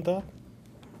button on top?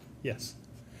 Yes.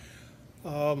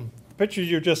 Pictures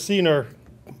you're just seeing are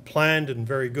planned and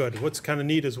very good. What's kind of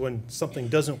neat is when something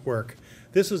doesn't work.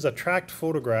 This is a tracked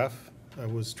photograph. I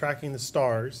was tracking the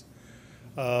stars,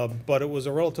 but it was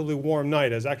a relatively warm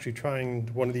night. I was actually trying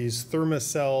one of these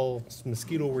thermocell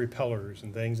mosquito repellers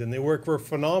and things, and they work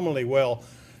phenomenally well.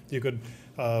 You could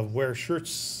wear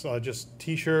shirts, just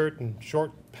t-shirt and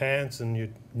short pants,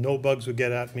 and no bugs would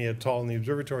get at me at all in the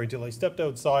observatory until I stepped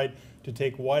outside to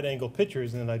take wide-angle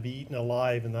pictures, and then I'd be eaten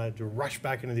alive, and I had to rush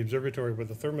back into the observatory where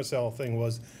the thermocell thing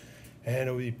was, and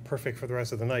it would be perfect for the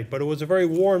rest of the night. But it was a very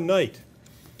warm night.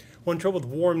 One trouble with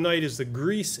warm night is the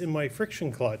grease in my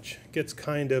friction clutch gets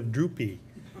kind of droopy.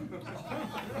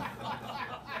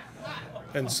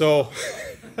 And so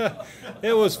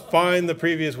it was fine the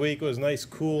previous week. It was a nice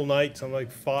cool night, something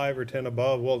like 5 or 10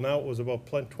 above. Well, now it was about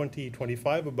 20,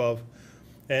 25 above,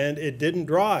 and it didn't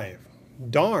drive.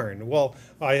 Darn. Well,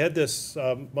 I had this,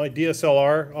 my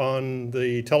DSLR on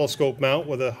the telescope mount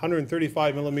with a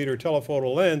 135 millimeter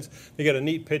telephoto lens to get a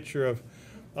neat picture of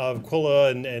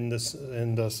McCullough and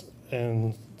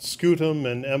Scutum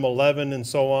and M11 and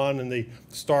so on, and the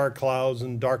star clouds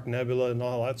and dark nebula and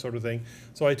all that sort of thing.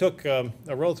 So I took a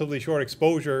relatively short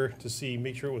exposure to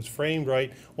make sure it was framed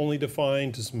right, only to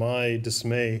find, to my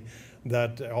dismay,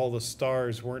 that all the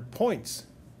stars weren't points.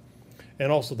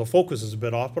 And also the focus is a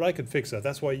bit off, but I could fix that.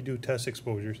 That's why you do test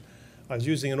exposures. I was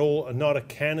using not a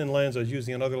Canon lens, I was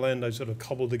using another lens. I sort of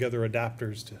coupled together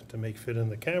adapters to make fit in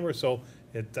the camera, so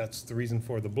that's the reason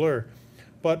for the blur.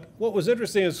 But what was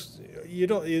interesting is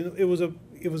it was a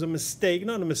it was a mistake,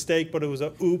 not a mistake, but it was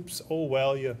a oops, oh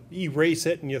well, you erase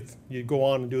it and you go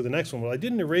on and do the next one. Well, I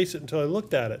didn't erase it until I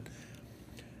looked at it.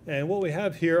 And what we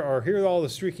have here are all the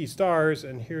streaky stars,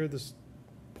 and here are the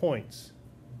points.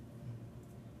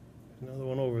 Another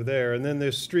one over there, and then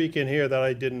there's streak in here that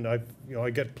I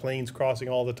get planes crossing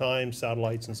all the time,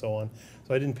 satellites and so on,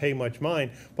 so I didn't pay much mind.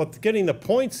 But getting the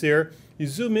points here, you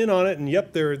zoom in on it, and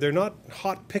yep, they're not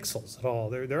hot pixels at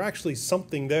all. They're actually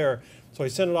something there. So I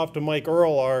sent it off to Mike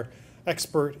Earl, our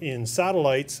expert in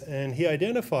satellites, and he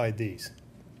identified these.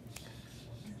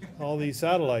 All these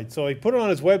satellites. So he put it on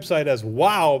his website as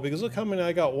wow, because look how many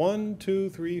I got. 1, 2,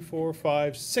 3, 4,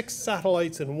 5, 6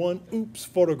 satellites in one oops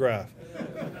photograph.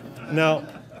 Now,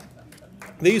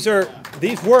 these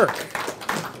work.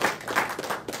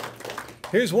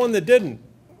 Here's one that didn't.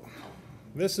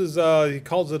 This is, he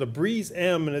calls it a Breeze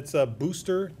M, and it's a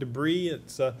booster debris.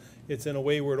 It's in a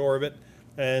wayward orbit,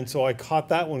 and so I caught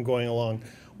that one going along.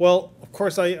 Well, of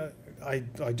course, I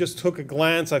just took a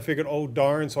glance. I figured, oh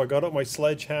darn! So I got out my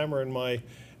sledgehammer and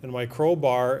my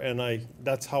crowbar, and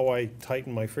that's how I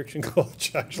tighten my friction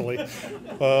clutch. Actually,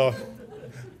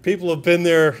 people have been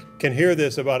there, can hear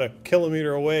this about a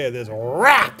kilometer away. This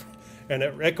rap, and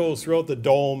it echoes throughout the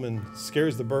dome and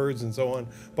scares the birds and so on.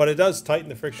 But it does tighten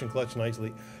the friction clutch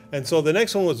nicely. And so the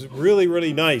next one was really,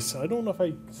 really nice. I don't know if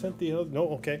I sent the other. No,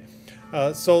 okay.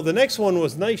 So the next one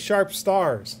was nice sharp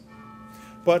stars.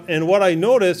 And what I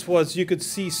noticed was you could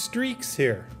see streaks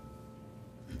here.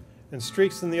 And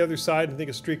streaks on the other side, and I think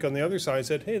a streak on the other side. I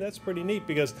said, hey, that's pretty neat,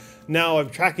 because now I'm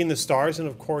tracking the stars, and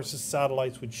of course the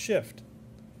satellites would shift.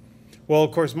 Well,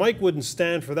 of course, Mike wouldn't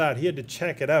stand for that. He had to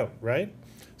check it out, right?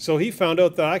 So he found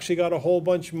out that I actually got a whole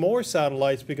bunch more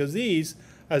satellites, because these,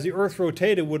 as the Earth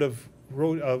rotated, would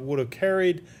have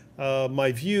carried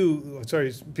my view.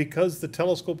 Sorry, because the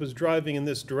telescope is driving in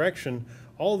this direction,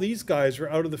 all these guys are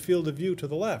out of the field of view to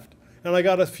the left. And I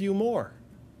got a few more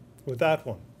with that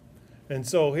one. And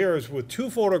so here's with 2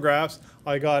 photographs,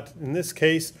 I got, in this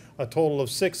case, a total of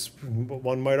 6,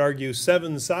 one might argue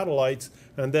 7 satellites.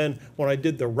 And then when I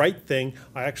did the right thing,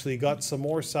 I actually got some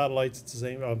more satellites at the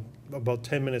same, about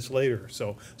 10 minutes later.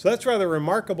 So that's a rather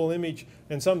remarkable image,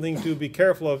 and something to be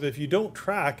careful of. If you don't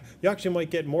track, you actually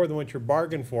might get more than what you're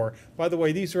bargained for. By the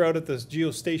way, these are out at this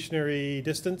geostationary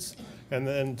distance. And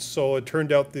then so it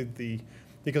turned out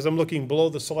because I'm looking below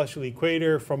the celestial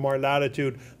equator from our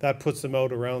latitude, that puts them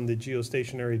out around the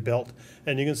geostationary belt.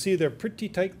 And you can see they're pretty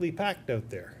tightly packed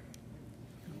out there.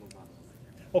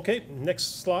 Okay,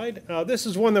 next slide. This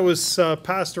is one that was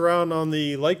passed around on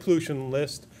the light pollution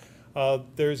list.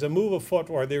 There's a move afoot,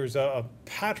 or there's a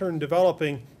pattern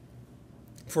developing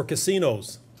for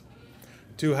casinos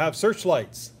to have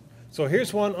searchlights. So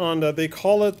here's one on, they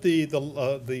call it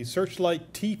the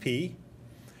searchlight TP.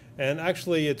 And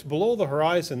actually, it's below the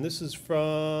horizon. This is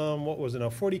from, what was it now,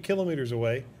 40 kilometers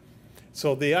away.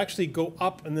 So they actually go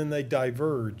up and then they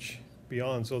diverge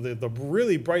beyond. So the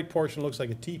really bright portion looks like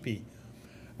a teepee.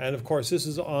 And of course, this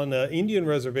is on an Indian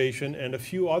reservation, and a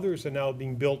few others are now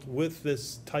being built with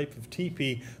this type of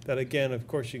teepee that, again, of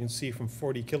course, you can see from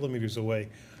 40 kilometers away.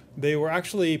 They were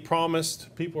actually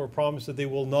promised, people were promised that they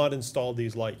will not install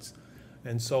these lights.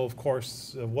 And so, of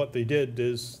course, what they did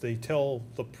is they told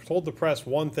the press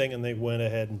one thing, and they went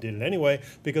ahead and did it anyway,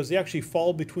 because they actually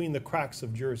fall between the cracks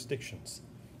of jurisdictions.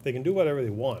 They can do whatever they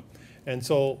want. And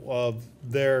so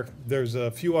there's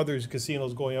a few other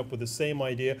casinos going up with the same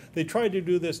idea. They tried to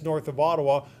do this north of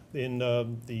Ottawa, in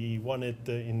the one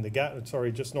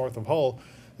just north of Hull.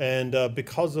 And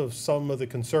because of some of the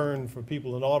concern for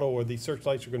people in Ottawa, where these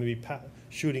searchlights are going to be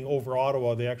shooting over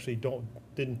Ottawa, they actually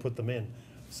didn't put them in.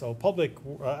 So public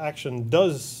action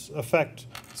does affect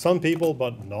some people,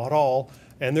 but not all.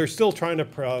 And they're still trying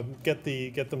to get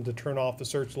them to turn off the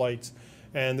searchlights.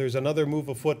 And there's another move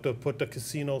afoot to put the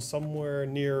casino somewhere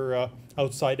near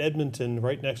outside Edmonton,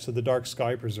 right next to the Dark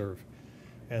Sky Preserve.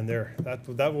 And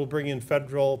that will bring in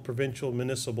federal, provincial,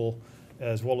 municipal,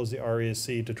 as well as the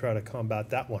RASC to try to combat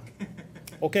that one.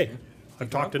 Okay, I've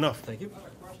talked enough. Thank you. Another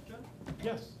question?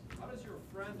 Yes. How does your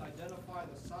friend identify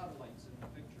the satellites in the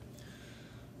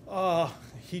pictures?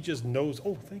 He just knows.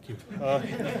 Oh, thank you.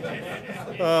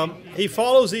 He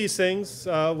follows these things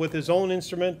with his own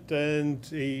instrument, and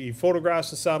he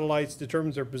photographs the satellites,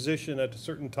 determines their position at a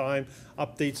certain time,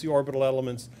 updates the orbital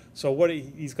elements. So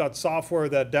he's got software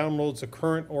that downloads the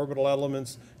current orbital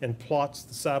elements and plots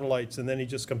the satellites, and then he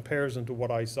just compares them to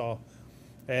what I saw.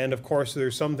 And of course,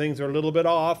 there's some things that are a little bit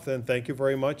off, and thank you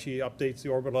very much. He updates the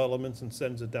orbital elements and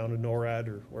sends it down to NORAD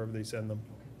or wherever they send them.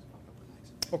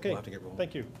 Okay, We'll have to get rolling.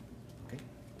 thank you. Okay.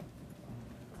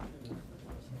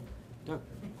 Doug.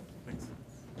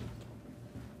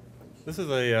 This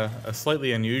is a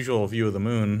slightly unusual view of the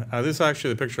moon. This is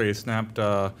actually the picture I snapped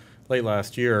late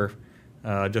last year,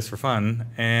 just for fun.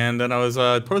 And then I was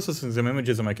processing some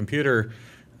images on my computer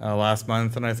last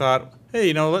month, and I thought, hey,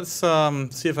 you know, let's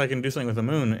see if I can do something with the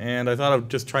moon. And I thought of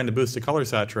just trying to boost the color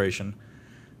saturation.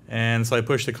 And so I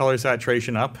pushed the color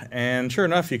saturation up, and sure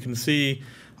enough, you can see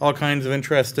all kinds of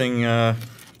interesting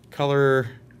color.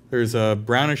 There's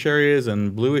brownish areas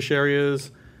and bluish areas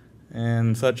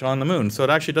and such on the moon. So it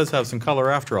actually does have some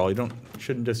color after all. You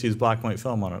shouldn't just use black and white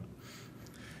film on it.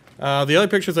 The other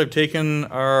pictures I've taken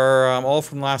are all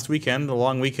from last weekend. The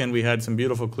long weekend we had some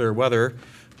beautiful clear weather.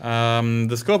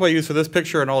 The scope I used for this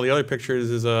picture and all the other pictures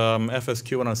is FSQ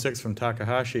 106 from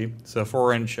Takahashi. It's a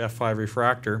 4-inch f5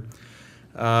 refractor.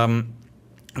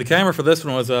 The camera for this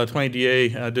one was a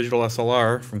 20DA digital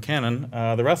SLR from Canon.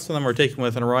 The rest of them were taken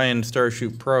with an Orion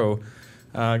Starshoot Pro.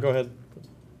 Go ahead.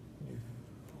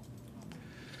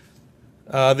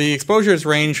 The exposures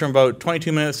range from about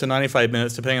 22 minutes to 95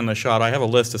 minutes, depending on the shot. I have a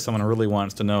list if someone really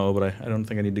wants to know, but I don't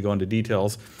think I need to go into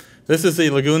details. This is the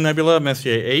Lagoon Nebula,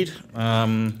 Messier 8.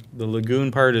 The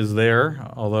lagoon part is there,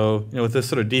 although with this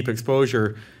sort of deep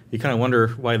exposure, you kind of wonder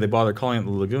why they bother calling it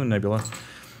the Lagoon Nebula.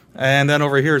 And then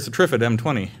over here is the Trifid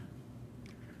M20.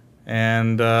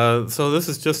 And so this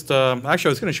is just, actually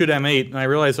I was going to shoot M8, and I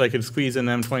realized I could squeeze in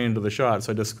M20 into the shot,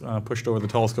 so I just pushed over the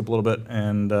telescope a little bit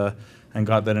and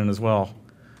got that in as well.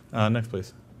 Next,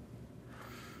 please.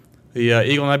 The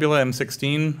Eagle Nebula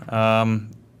M16.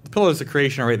 The pillars of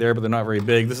creation are right there, but they're not very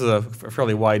big. This is a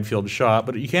fairly wide field shot,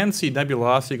 but you can see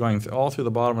nebulosity going all through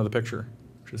the bottom of the picture,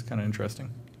 which is kind of interesting.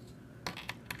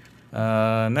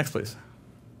 Next, please.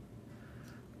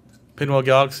 Pinwheel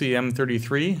Galaxy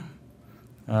M33.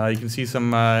 You can see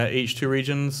some H2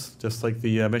 regions, just like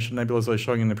the Mission Nebulas I was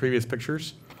showing in the previous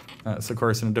pictures. It's, of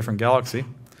course, in a different galaxy.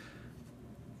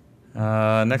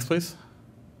 Next, please.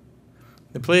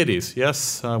 The Pleiades.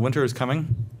 Yes, winter is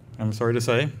coming, I'm sorry to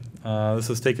say. This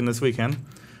is taken this weekend.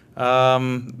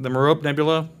 The Merope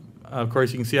Nebula, of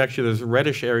course, you can see actually there's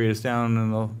reddish areas down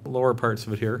in the lower parts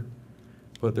of it here,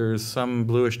 but there's some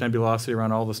bluish nebulosity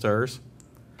around all the stars.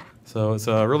 So it's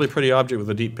a really pretty object with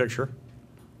a deep picture.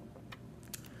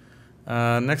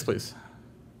 Next, please.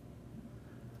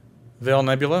 Veil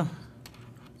Nebula.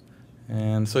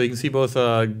 And so you can see both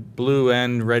blue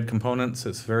and red components.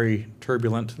 It's very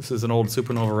turbulent. This is an old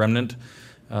supernova remnant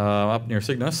up near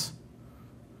Cygnus.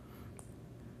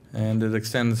 And it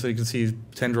extends, so you can see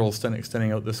tendrils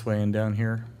extending out this way and down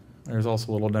here. There's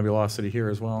also a little nebulosity here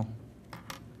as well.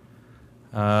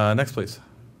 Next, please.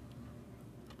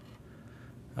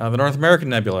 The North American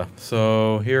Nebula.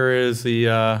 So here is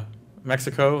the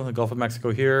Mexico, the Gulf of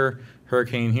Mexico here,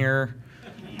 hurricane here.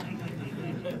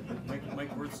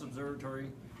 Mike Worth's observatory.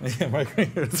 Yeah,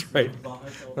 that's right.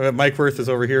 Mike Worth is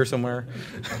over here somewhere.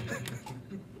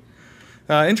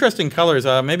 Interesting colors.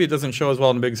 Maybe it doesn't show as well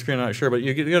on the big screen, I'm not sure, but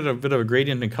you get a bit of a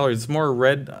gradient in colors. It's more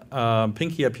red,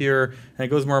 pinky up here, and it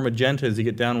goes more magenta as you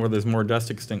get down where there's more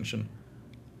dust extinction.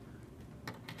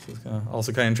 So it's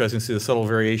also kind of interesting to see the subtle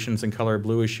variations in color,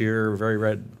 bluish here, very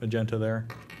red magenta there.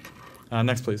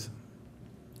 Next, please.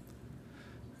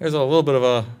 There's a little bit of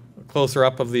a closer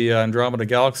up of the Andromeda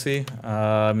Galaxy.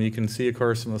 You can see, of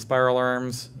course, some of the spiral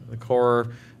arms, the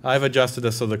core. I've adjusted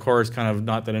this so the core is kind of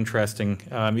not that interesting.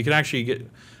 You can actually get,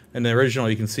 in the original,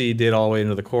 you can see data all the way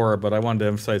into the core, but I wanted to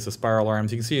emphasize the spiral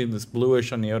arms. You can see this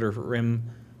bluish on the outer rim.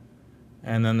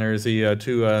 And then there's the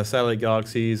two satellite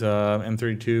galaxies,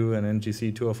 M32 and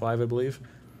NGC 205, I believe.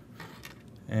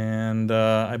 And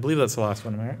I believe that's the last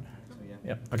one, am I right?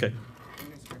 Yeah, okay.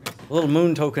 A little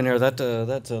moon token there. That's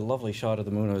a lovely shot of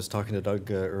the moon. I was talking to Doug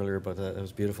earlier about that. It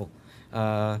was beautiful.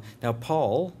 Now,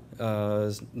 Paul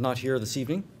is not here this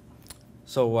evening.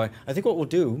 So I think what we'll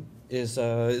do is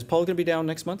Paul going to be down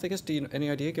next month, I guess? Any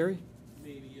idea, Gary?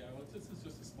 Maybe, well, this is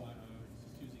just a slide.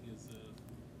 Just using his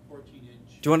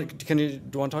 14-inch. Do you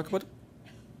want to talk about it?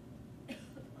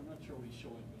 I'm not sure what he's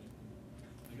showing,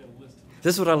 but I got a list.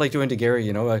 This is what I like doing to Gary,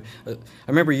 you know. I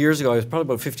remember years ago, it was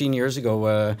probably about 15 years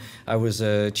ago, I was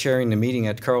chairing the meeting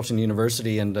at Carleton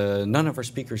University, and none of our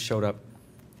speakers showed up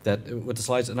with the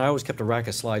slides, and I always kept a rack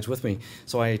of slides with me.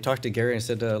 So I talked to Gary and I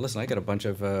said, listen, I got a bunch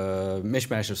of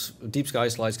mishmash of deep sky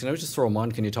slides. Can I just throw them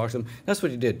on? Can you talk to them? That's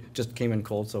what he did. Just came in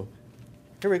cold. So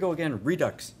here we go again,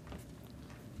 Redux.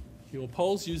 Okay, well,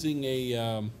 Paul's using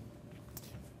a,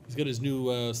 he's got his new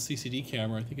CCD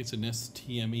camera. I think it's an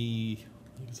STME,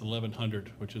 I think it's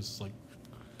 1100, which is like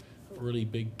a really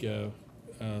big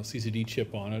CCD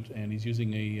chip on it. And he's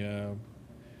using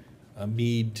a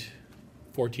Meade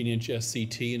 14-inch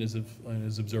SCT in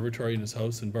his observatory in his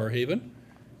house in Barrhaven,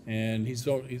 and he's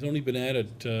only been at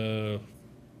it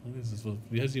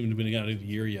He hasn't even been out a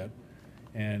year yet,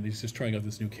 and he's just trying out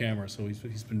this new camera. So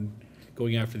he's been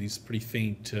going after these pretty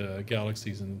faint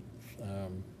galaxies and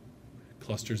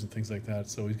clusters and things like that.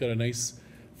 So he's got a nice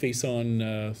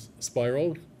face-on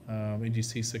spiral,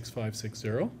 NGC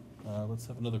 6560. Let's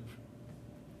have another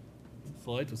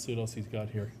slide. Let's see what else he's got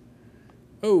here.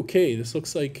 Okay, this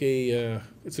looks like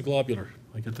it's a globular.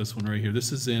 I got this one right here.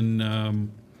 This is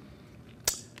in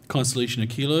constellation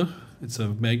Aquila. It's a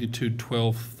magnitude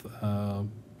 12th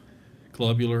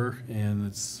globular, and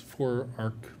it's 4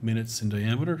 arc minutes in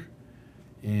diameter.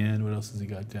 And what else has he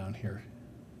got down here?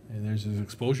 And there's his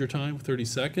exposure time, 30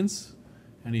 seconds,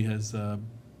 and he has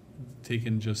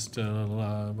taken just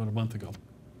about a month ago.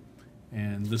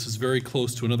 And this is very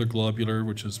close to another globular,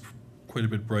 which is quite a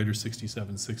bit brighter,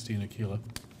 6760 in Aquila. Okay,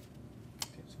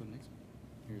 let's go next.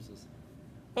 Here's this.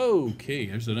 Okay,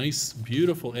 there's a nice,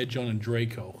 beautiful Edge-on and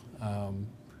Draco.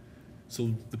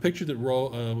 So the picture that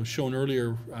was shown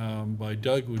earlier by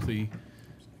Doug with the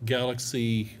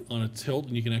galaxy on a tilt,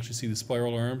 and you can actually see the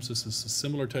spiral arms. This is a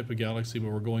similar type of galaxy,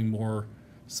 but we're going more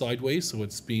sideways. So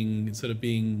it's being, instead of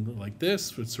being like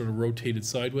this, it's sort of rotated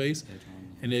sideways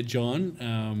and edge on.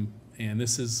 And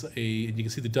this is you can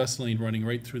see the dust lane running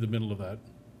right through the middle of that.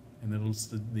 And then it's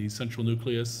the central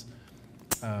nucleus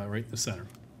right in the center.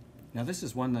 Now this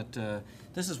is one that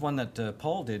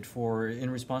Paul did in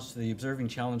response to the observing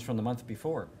challenge from the month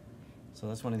before. So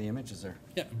that's one of the images there.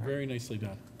 Yeah, very nicely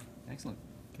done. Excellent.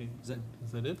 Okay, is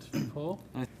that it, Paul?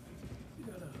 You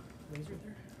got a laser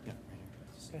there? Yeah,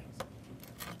 right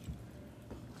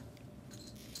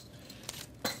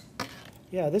here.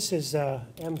 Yeah, this is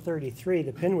M33,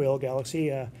 the Pinwheel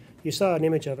Galaxy. You saw an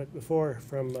image of it before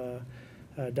from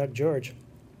Doug George.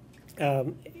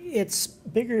 It's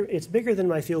bigger than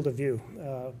my field of view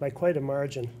by quite a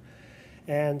margin,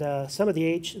 and some of the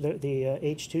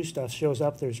H2 stuff shows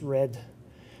up. There's red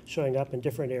showing up in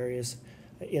different areas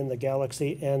in the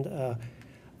galaxy, and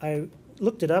I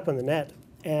looked it up on the net,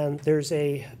 and there's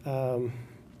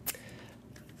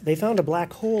they found a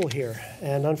black hole here,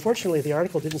 and unfortunately the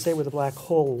article didn't say where the black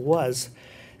hole was,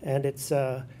 and it's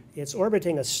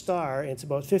orbiting a star. It's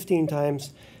about 15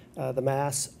 times the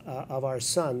mass of our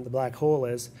sun, the black hole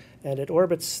is, and it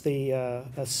orbits a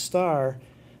star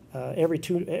every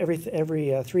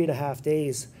 3.5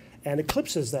 days and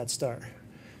eclipses that star.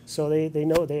 So they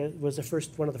know it was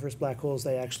one of the first black holes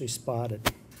they actually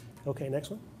spotted. Okay,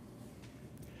 next one.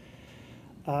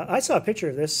 I saw a picture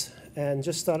of this and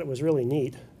just thought it was really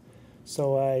neat.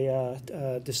 So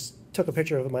I just took a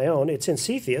picture of my own. It's in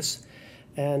Cepheus,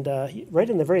 and right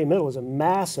in the very middle is a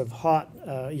massive, hot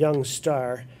young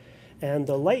star. And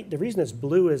the reason it's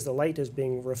blue is the light is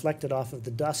being reflected off of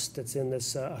the dust that's in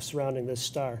this surrounding this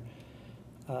star.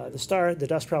 The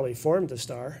dust probably formed the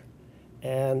star,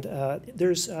 and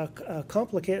there's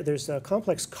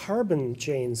complex carbon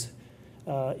chains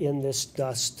in this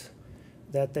dust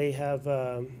that they have.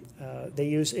 They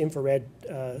use infrared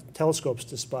telescopes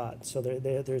to spot. So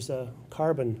there's a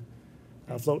carbon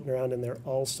floating around in there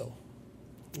also.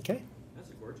 Okay. That's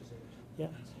a gorgeous Yeah.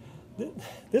 image.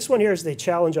 This one here is the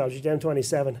challenge object,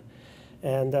 M27,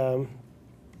 and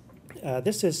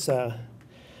this is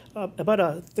about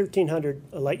 1,300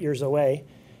 light years away,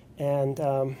 and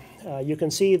you can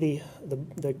see the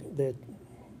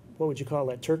what would you call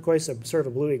that, turquoise, sort of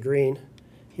a bluey green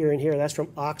here and here. That's from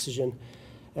oxygen,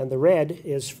 and the red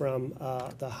is from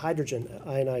the hydrogen,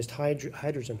 ionized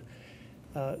hydrogen.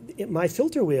 My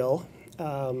filter wheel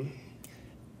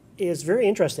is very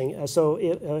interesting. So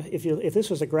if this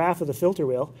was a graph of the filter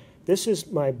wheel, this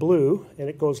is my blue, and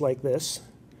it goes like this,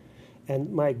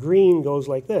 and my green goes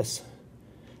like this,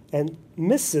 and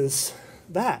misses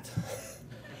that.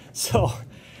 So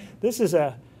this is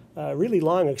a really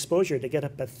long exposure to get a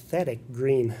pathetic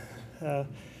green.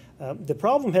 The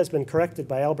problem has been corrected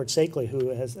by Albert Sakeley, who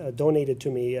has donated to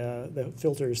me the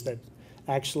filters that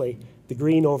actually the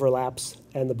green overlaps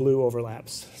and the blue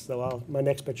overlaps. So my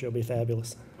next picture will be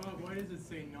fabulous. Why does it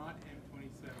say not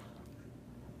M27?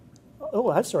 Oh,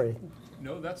 I'm sorry.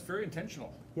 No, that's very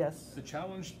intentional. Yes. The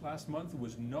challenge last month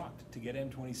was not to get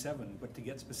M27, but to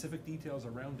get specific details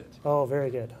around it. Oh, very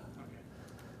good.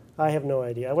 I have no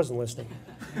idea. I wasn't listening.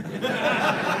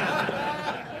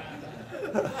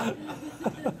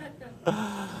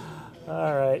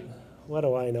 All right. What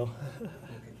do I know?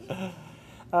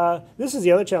 This is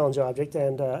the other challenge object,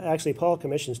 and actually Paul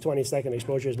Commission's 20-second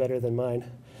exposure is better than mine.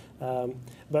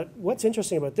 But what's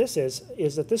interesting about this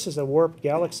is that this is a warped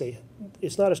galaxy.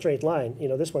 It's not a straight line. You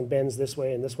know, this one bends this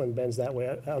way and this one bends that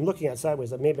way. I'm looking at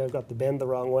sideways. Maybe I've got the bend the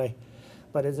wrong way,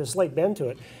 but there's a slight bend to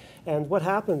it. And what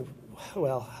happened?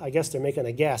 Well, I guess they're making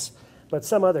a guess. but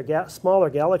some other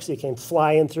smaller galaxy came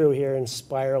flying through here and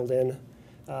spiraled in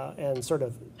and sort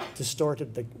of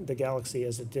distorted the galaxy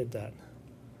as it did that.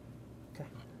 Okay.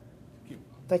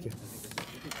 Thank you.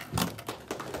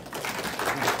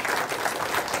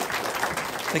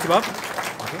 Thank you, Bob.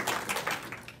 Okay.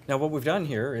 Now, what we've done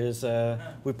here is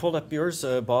we pulled up yours,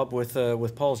 Bob,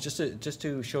 with Paul's, just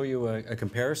to show you a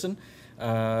comparison.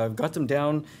 I've got them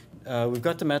down. We've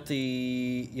got them at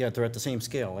they're at the same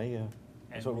scale, eh?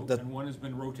 And one has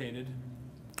been rotated.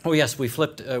 Oh yes, we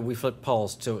flipped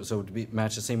Paul's so to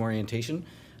match the same orientation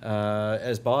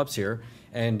as Bob's here,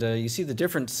 and you see the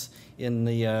difference in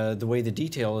the way the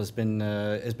detail has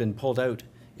been pulled out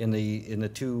in the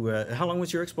two. How long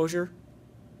was your exposure,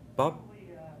 Bob? Probably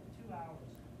 2 hours.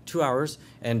 2 hours,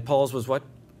 and Paul's was what?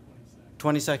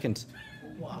 20 seconds.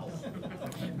 Wow.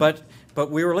 But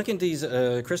we were looking at these,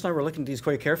 Chris and I were looking at these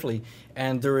quite carefully,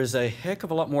 and there is a heck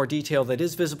of a lot more detail that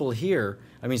is visible here.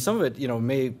 I mean, some of it,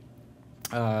 may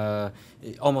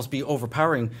almost be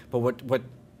overpowering, but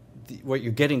what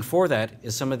you're getting for that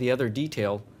is some of the other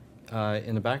detail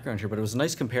in the background here. But it was a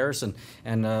nice comparison,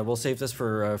 and we'll save this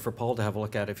for Paul to have a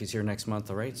look at if he's here next month,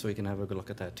 all right? So he can have a good look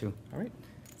at that too, all right?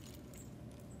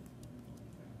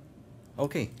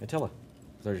 Okay, Attila.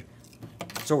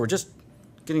 So we're just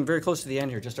getting very close to the end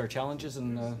here, just our challenges,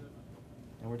 and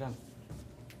we're done.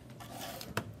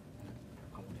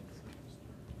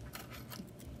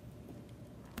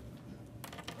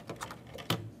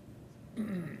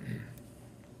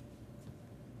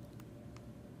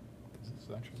 Does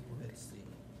this actually work? Let's see.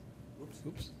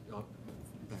 Oops. Oh,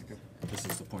 back up. This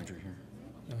is the pointer here.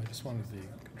 No, I just wanted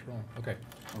the control. Okay.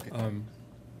 Okay.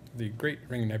 The Great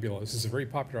Ring Nebula. This is a very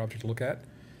popular object to look at.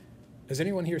 Has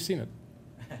anyone here seen it?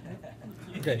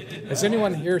 Okay. Has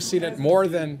anyone here seen it more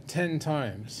than 10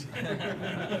 times?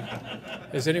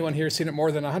 Has anyone here seen it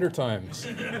more than 100 times?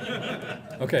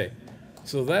 Okay.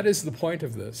 So that is the point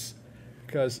of this,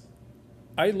 because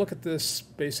I look at this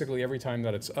basically every time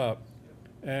that it's up,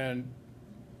 and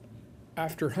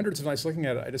after hundreds of nights looking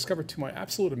at it, I discovered to my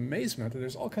absolute amazement that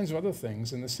there's all kinds of other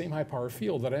things in the same high power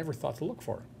field that I never thought to look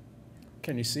for.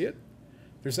 Can you see it?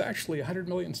 There's actually 100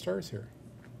 million stars here.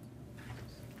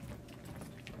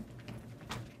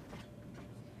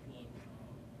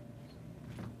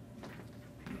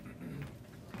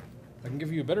 I can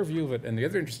give you a better view of it, and the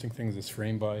other interesting thing is it's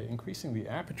framed by increasing the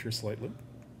aperture slightly.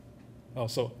 Oh,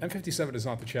 so M57 is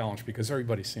not the challenge because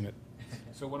everybody's seen it.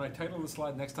 So when I title the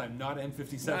slide next time, not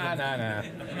M57. Nah.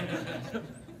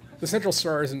 The central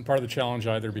star isn't part of the challenge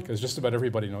either because just about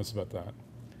everybody knows about that.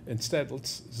 Instead,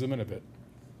 let's zoom in a bit.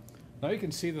 Now you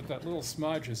can see that that little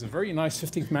smudge is a very nice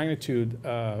 15th magnitude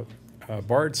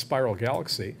barred spiral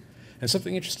galaxy. And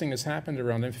something interesting has happened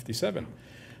around M57.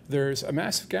 There's a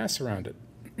massive gas around it.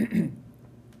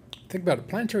 Think about it.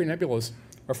 Planetary nebulas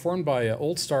are formed by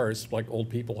old stars, like old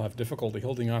people have difficulty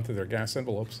holding onto their gas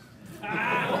envelopes.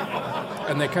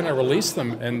 And they kind of release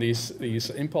them in these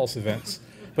impulse events.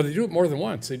 But they do it more than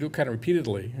once. They do it kind of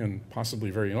repeatedly and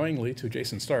possibly very annoyingly to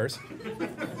adjacent stars.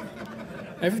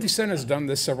 M57 has done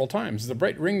this several times. The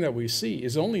bright ring that we see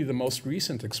is only the most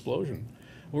recent explosion.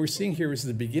 What we're seeing here is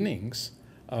the beginnings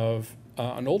of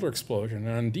an older explosion.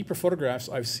 And on deeper photographs,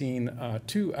 I've seen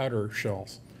 2 outer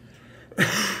shells.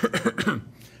 Now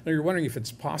you're wondering if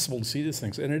it's possible to see these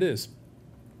things, and it is.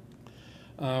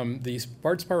 The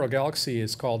barred spiral galaxy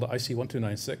is called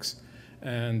IC1296,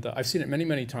 and I've seen it many,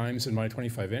 many times in my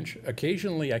 25-inch.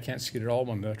 Occasionally, I can't see it at all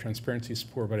when the transparency is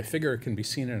poor, but I figure it can be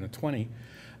seen in a 20.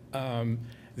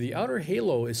 The outer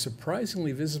halo is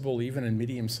surprisingly visible even in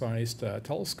medium-sized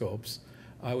telescopes.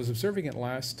 I was observing it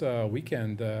last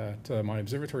weekend at my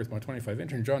observatory with my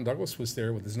 25-inch, and John Douglas was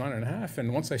there with his 9.5,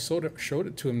 and once I showed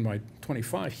it to him, my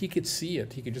 25, he could see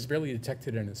it. He could just barely detect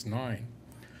it in his 9.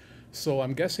 So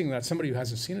I'm guessing that somebody who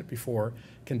hasn't seen it before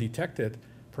can detect it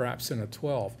perhaps in a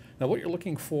 12. Now what you're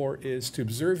looking for is to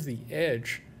observe the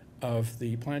edge of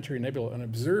the planetary nebula and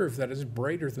observe that it's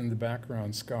brighter than the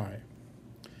background sky.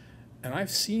 And I've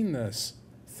seen this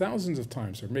thousands of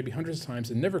times, or maybe hundreds of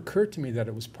times. It never occurred to me that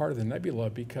it was part of the nebula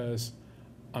because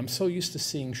I'm so used to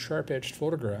seeing sharp-edged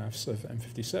photographs of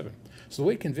M57. So the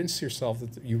way to convince yourself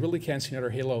that you really can see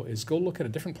another halo is go look at a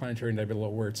different planetary nebula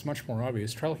where it's much more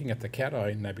obvious. Try looking at the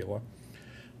Cat-Eye Nebula,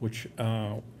 which,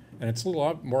 and it's a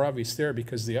little more obvious there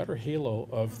because the outer halo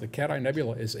of the Cat-Eye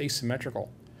Nebula is asymmetrical.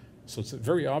 So it's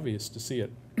very obvious to see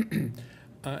it.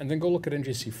 And then go look at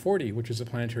NGC 40, which is a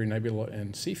planetary nebula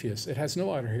in Cepheus. It has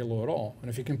no outer halo at all. And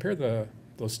if you compare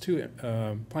those two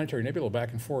planetary nebula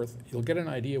back and forth, you'll get an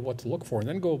idea of what to look for. And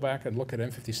then go back and look at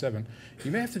M57.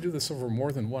 You may have to do this over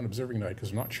more than one observing night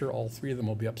because I'm not sure all 3 of them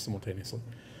will be up simultaneously.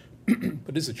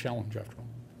 But it is a challenge after all.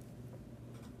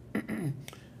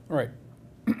 All right.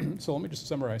 So let me just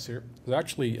summarize here. There's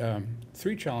actually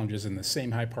 3 challenges in the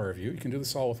same high power view. You can do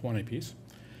this all with one eyepiece.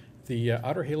 The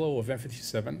outer halo of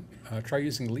M57, try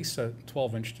using at least a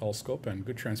 12-inch telescope and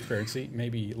good transparency.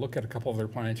 Maybe look at a couple of their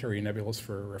planetary nebulas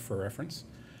for reference.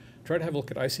 Try to have a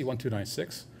look at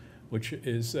IC1296, which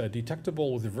is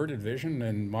detectable with averted vision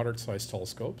and moderate-sized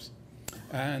telescopes.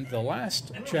 And the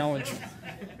last challenge,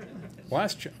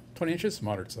 20 inches,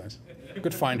 moderate size.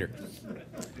 Good finder.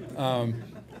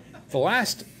 The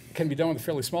last can be done with a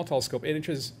fairly small telescope, 8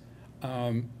 inches.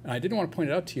 And I didn't want to point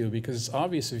it out to you because it's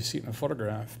obvious if you see it in a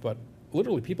photograph, but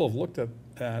literally people have looked at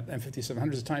M57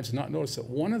 hundreds of times and not noticed that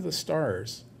one of the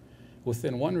stars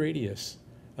within one radius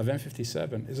of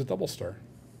M57 is a double star.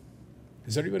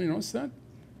 Does everybody notice that?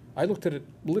 I looked at it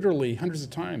literally hundreds of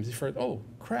times before, oh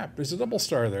crap, there's a double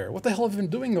star there. What the hell have I been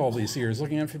doing all these years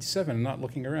looking at M57 and not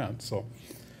looking around? So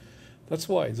that's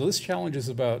why. So this challenge is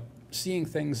about seeing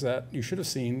things that you should have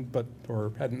seen but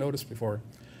or hadn't noticed before.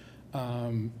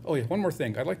 Oh yeah, one more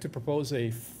thing. I'd like to propose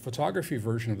a photography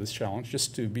version of this challenge,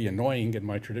 just to be annoying in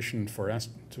my tradition for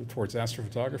towards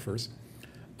astrophotographers.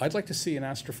 I'd like to see an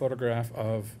astrophotograph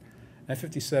of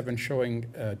M57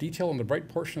 showing detail in the bright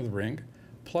portion of the ring,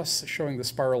 plus showing the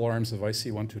spiral arms of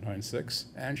IC1296,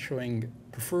 and showing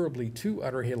preferably 2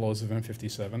 outer halos of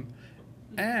M57,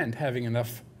 and having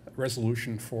enough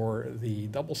resolution for the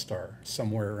double star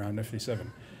somewhere around M57.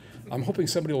 I'm hoping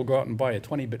somebody will go out and buy a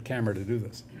 20-bit camera to do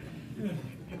this.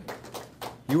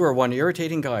 You are one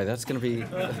irritating guy. That's going to be...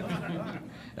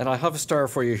 And I have a star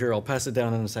for you here. I'll pass it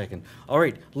down in a second. All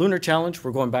right, Lunar Challenge.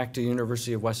 We're going back to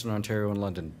University of Western Ontario in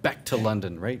London. Back to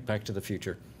London, right? Back to the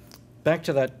future. Back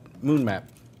to that moon map.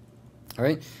 All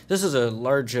right, this is a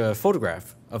large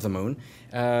photograph of the moon.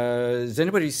 Does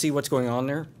anybody see what's going on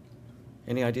there?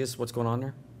 Any ideas what's going on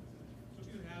there?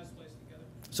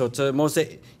 So it's a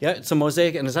mosaic. Yeah, it's a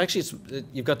mosaic, and it's actually,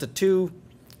 you've got the 2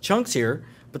 chunks here,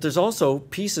 but there's also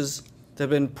pieces that have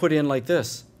been put in like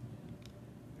this.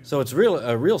 So it's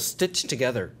a real stitch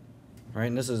together, right?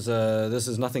 And this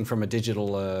is nothing from a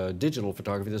digital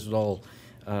photography. This is all,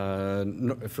 if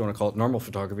you want to call it normal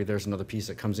photography. There's another piece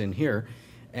that comes in here,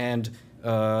 and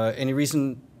any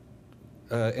reason?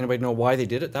 Anybody know why they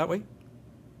did it that way?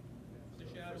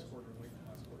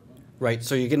 Right,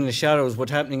 so you're getting the shadows.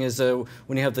 What's happening is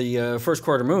when you have the first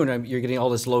quarter moon, you're getting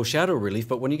all this low shadow relief,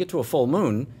 but when you get to a full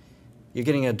moon, you're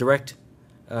getting a direct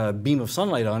beam of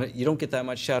sunlight on it. You don't get that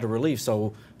much shadow relief,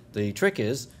 so the trick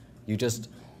is you just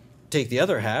take the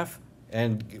other half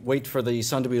and wait for the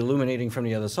sun to be illuminating from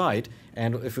the other side.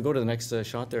 And if we go to the next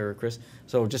shot there, Chris,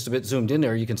 so just a bit zoomed in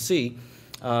there, you can see,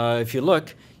 if you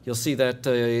look, you'll see that,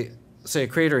 say a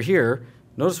crater here,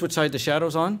 notice which side the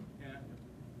shadow's on?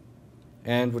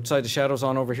 And which side the shadow's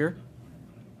on over here?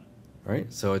 All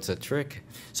right, so it's a trick.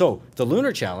 So the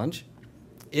Lunar Challenge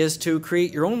is to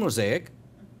create your own mosaic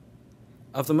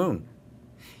of the moon.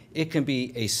 It can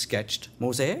be a sketched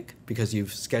mosaic because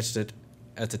you've sketched it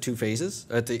at the 2 phases.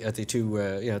 At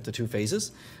the two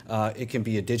phases. It can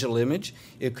be a digital image.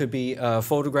 It could be a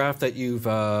photograph that you've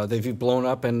blown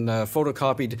up and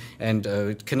photocopied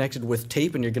and connected with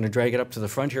tape, and you're going to drag it up to the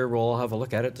front here. We'll all have a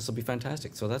look at it. This will be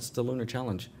fantastic. So that's the Lunar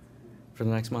Challenge for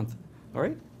the next month. All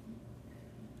right?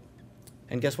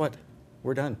 And guess what?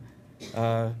 We're done.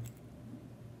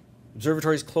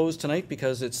 Observatory's closed tonight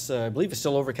because it's, I believe it's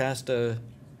still overcast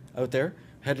out there.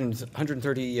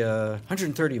 130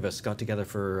 of us got together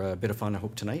for a bit of fun, I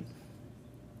hope, tonight.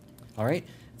 All right.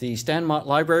 The Stanmont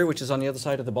Library, which is on the other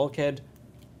side of the bulkhead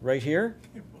right here.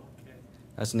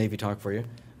 That's Navy talk for you.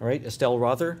 All right. Estelle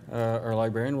Rother, our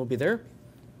librarian, will be there.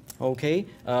 Okay.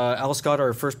 Al Scott,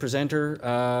 our first presenter,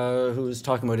 who's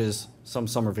talking about some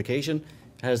summer vacation,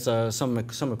 has some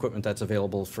equipment that's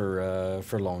available for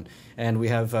loan. And we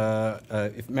have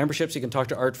if memberships. You can talk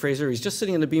to Art Fraser. He's just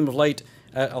sitting in the beam of light.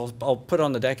 I'll put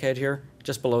on the deck head here,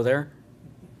 just below there.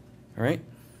 All right.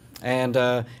 And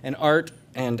Art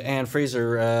and Ann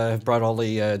Fraser have brought all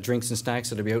the drinks and snacks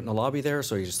that'll be out in the lobby there.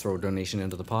 So you just throw a donation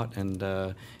into the pot and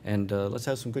let's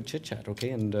have some good chit chat.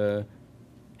 Okay. And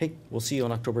hey, we'll see you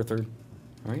on October 3rd.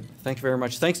 All right. Thank you very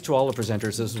much. Thanks to all the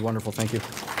presenters. This was wonderful. Thank you.